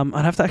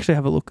 I'd have to actually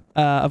have a look.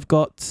 I've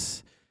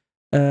got...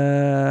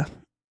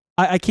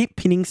 I keep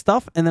pinning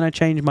stuff and then I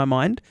change my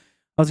mind.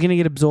 I was going to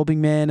get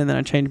Absorbing Man and then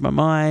I changed my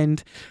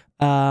mind.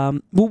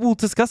 We'll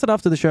discuss it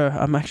after the show.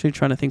 I'm actually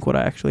trying to think what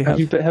I actually have.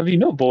 Have you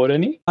not bought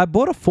any? I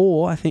bought a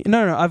 4, I think.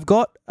 No. I've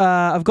got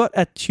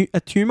a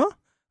tumor.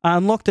 I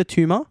unlocked a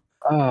tumor.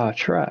 Ah,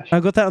 trash. I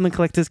got that on the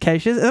collector's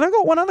caches. And I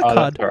got one other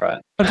card. That's all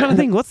right. I'm trying to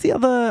think. What's the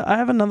other? I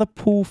have another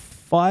pool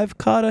 5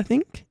 card, I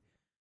think.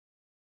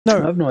 No.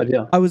 I have no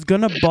idea. I was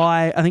going to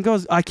buy...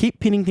 I keep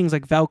pinning things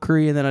like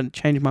Valkyrie and then I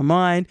changed my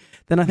mind.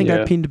 Then I think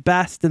I pinned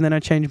Bast and then I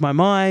changed my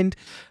mind.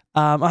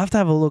 I have to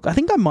have a look. I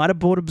think I might have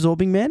bought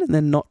Absorbing Man and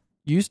then not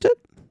used it.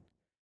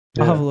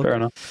 I'll have a look. Fair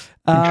enough.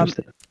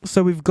 Interesting.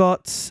 So we've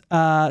got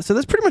so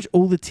that's pretty much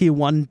all the tier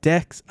 1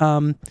 decks.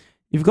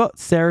 You've got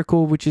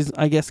Ceracle, which is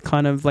I guess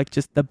kind of like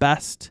just the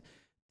best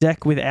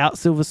deck without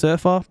Silver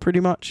Surfer, pretty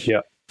much.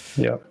 Yeah.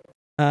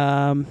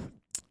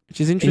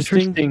 Which is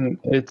interesting.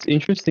 It's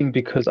interesting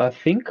because I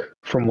think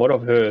from what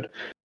I've heard,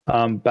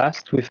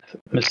 Bast with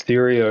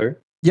Mysterio.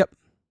 Yep.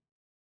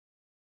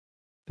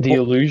 The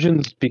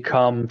illusions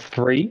become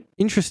 3.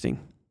 Interesting.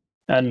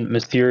 And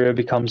Mysterio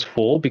becomes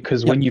 4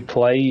 because when you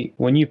play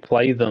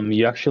them,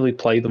 you actually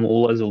play them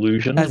all as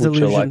illusions. Are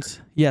like,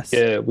 yes.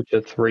 Yeah, which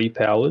are 3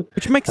 powered.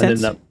 Which makes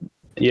sense. And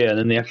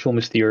then the actual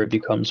Mysterio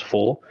becomes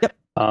 4. Yep.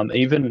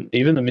 Even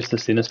the Mr.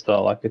 Sinister,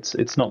 like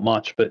it's not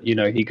much, but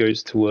he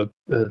goes to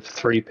a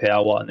 3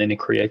 power and then he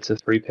creates a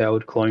 3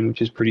 powered clone,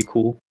 which is pretty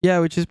cool. Yeah,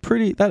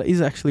 that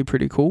is actually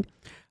pretty cool.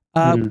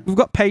 We've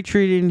got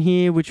Patriot in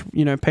here, which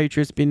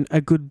Patriot's been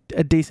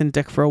a decent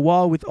deck for a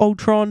while with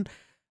Ultron.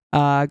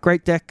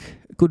 Great deck,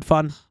 good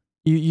fun.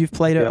 You've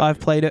played it,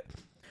 I've played it.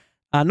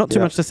 Not too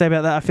much to say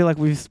about that. I feel like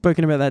we've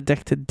spoken about that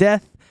deck to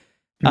death.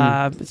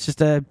 It's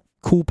just a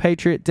cool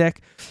Patriot deck.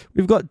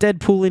 We've got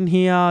Deadpool in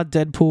here.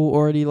 Deadpool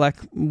already, like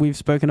we've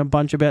spoken a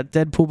bunch about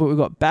Deadpool, but we've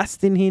got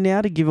Bast in here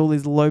now to give all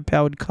these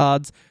low-powered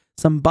cards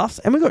some buffs.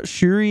 And we've got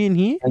Shuri in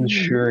here. And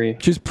Shuri.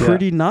 Which is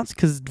pretty nuts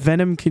because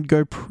Venom can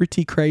go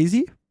pretty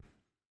crazy.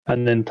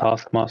 And then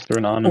Taskmaster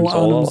and Arnim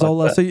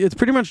Zola. So it's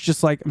pretty much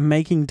just like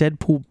making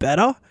Deadpool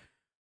better,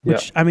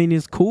 which I mean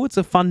is cool. It's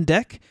a fun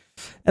deck.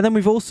 And then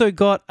we've also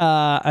got,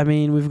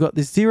 we've got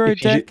this Zero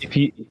deck.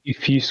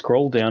 If you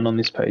scroll down on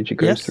this page, it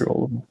goes through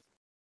all of them.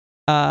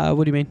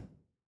 What do you mean?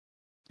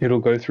 It'll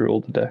go through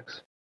all the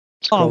decks.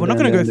 We're not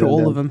going to go through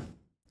all of them.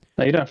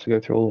 No, you don't have to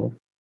go through all of them.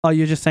 Oh,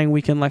 you're just saying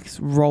we can like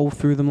roll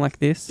through them like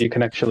this? You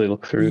can actually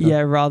look through them. Yeah,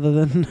 rather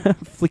than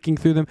flicking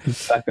through them.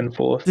 Back and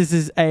forth. This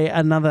is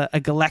another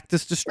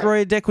Galactus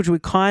Destroyer deck, which we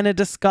kind of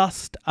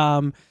discussed.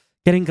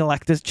 Getting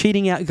Galactus,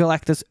 cheating out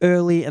Galactus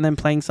early and then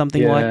playing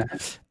something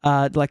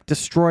like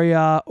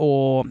Destroyer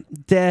or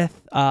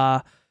Death,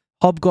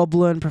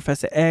 Hobgoblin,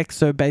 Professor X.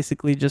 So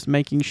basically just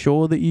making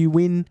sure that you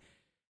win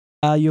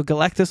your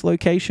Galactus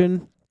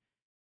location.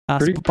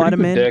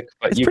 Spider-Man. Deck,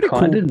 but it's you pretty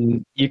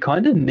cool. You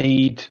kind of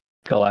need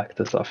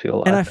Galactus, I feel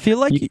like. And I feel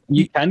like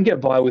you can get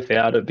by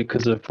without it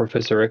because of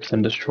Professor X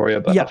and Destroyer,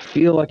 but I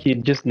feel like you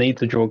just need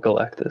to draw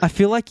Galactus. I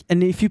feel like,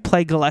 and if you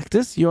play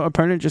Galactus, your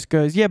opponent just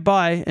goes,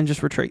 bye, and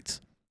just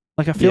retreats.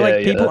 Like, I feel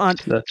like people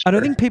aren't... I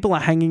don't think people are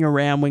hanging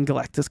around when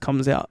Galactus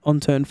comes out on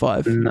turn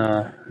 5.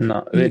 No.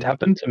 It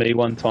happened to me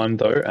one time,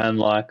 though, and,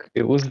 like,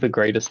 it was the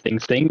greatest thing.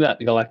 Seeing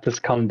that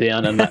Galactus come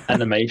down and that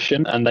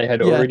animation, and they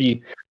had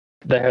already...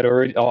 I had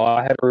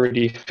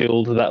already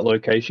filled that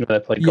location where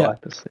they played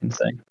Galactus.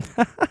 Insane.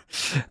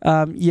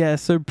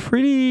 So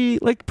pretty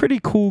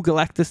cool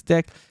Galactus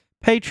deck.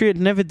 Patriot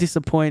never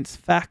disappoints.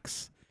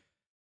 Facts.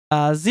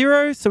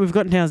 Zero. So we've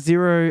got now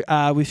Zero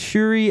with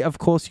Shuri. Of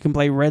course, you can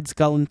play Red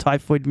Skull and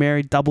Typhoid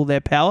Mary, double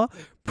their power.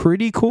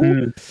 Pretty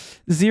cool.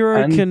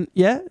 Zero can...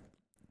 Yeah,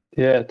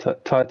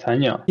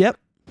 Titania. Yep.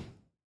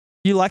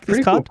 You like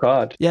this card? Cool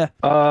card. Yeah.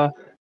 I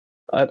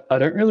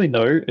don't really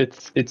know.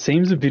 It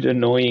seems a bit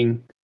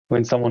annoying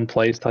when someone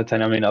plays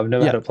Titania. I mean, I've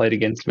never had it played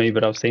against me,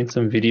 but I've seen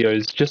some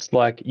videos. Just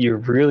like you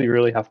really,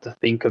 really have to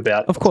think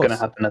about what's going to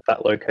happen at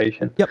that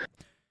location. Yep.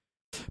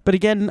 But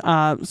again,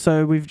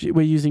 so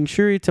we're using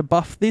Shuri to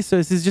buff this. So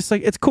this is just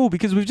like, it's cool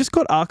because we've just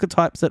got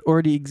archetypes that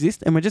already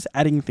exist and we're just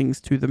adding things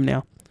to them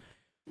now.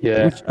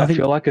 Yeah, I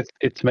feel like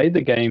it's made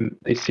the game,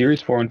 these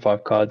Series 4 and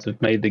 5 cards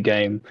have made the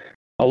game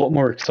a lot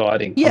more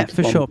exciting. Yeah,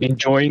 for sure.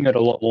 Enjoying it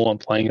a lot more and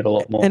playing it a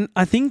lot more. And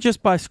I think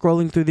just by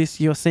scrolling through this,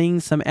 you're seeing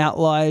some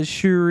outliers,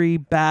 Shuri,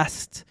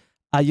 Bast.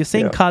 You're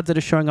seeing cards that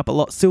are showing up a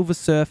lot. Silver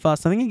Surfer.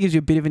 So I think it gives you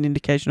a bit of an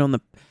indication on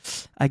the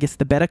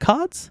better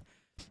cards.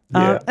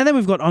 And then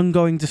we've got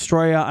Ongoing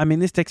Destroyer. I mean,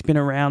 this deck's been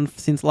around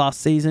since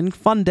last season.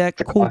 Fun deck,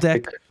 cool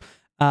deck.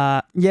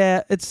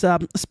 It's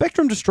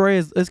Spectrum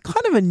Destroyer is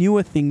kind of a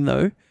newer thing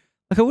though.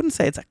 Like I wouldn't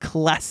say it's a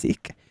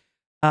classic.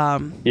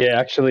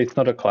 Actually, it's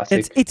not a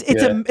classic.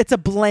 It's a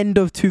blend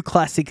of two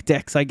classic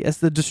decks, I guess,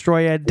 the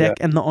Destroyer deck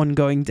and the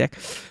Ongoing deck,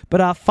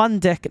 but a fun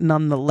deck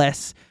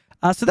nonetheless.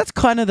 So that's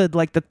kind of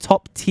the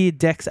top tier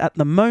decks at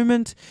the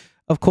moment.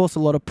 Of course, a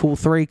lot of pool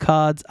 3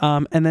 cards.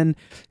 And then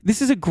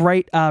this is a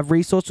great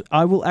resource.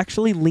 I will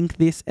actually link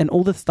this and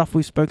all the stuff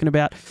we've spoken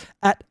about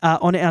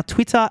on our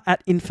Twitter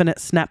at Infinite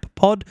Snap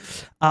Pod.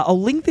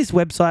 I'll link this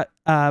website,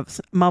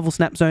 Marvel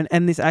Snap Zone,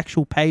 and this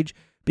actual page,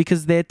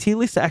 because their tier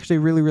lists are actually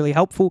really, really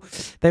helpful.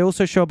 They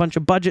also show a bunch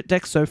of budget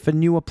decks, so for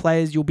newer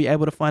players, you'll be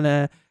able to find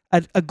a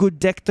good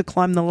deck to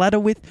climb the ladder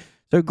with.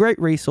 So great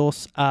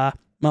resource,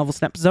 Marvel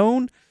Snap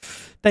Zone.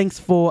 Thanks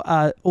for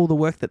all the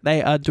work that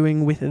they are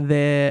doing with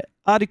their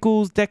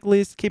articles, deck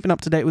lists, keeping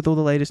up to date with all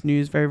the latest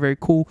news. Very, very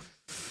cool.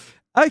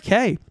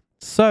 Okay,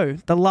 so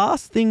the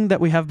last thing that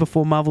we have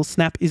before Marvel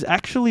Snap is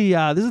actually,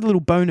 this is a little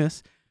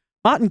bonus.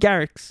 Martin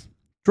Garrix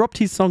dropped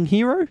his song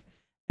Hero.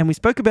 And we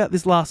spoke about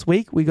this last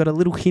week. We got a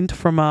little hint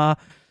from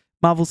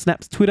Marvel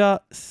Snap's Twitter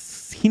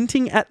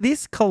hinting at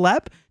this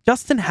collab.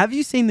 Justin, have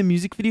you seen the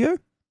music video?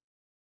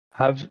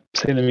 Have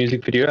seen the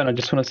music video, and I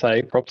just want to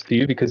say props to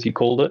you because you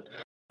called it.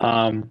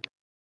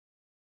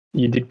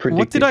 You did predict.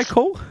 What did I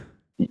call?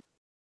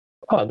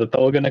 Oh, that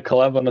they were going to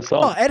collab on a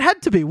song. Oh, it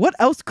had to be. What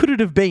else could it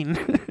have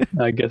been?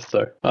 I guess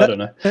so. I don't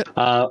know.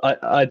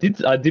 I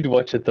did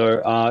watch it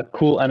though.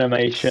 Cool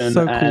animation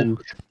So cool.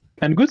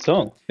 and good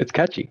song. It's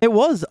catchy. It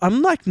was.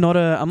 I'm not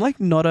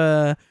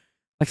a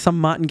some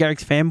Martin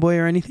Garrix fanboy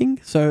or anything.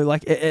 So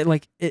like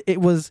it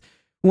was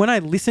when I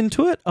listened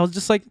to it, I was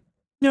just like,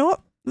 you know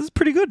what, this is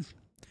pretty good.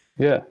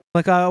 Yeah.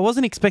 Like I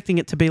wasn't expecting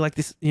it to be like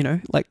this,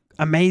 like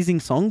amazing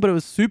song, but it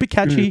was super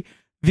catchy.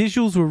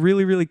 Visuals were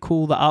really, really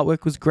cool. The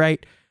artwork was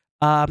great.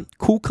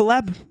 Cool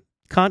collab.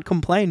 Can't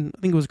complain.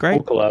 I think it was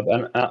great. Cool collab,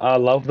 and I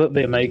love that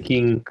they're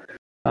making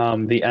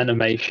the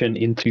animation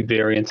into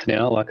variants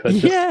now. Like that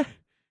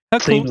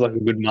just seems like a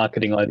good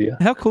marketing idea.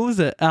 How cool is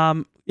it?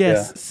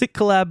 Sick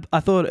collab. I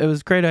thought it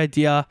was a great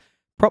idea.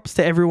 Props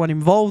to everyone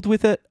involved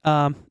with it.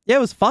 It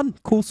was fun.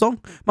 Cool song.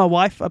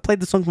 I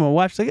played the song for my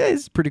wife. She's like, hey,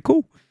 this is pretty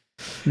cool.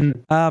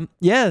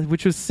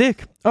 Which was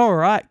sick. All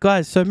right,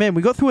 guys. So, man,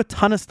 we got through a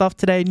ton of stuff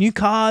today. New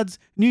cards,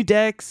 new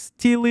decks,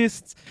 tier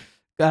lists,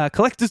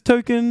 collector's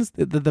tokens,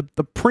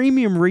 the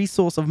premium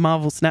resource of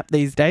Marvel Snap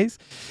these days.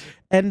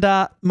 And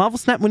Marvel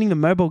Snap winning the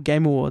Mobile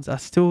Game Awards. I'm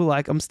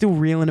still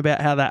reeling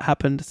about how that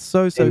happened.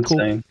 So Insane.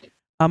 Cool.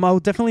 I'll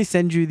definitely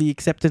send you the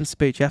acceptance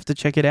speech. You have to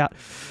check it out.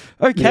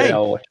 Okay. Yeah,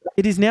 I'll watch that.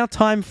 It is now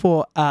time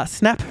for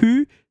Snap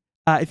Who.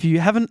 If you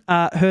haven't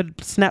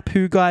heard Snap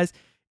Who, guys,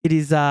 it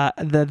is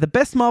the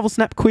best Marvel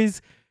Snap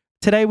quiz.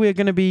 Today we're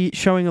going to be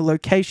showing a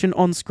location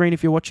on screen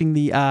if you're watching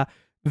the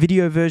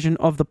video version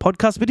of the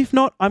podcast. But if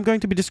not, I'm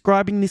going to be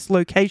describing this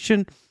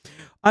location.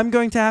 I'm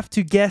going to have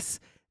to guess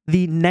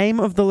the name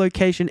of the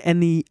location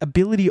and the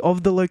ability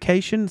of the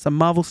location. It's a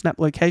Marvel Snap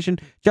location.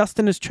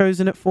 Justin has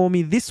chosen it for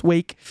me this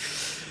week.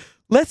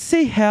 Let's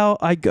see how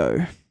I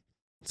go.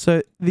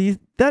 So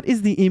that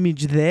is the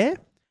image there.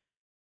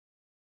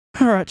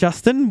 All right,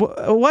 Justin,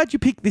 why'd you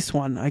pick this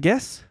one, I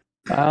guess?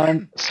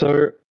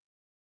 So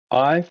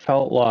I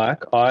felt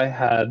like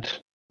I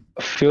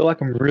feel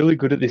like I'm really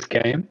good at this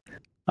game.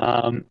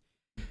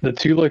 The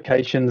two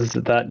locations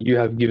that you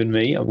have given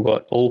me, I've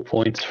got all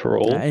points for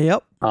all.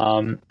 Yep.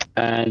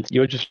 And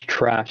you're just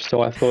trash.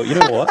 So I thought, you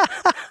know what?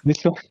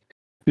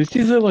 This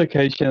is a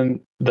location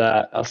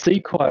that I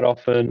see quite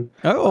often.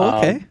 Oh,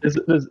 okay. There's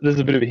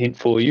a bit of a hint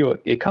for you.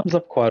 It comes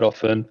up quite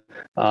often.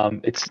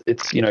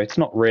 It's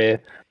not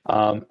rare.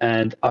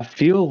 And I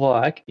feel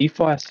like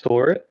if I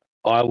saw it,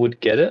 I would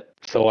get it.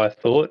 So I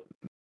thought,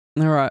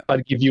 all right,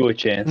 I'd give you a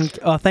chance.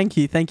 Oh, thank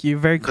you.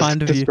 Very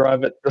kind of you.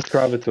 Describe it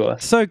to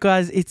us. So,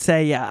 guys, it's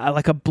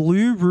like a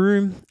blue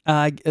room.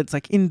 It's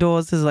like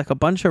indoors. There's like a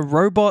bunch of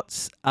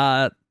robots.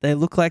 They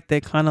look like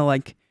they're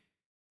like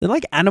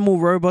animal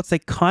robots. They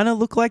kind of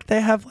look like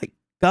they have like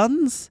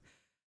guns.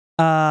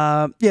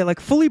 Like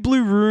fully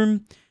blue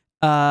room.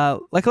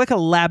 Like a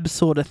lab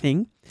sort of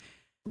thing.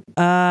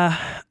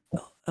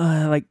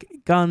 Like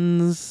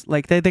guns.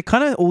 Like they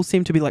kind of all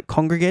seem to be like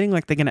congregating,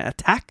 like they're gonna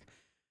attack.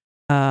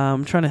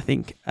 I'm trying to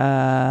think.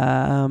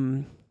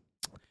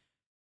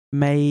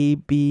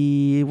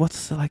 Maybe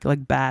what's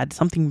like bad?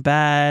 Something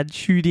bad,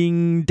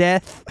 shooting,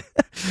 death.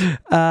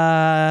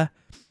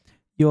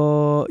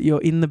 You're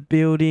in the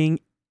building.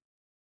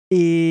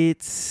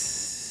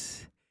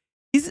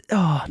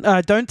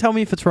 Don't tell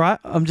me if it's right.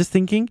 I'm just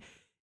thinking.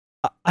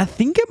 I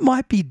think it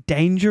might be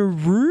Danger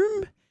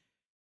Room,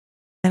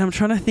 and I'm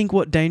trying to think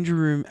what Danger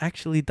Room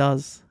actually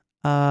does.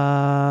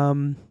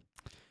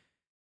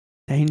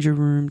 Danger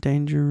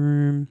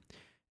Room.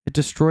 It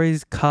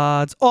destroys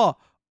cards. Oh,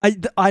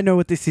 I know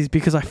what this is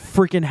because I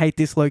freaking hate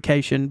this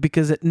location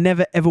because it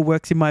never ever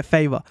works in my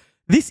favor.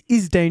 This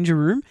is Danger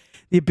Room.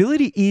 The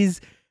ability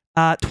is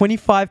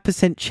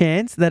 25%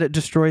 chance that it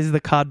destroys the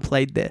card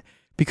played there.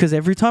 Because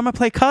every time I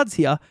play cards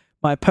here,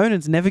 my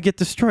opponents never get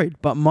destroyed,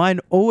 but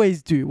mine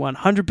always do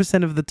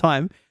 100% of the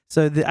time.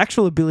 So the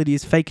actual ability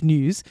is fake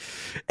news.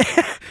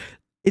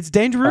 It's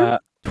Danger Room,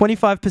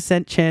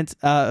 25% chance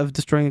of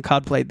destroying a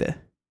card played there.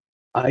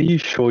 Are you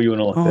sure you want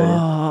to look that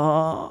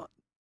in?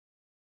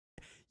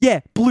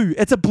 Yeah, blue.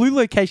 It's a blue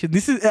location.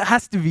 It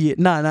has to be it.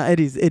 No, it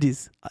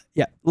is.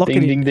 Yeah, lock it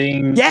in. Ding,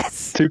 ding, ding.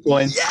 Yes! 2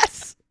 points.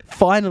 Yes!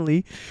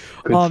 Finally.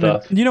 Good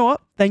stuff. You know what?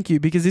 Thank you,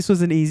 because this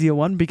was an easier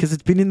one because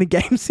it's been in the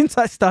game since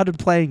I started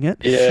playing it.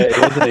 Yeah, it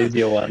was an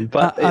easier one.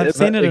 But I've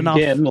seen it enough.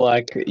 Again,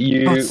 like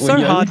it's so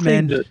hard,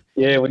 man.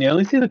 When you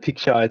only see the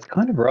picture, it's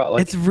kind of right.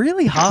 Like, it's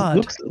really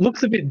hard.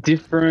 Looks a bit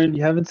different.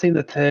 You haven't seen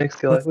the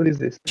text. You're like, what is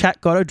this? Chat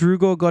got it.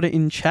 Drugor got it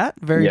in chat.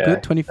 Very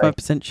good.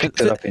 25% chance.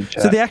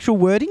 So the actual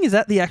wording, is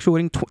that the actual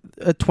wording?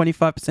 A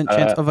 25%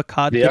 chance of a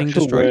card getting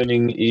destroyed? The actual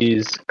wording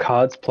is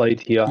cards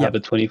played here have a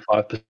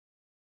 25%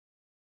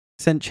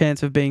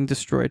 chance of being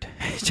destroyed.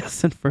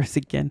 Justin froze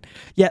again.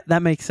 Yeah,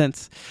 that makes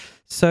sense.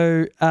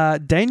 So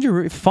Danger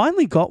Room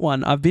finally got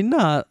one.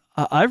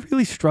 I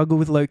really struggle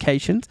with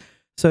locations.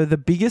 So the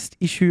biggest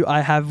issue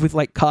I have with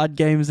like card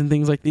games and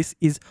things like this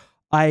is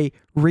I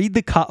read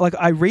the card, like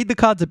I read the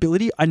card's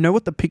ability. I know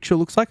what the picture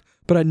looks like,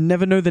 but I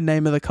never know the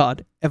name of the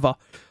card ever.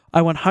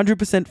 I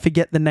 100%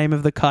 forget the name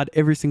of the card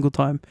every single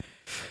time.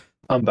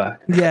 I'm back.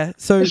 Yeah.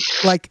 So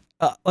like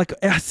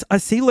I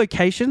see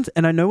locations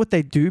and I know what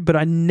they do, but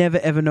I never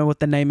ever know what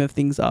the name of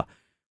things are.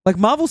 Like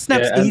Marvel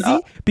Snap's easy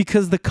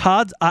because the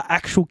cards are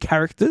actual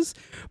characters,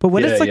 but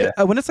when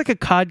it's like a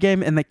card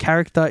game and the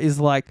character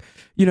is like,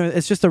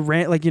 it's just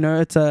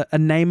it's a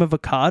name of a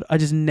card. I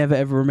just never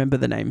ever remember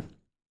the name.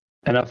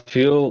 And I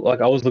feel like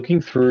I was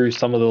looking through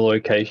some of the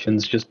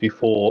locations just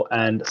before,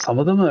 and some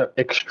of them are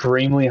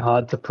extremely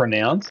hard to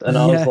pronounce. And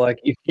I was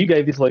like, if you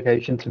gave this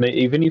location to me,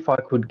 even if I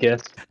could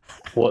guess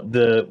what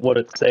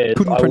it says,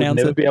 I would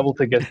never be able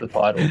to guess the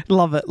title.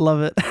 Love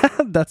it.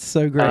 That's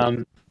so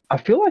great. I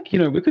feel like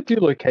we could do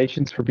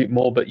locations for a bit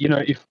more, but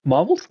if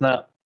Marvel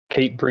Snap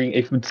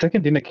if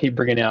Second Dinner keep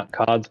bringing out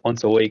cards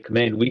once a week,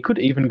 man, we could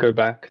even go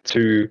back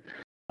to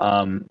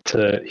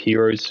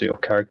heroes or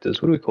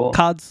characters. What do we call it?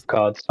 Cards.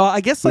 Oh,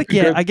 I guess I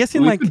guess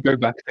in like go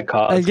back to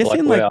cards. I guess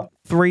in like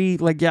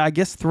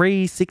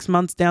 3-6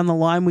 months down the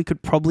line, we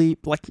could probably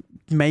like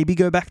maybe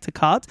go back to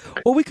cards,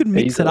 or we could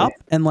mix it up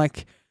and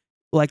like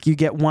you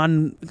get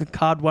one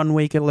card 1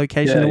 week, a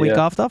location the week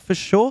after, for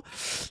sure.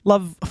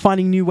 Love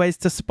finding new ways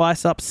to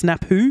spice up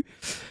Snap Who.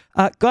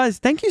 Guys,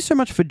 thank you so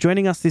much for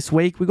joining us this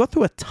week. We got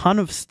through a ton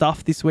of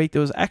stuff this week. There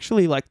was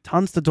actually like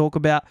tons to talk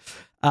about.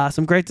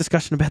 Some great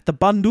discussion about the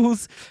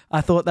bundles.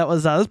 I thought that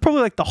was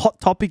probably like the hot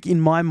topic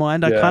in my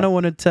mind. I kind of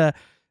wanted to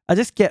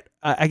just get,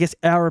 I guess,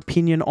 our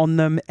opinion on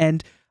them.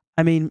 And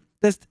I mean,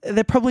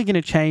 they're probably going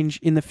to change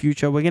in the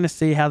future. We're going to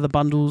see how the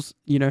bundles,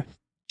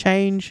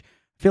 change.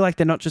 I feel like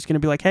they're not just going to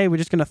be like, hey, we're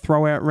just going to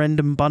throw out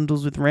random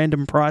bundles with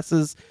random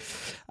prices.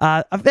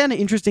 I found it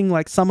interesting,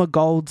 like some are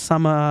gold,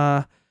 some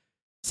are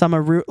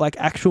real, like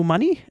actual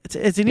money.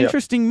 It's an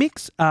interesting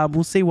mix.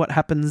 We'll see what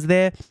happens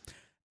there.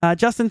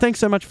 Justin, thanks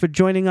so much for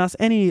joining us.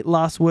 Any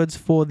last words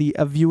for the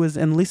viewers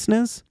and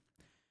listeners?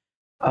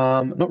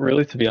 Not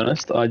really, to be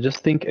honest. I just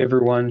think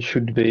everyone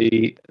should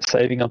be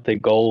saving up their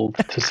gold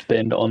to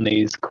spend on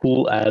these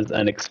cool as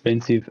and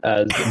expensive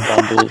as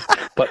bundles,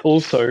 but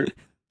also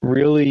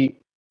really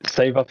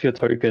save up your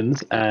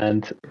tokens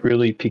and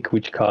really pick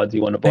which cards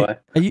you want to buy.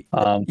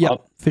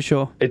 For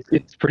sure.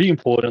 It's pretty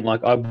important.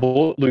 Like I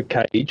bought Luke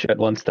Cage at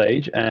one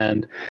stage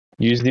and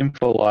used him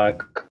for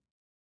like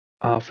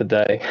half a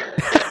day.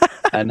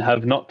 And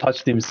have not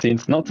touched him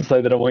since. Not to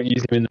say that I won't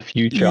use him in the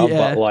future,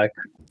 but like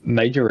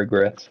major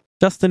regrets.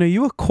 Justin, are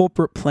you a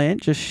corporate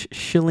plant just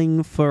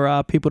shilling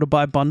for people to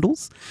buy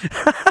bundles?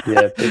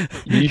 Yeah,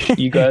 but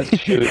you guys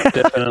should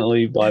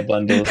definitely buy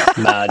bundles.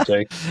 Nah,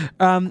 joke.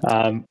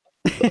 I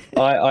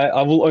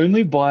will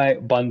only buy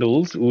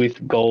bundles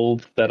with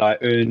gold that I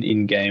earn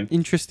in game.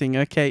 Interesting.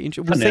 Okay.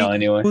 We'll see. Now,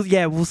 anyway.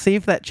 We'll see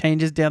if that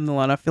changes down the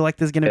line. I feel like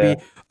there's going to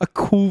be a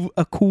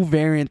cool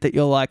variant that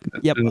you're like,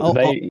 yep,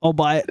 I'll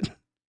buy it.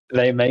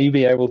 They may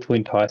be able to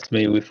entice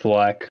me with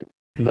like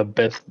the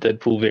best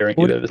Deadpool variant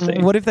you've ever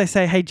seen. What if they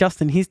say, "Hey,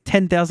 Justin, here's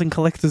 10,000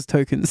 collector's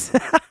tokens"?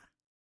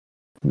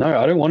 No,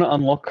 I don't want to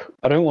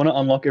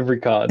unlock every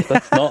card.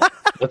 That's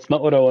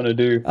not what I want to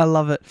do. I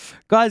love it.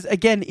 Guys,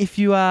 again, if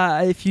you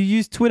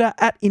use Twitter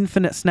at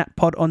Infinite Snap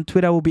Pod on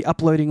Twitter, we'll be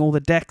uploading all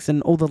the decks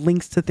and all the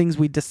links to things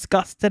we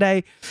discussed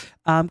today.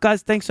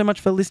 Guys, thanks so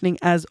much for listening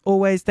as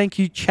always. Thank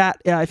you,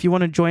 chat. If you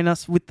want to join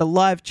us with the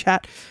live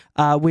chat,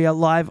 we are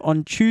live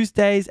on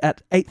Tuesdays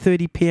at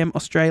 8:30 p.m.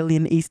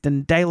 Australian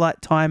Eastern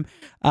Daylight Time.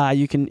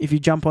 If you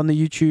jump on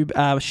the YouTube,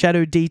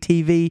 Shadow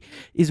DTV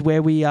is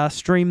where we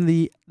stream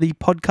the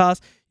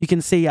podcast. You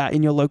can see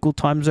in your local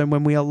time zone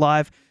when we are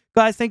live.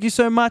 Guys, thank you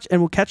so much,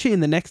 and we'll catch you in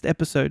the next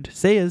episode.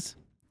 See yas.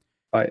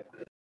 Bye.